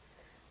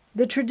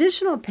 The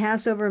traditional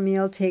Passover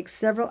meal takes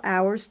several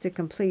hours to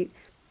complete,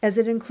 as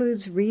it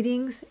includes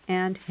readings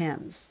and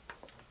hymns.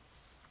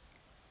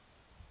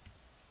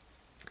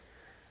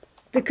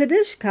 The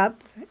Kaddish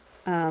cup,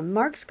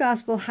 Mark's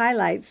Gospel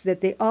highlights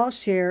that they all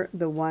share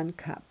the one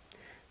cup.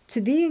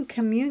 To be in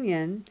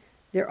communion,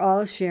 they're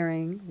all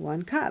sharing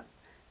one cup.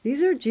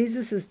 These are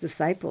Jesus'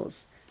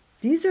 disciples.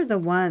 These are the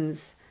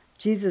ones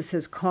Jesus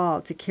has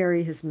called to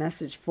carry his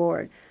message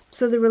forward.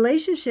 So the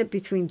relationship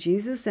between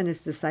Jesus and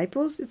his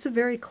disciples, it's a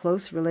very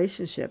close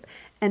relationship.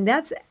 And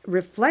that's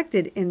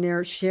reflected in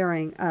their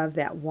sharing of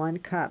that one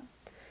cup.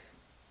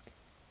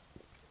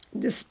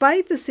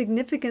 Despite the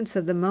significance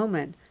of the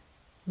moment,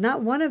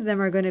 not one of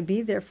them are going to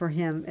be there for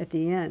him at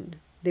the end.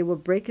 They will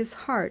break his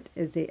heart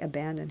as they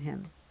abandon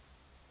him.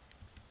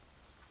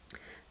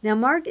 Now,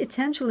 Mark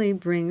intentionally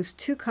brings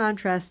two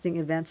contrasting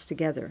events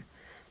together.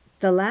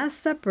 The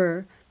Last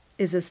Supper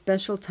is a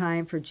special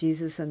time for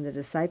Jesus and the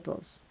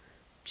disciples.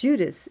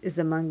 Judas is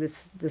among the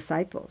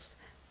disciples.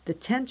 The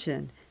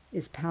tension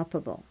is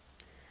palpable.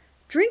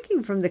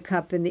 Drinking from the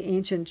cup in the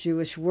ancient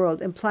Jewish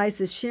world implies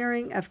the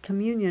sharing of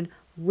communion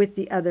with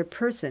the other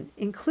person,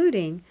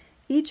 including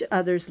each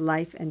other's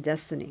life and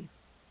destiny.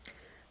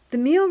 The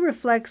meal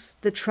reflects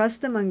the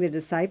trust among the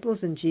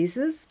disciples and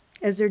Jesus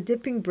as they're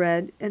dipping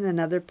bread in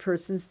another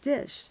person's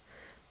dish,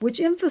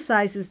 which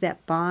emphasizes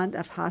that bond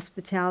of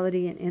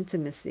hospitality and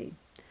intimacy,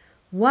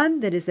 one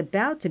that is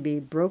about to be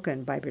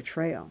broken by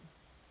betrayal.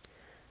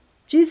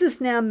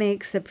 Jesus now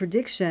makes a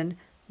prediction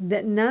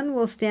that none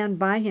will stand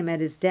by him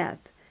at his death,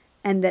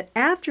 and that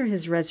after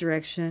his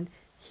resurrection,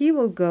 he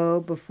will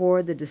go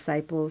before the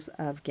disciples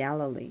of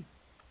Galilee.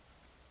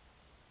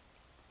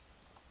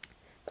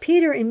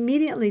 Peter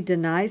immediately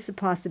denies the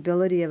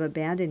possibility of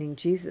abandoning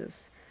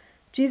Jesus.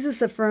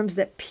 Jesus affirms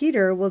that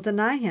Peter will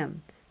deny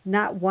him,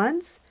 not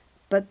once,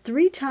 but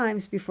 3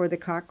 times before the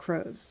cock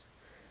crows.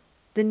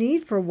 The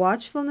need for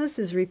watchfulness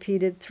is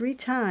repeated 3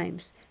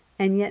 times,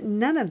 and yet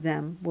none of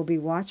them will be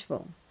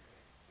watchful.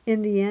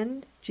 In the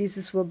end,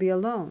 Jesus will be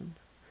alone.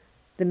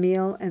 The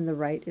meal and the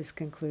rite is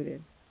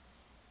concluded.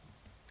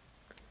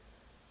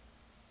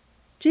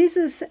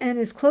 Jesus and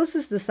his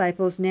closest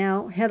disciples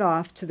now head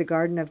off to the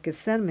Garden of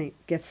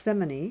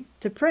Gethsemane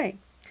to pray.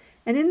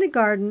 And in the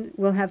garden,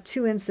 we'll have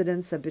 2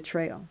 incidents of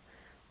betrayal.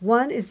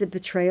 One is the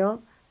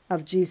betrayal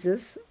of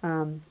Jesus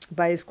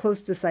by his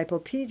close disciple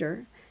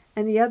Peter,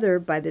 and the other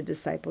by the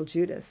disciple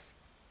Judas.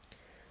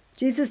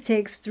 Jesus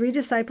takes 3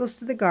 disciples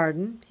to the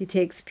garden. He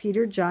takes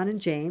Peter, John, and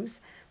James.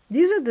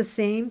 These are the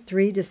same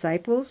 3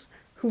 disciples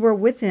who were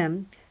with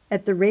him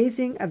at the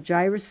raising of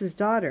Jairus'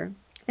 daughter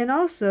and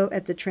also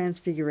at the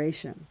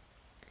transfiguration.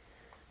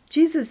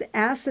 Jesus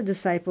asks the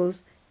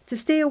disciples to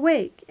stay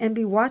awake and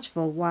be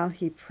watchful while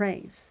he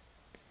prays.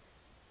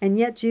 And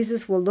yet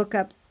Jesus will look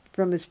up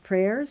from his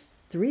prayers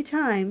 3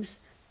 times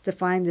to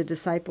find the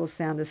disciples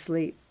sound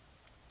asleep.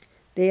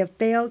 They have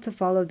failed to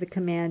follow the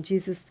command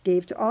Jesus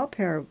gave to all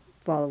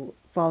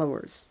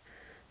followers,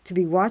 to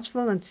be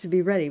watchful and to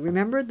be ready.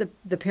 Remember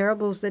the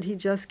parables that he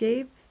just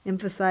gave,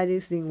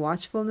 emphasizing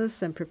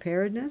watchfulness and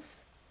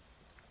preparedness?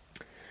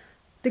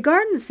 The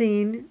garden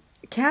scene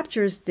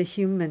captures the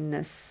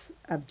humanness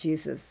of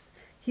Jesus.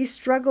 He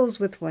struggles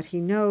with what he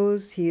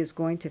knows he is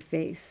going to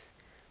face.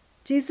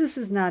 Jesus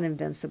is not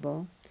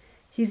invincible.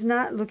 He's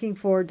not looking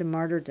forward to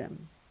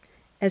martyrdom.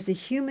 As a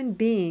human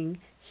being,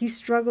 he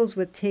struggles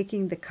with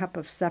taking the cup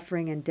of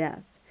suffering and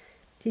death.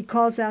 He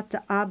calls out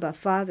to Abba,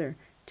 Father,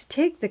 to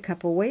take the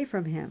cup away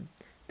from him.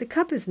 The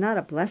cup is not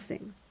a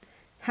blessing.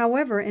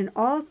 However, in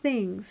all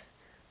things,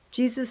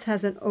 Jesus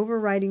has an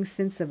overriding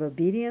sense of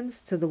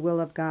obedience to the will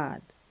of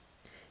God.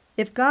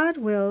 If God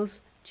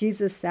wills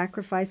Jesus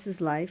sacrifice his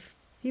life,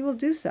 he will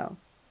do so.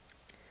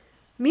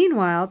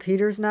 Meanwhile,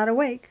 Peter's not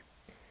awake.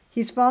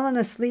 He's fallen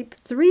asleep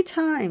 3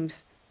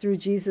 times through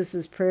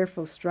Jesus'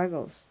 prayerful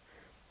struggles.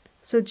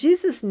 So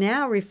Jesus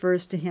now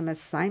refers to him as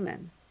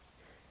Simon.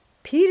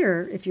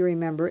 Peter, if you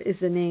remember, is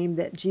the name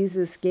that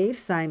Jesus gave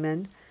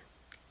Simon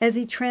as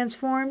he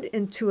transformed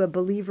into a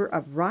believer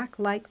of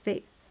rock-like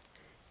faith.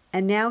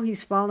 And now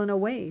he's fallen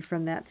away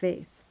from that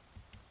faith.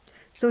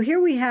 So here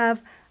we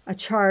have a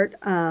chart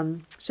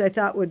which I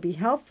thought would be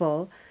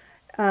helpful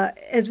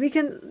as we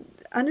can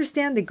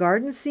understand the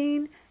garden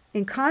scene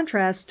in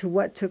contrast to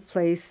what took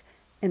place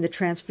in the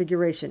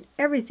transfiguration.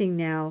 Everything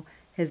now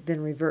has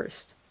been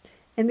reversed.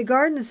 In the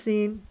garden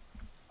scene,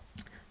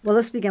 well,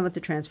 let's begin with the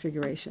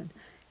transfiguration.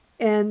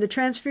 In the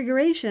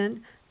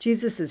Transfiguration,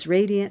 Jesus is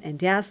radiant and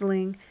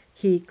dazzling.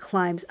 He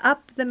climbs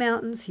up the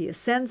mountains. He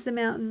ascends the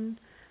mountain.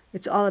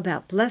 It's all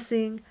about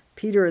blessing.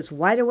 Peter is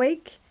wide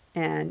awake,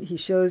 and he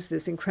shows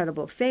this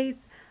incredible faith.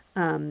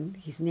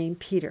 He's named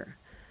Peter.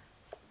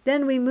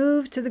 Then we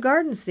move to the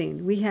garden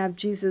scene. We have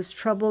Jesus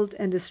troubled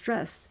and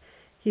distressed.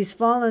 He's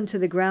fallen to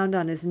the ground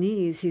on his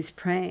knees. He's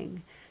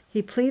praying.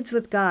 He pleads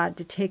with God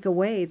to take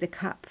away the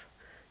cup.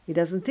 He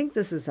doesn't think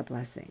this is a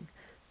blessing.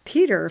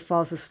 Peter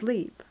falls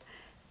asleep,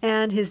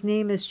 and his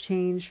name is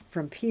changed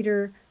from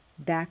Peter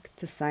back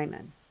to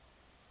Simon.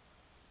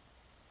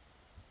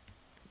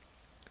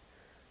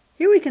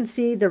 Here we can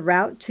see the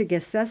route to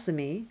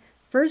Gethsemane,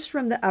 first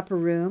from the upper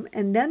room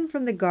and then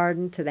from the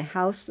garden to the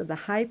house of the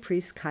high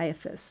priest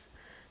Caiaphas.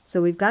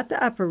 So we've got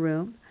the upper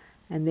room,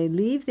 and they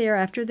leave there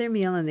after their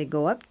meal and they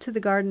go up to the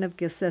Garden of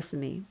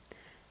Gethsemane.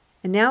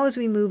 And now as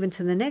we move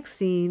into the next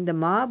scene, the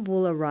mob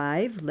will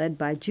arrive, led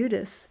by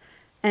Judas,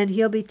 and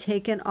he'll be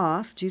taken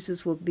off.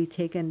 Jesus will be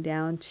taken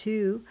down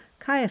to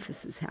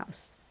Caiaphas's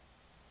house.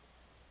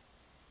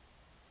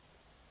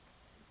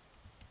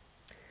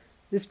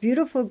 This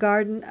beautiful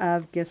Garden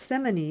of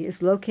Gethsemane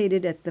is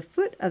located at the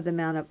foot of the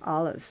Mount of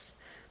Olives.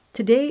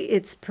 Today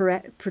it's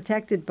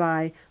protected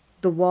by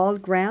the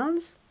walled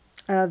grounds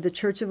of the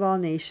Church of All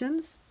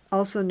Nations,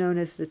 also known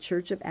as the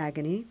Church of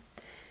Agony.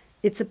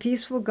 It's a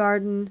peaceful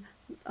garden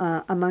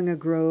among a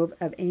grove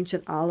of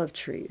ancient olive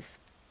trees.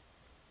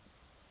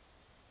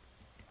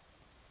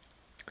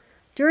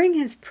 During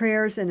his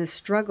prayers and his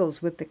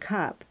struggles with the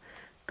cup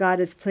God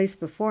has placed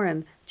before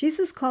him,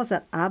 Jesus calls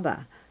out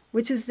Abba,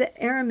 which is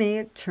the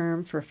Aramaic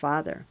term for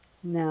father.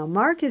 Now,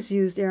 Mark has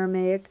used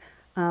Aramaic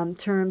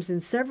terms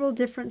in several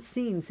different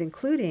scenes,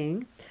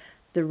 including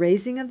the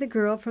raising of the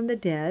girl from the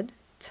dead,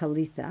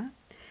 Talitha,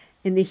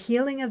 in the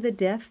healing of the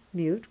deaf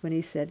mute when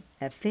he said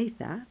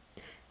Ephphatha,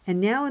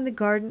 and now in the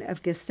Garden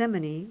of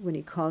Gethsemane when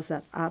he calls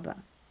out Abba.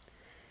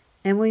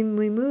 And when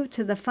we move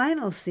to the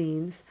final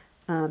scenes,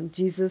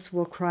 Jesus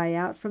will cry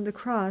out from the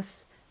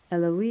cross,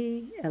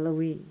 Eloi,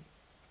 Eloi.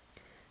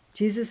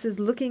 Jesus is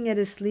looking at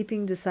his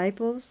sleeping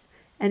disciples,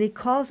 and he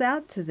calls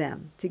out to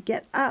them to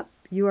get up.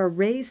 You are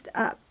raised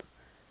up.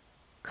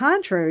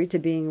 Contrary to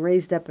being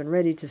raised up and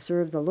ready to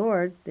serve the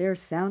Lord, they are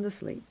sound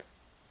asleep.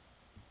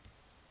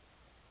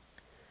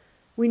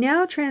 We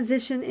now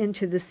transition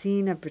into the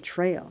scene of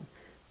betrayal.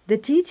 The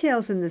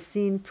details in the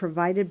scene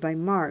provided by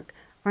Mark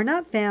are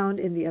not found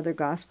in the other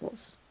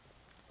Gospels.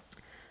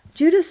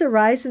 Judas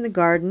arrives in the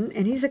garden,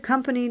 and he's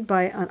accompanied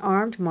by an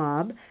armed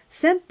mob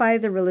sent by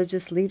the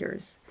religious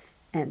leaders.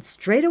 And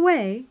straight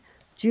away,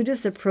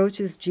 Judas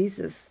approaches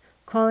Jesus,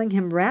 calling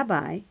him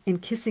Rabbi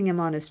and kissing him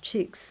on his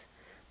cheeks.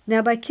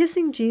 Now, by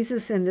kissing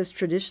Jesus in this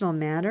traditional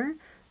manner,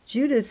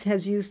 Judas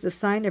has used a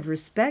sign of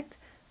respect,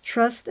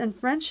 trust, and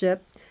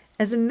friendship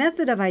as a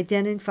method of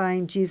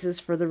identifying Jesus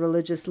for the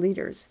religious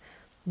leaders.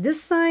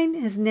 This sign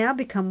has now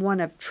become one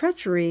of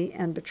treachery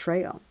and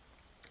betrayal.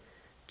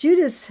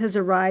 Judas has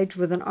arrived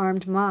with an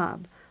armed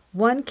mob,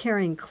 one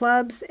carrying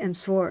clubs and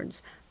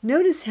swords.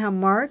 Notice how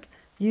Mark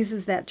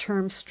uses that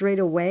term straight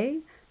away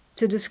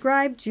to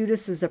describe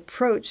Judas's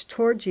approach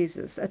toward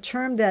Jesus, a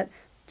term that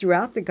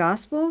throughout the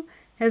gospel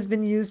has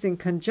been used in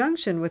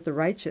conjunction with the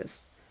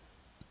righteous.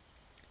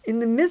 In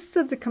the midst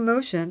of the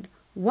commotion,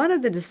 one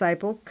of the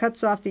disciples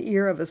cuts off the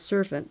ear of a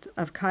servant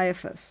of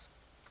Caiaphas.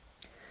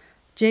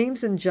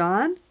 James and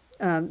John,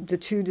 the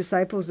two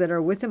disciples that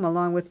are with him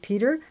along with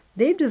Peter,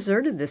 they've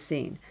deserted the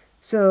scene.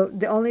 So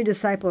the only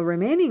disciple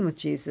remaining with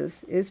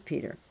Jesus is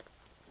Peter.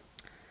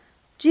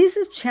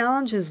 Jesus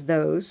challenges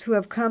those who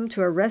have come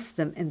to arrest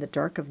him in the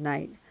dark of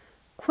night,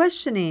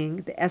 questioning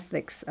the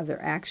ethics of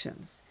their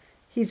actions.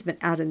 He's been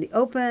out in the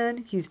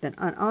open. He's been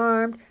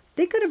unarmed.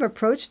 They could have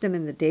approached him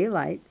in the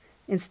daylight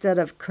instead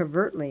of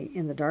covertly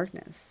in the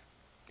darkness.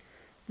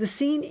 The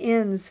scene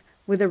ends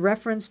with a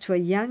reference to a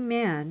young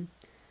man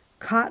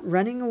caught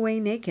running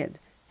away naked,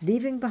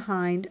 leaving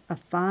behind a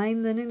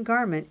fine linen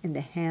garment in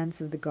the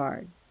hands of the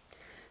guard.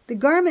 The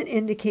garment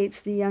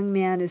indicates the young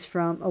man is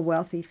from a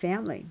wealthy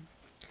family.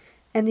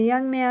 And the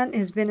young man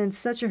has been in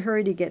such a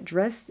hurry to get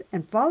dressed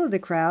and follow the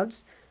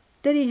crowds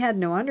that he had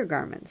no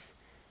undergarments.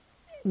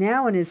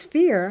 Now in his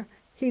fear,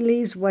 he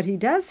leaves what he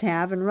does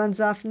have and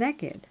runs off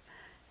naked.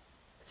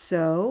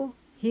 So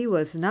he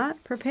was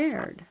not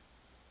prepared.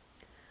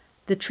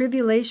 The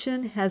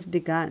tribulation has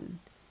begun.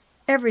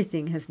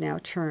 Everything has now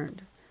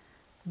turned.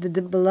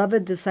 The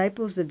beloved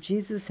disciples of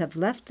Jesus have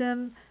left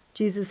him.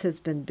 Jesus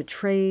has been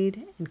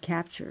betrayed and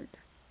captured.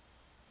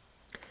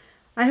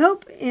 I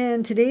hope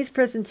in today's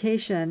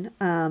presentation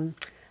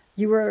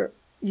you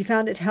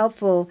found it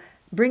helpful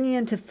bringing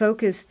into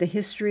focus the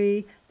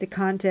history, the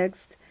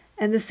context,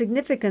 and the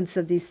significance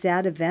of these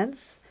sad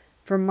events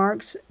for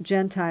Mark's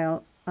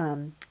Gentile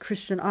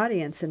Christian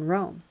audience in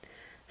Rome,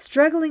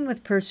 struggling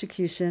with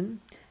persecution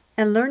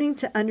and learning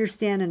to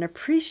understand and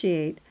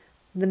appreciate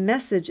the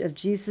message of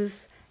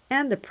Jesus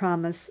and the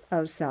promise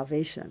of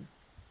salvation.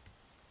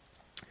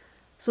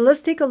 So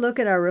let's take a look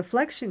at our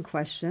reflection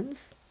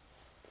questions.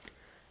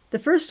 The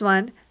first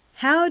one,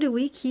 How do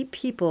we keep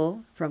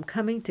people from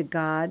coming to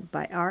God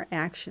by our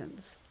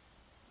actions?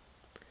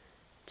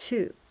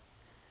 2.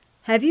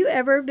 Have you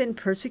ever been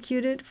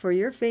persecuted for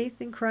your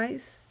faith in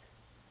Christ?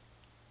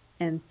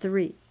 And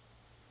 3.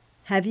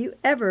 Have you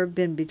ever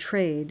been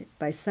betrayed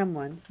by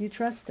someone you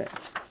trusted?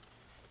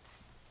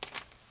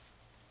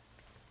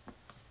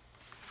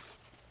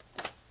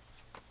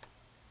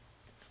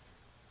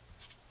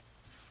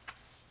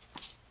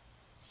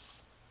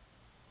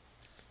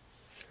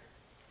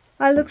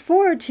 I look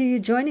forward to you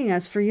joining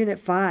us for Unit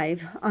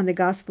 5 on the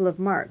Gospel of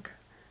Mark.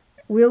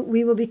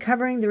 We will be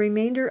covering the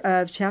remainder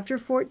of chapter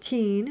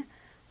 14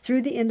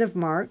 through the end of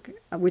Mark,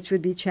 which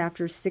would be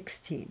chapter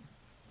 16.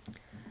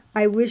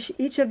 I wish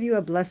each of you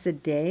a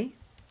blessed day.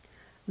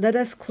 Let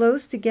us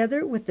close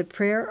together with the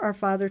prayer our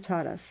Father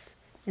taught us.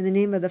 In the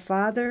name of the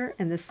Father,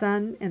 and the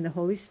Son, and the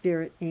Holy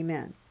Spirit,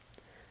 amen.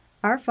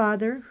 Our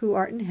Father, who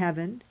art in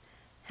heaven,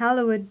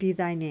 hallowed be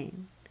thy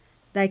name.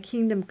 Thy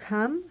kingdom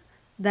come,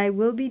 thy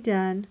will be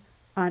done,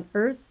 on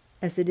earth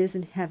as it is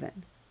in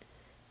heaven.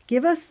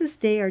 Give us this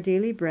day our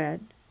daily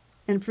bread,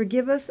 and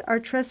forgive us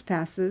our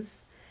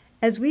trespasses,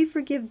 as we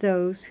forgive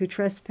those who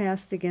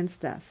trespass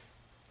against us.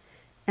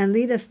 And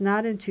lead us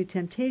not into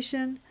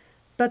temptation,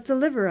 but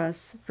deliver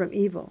us from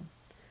evil.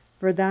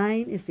 For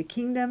thine is the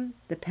kingdom,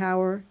 the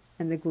power,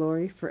 and the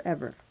glory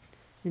forever.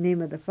 In the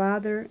name of the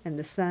Father, and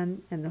the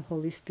Son, and the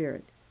Holy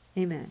Spirit.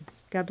 Amen.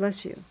 God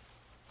bless you.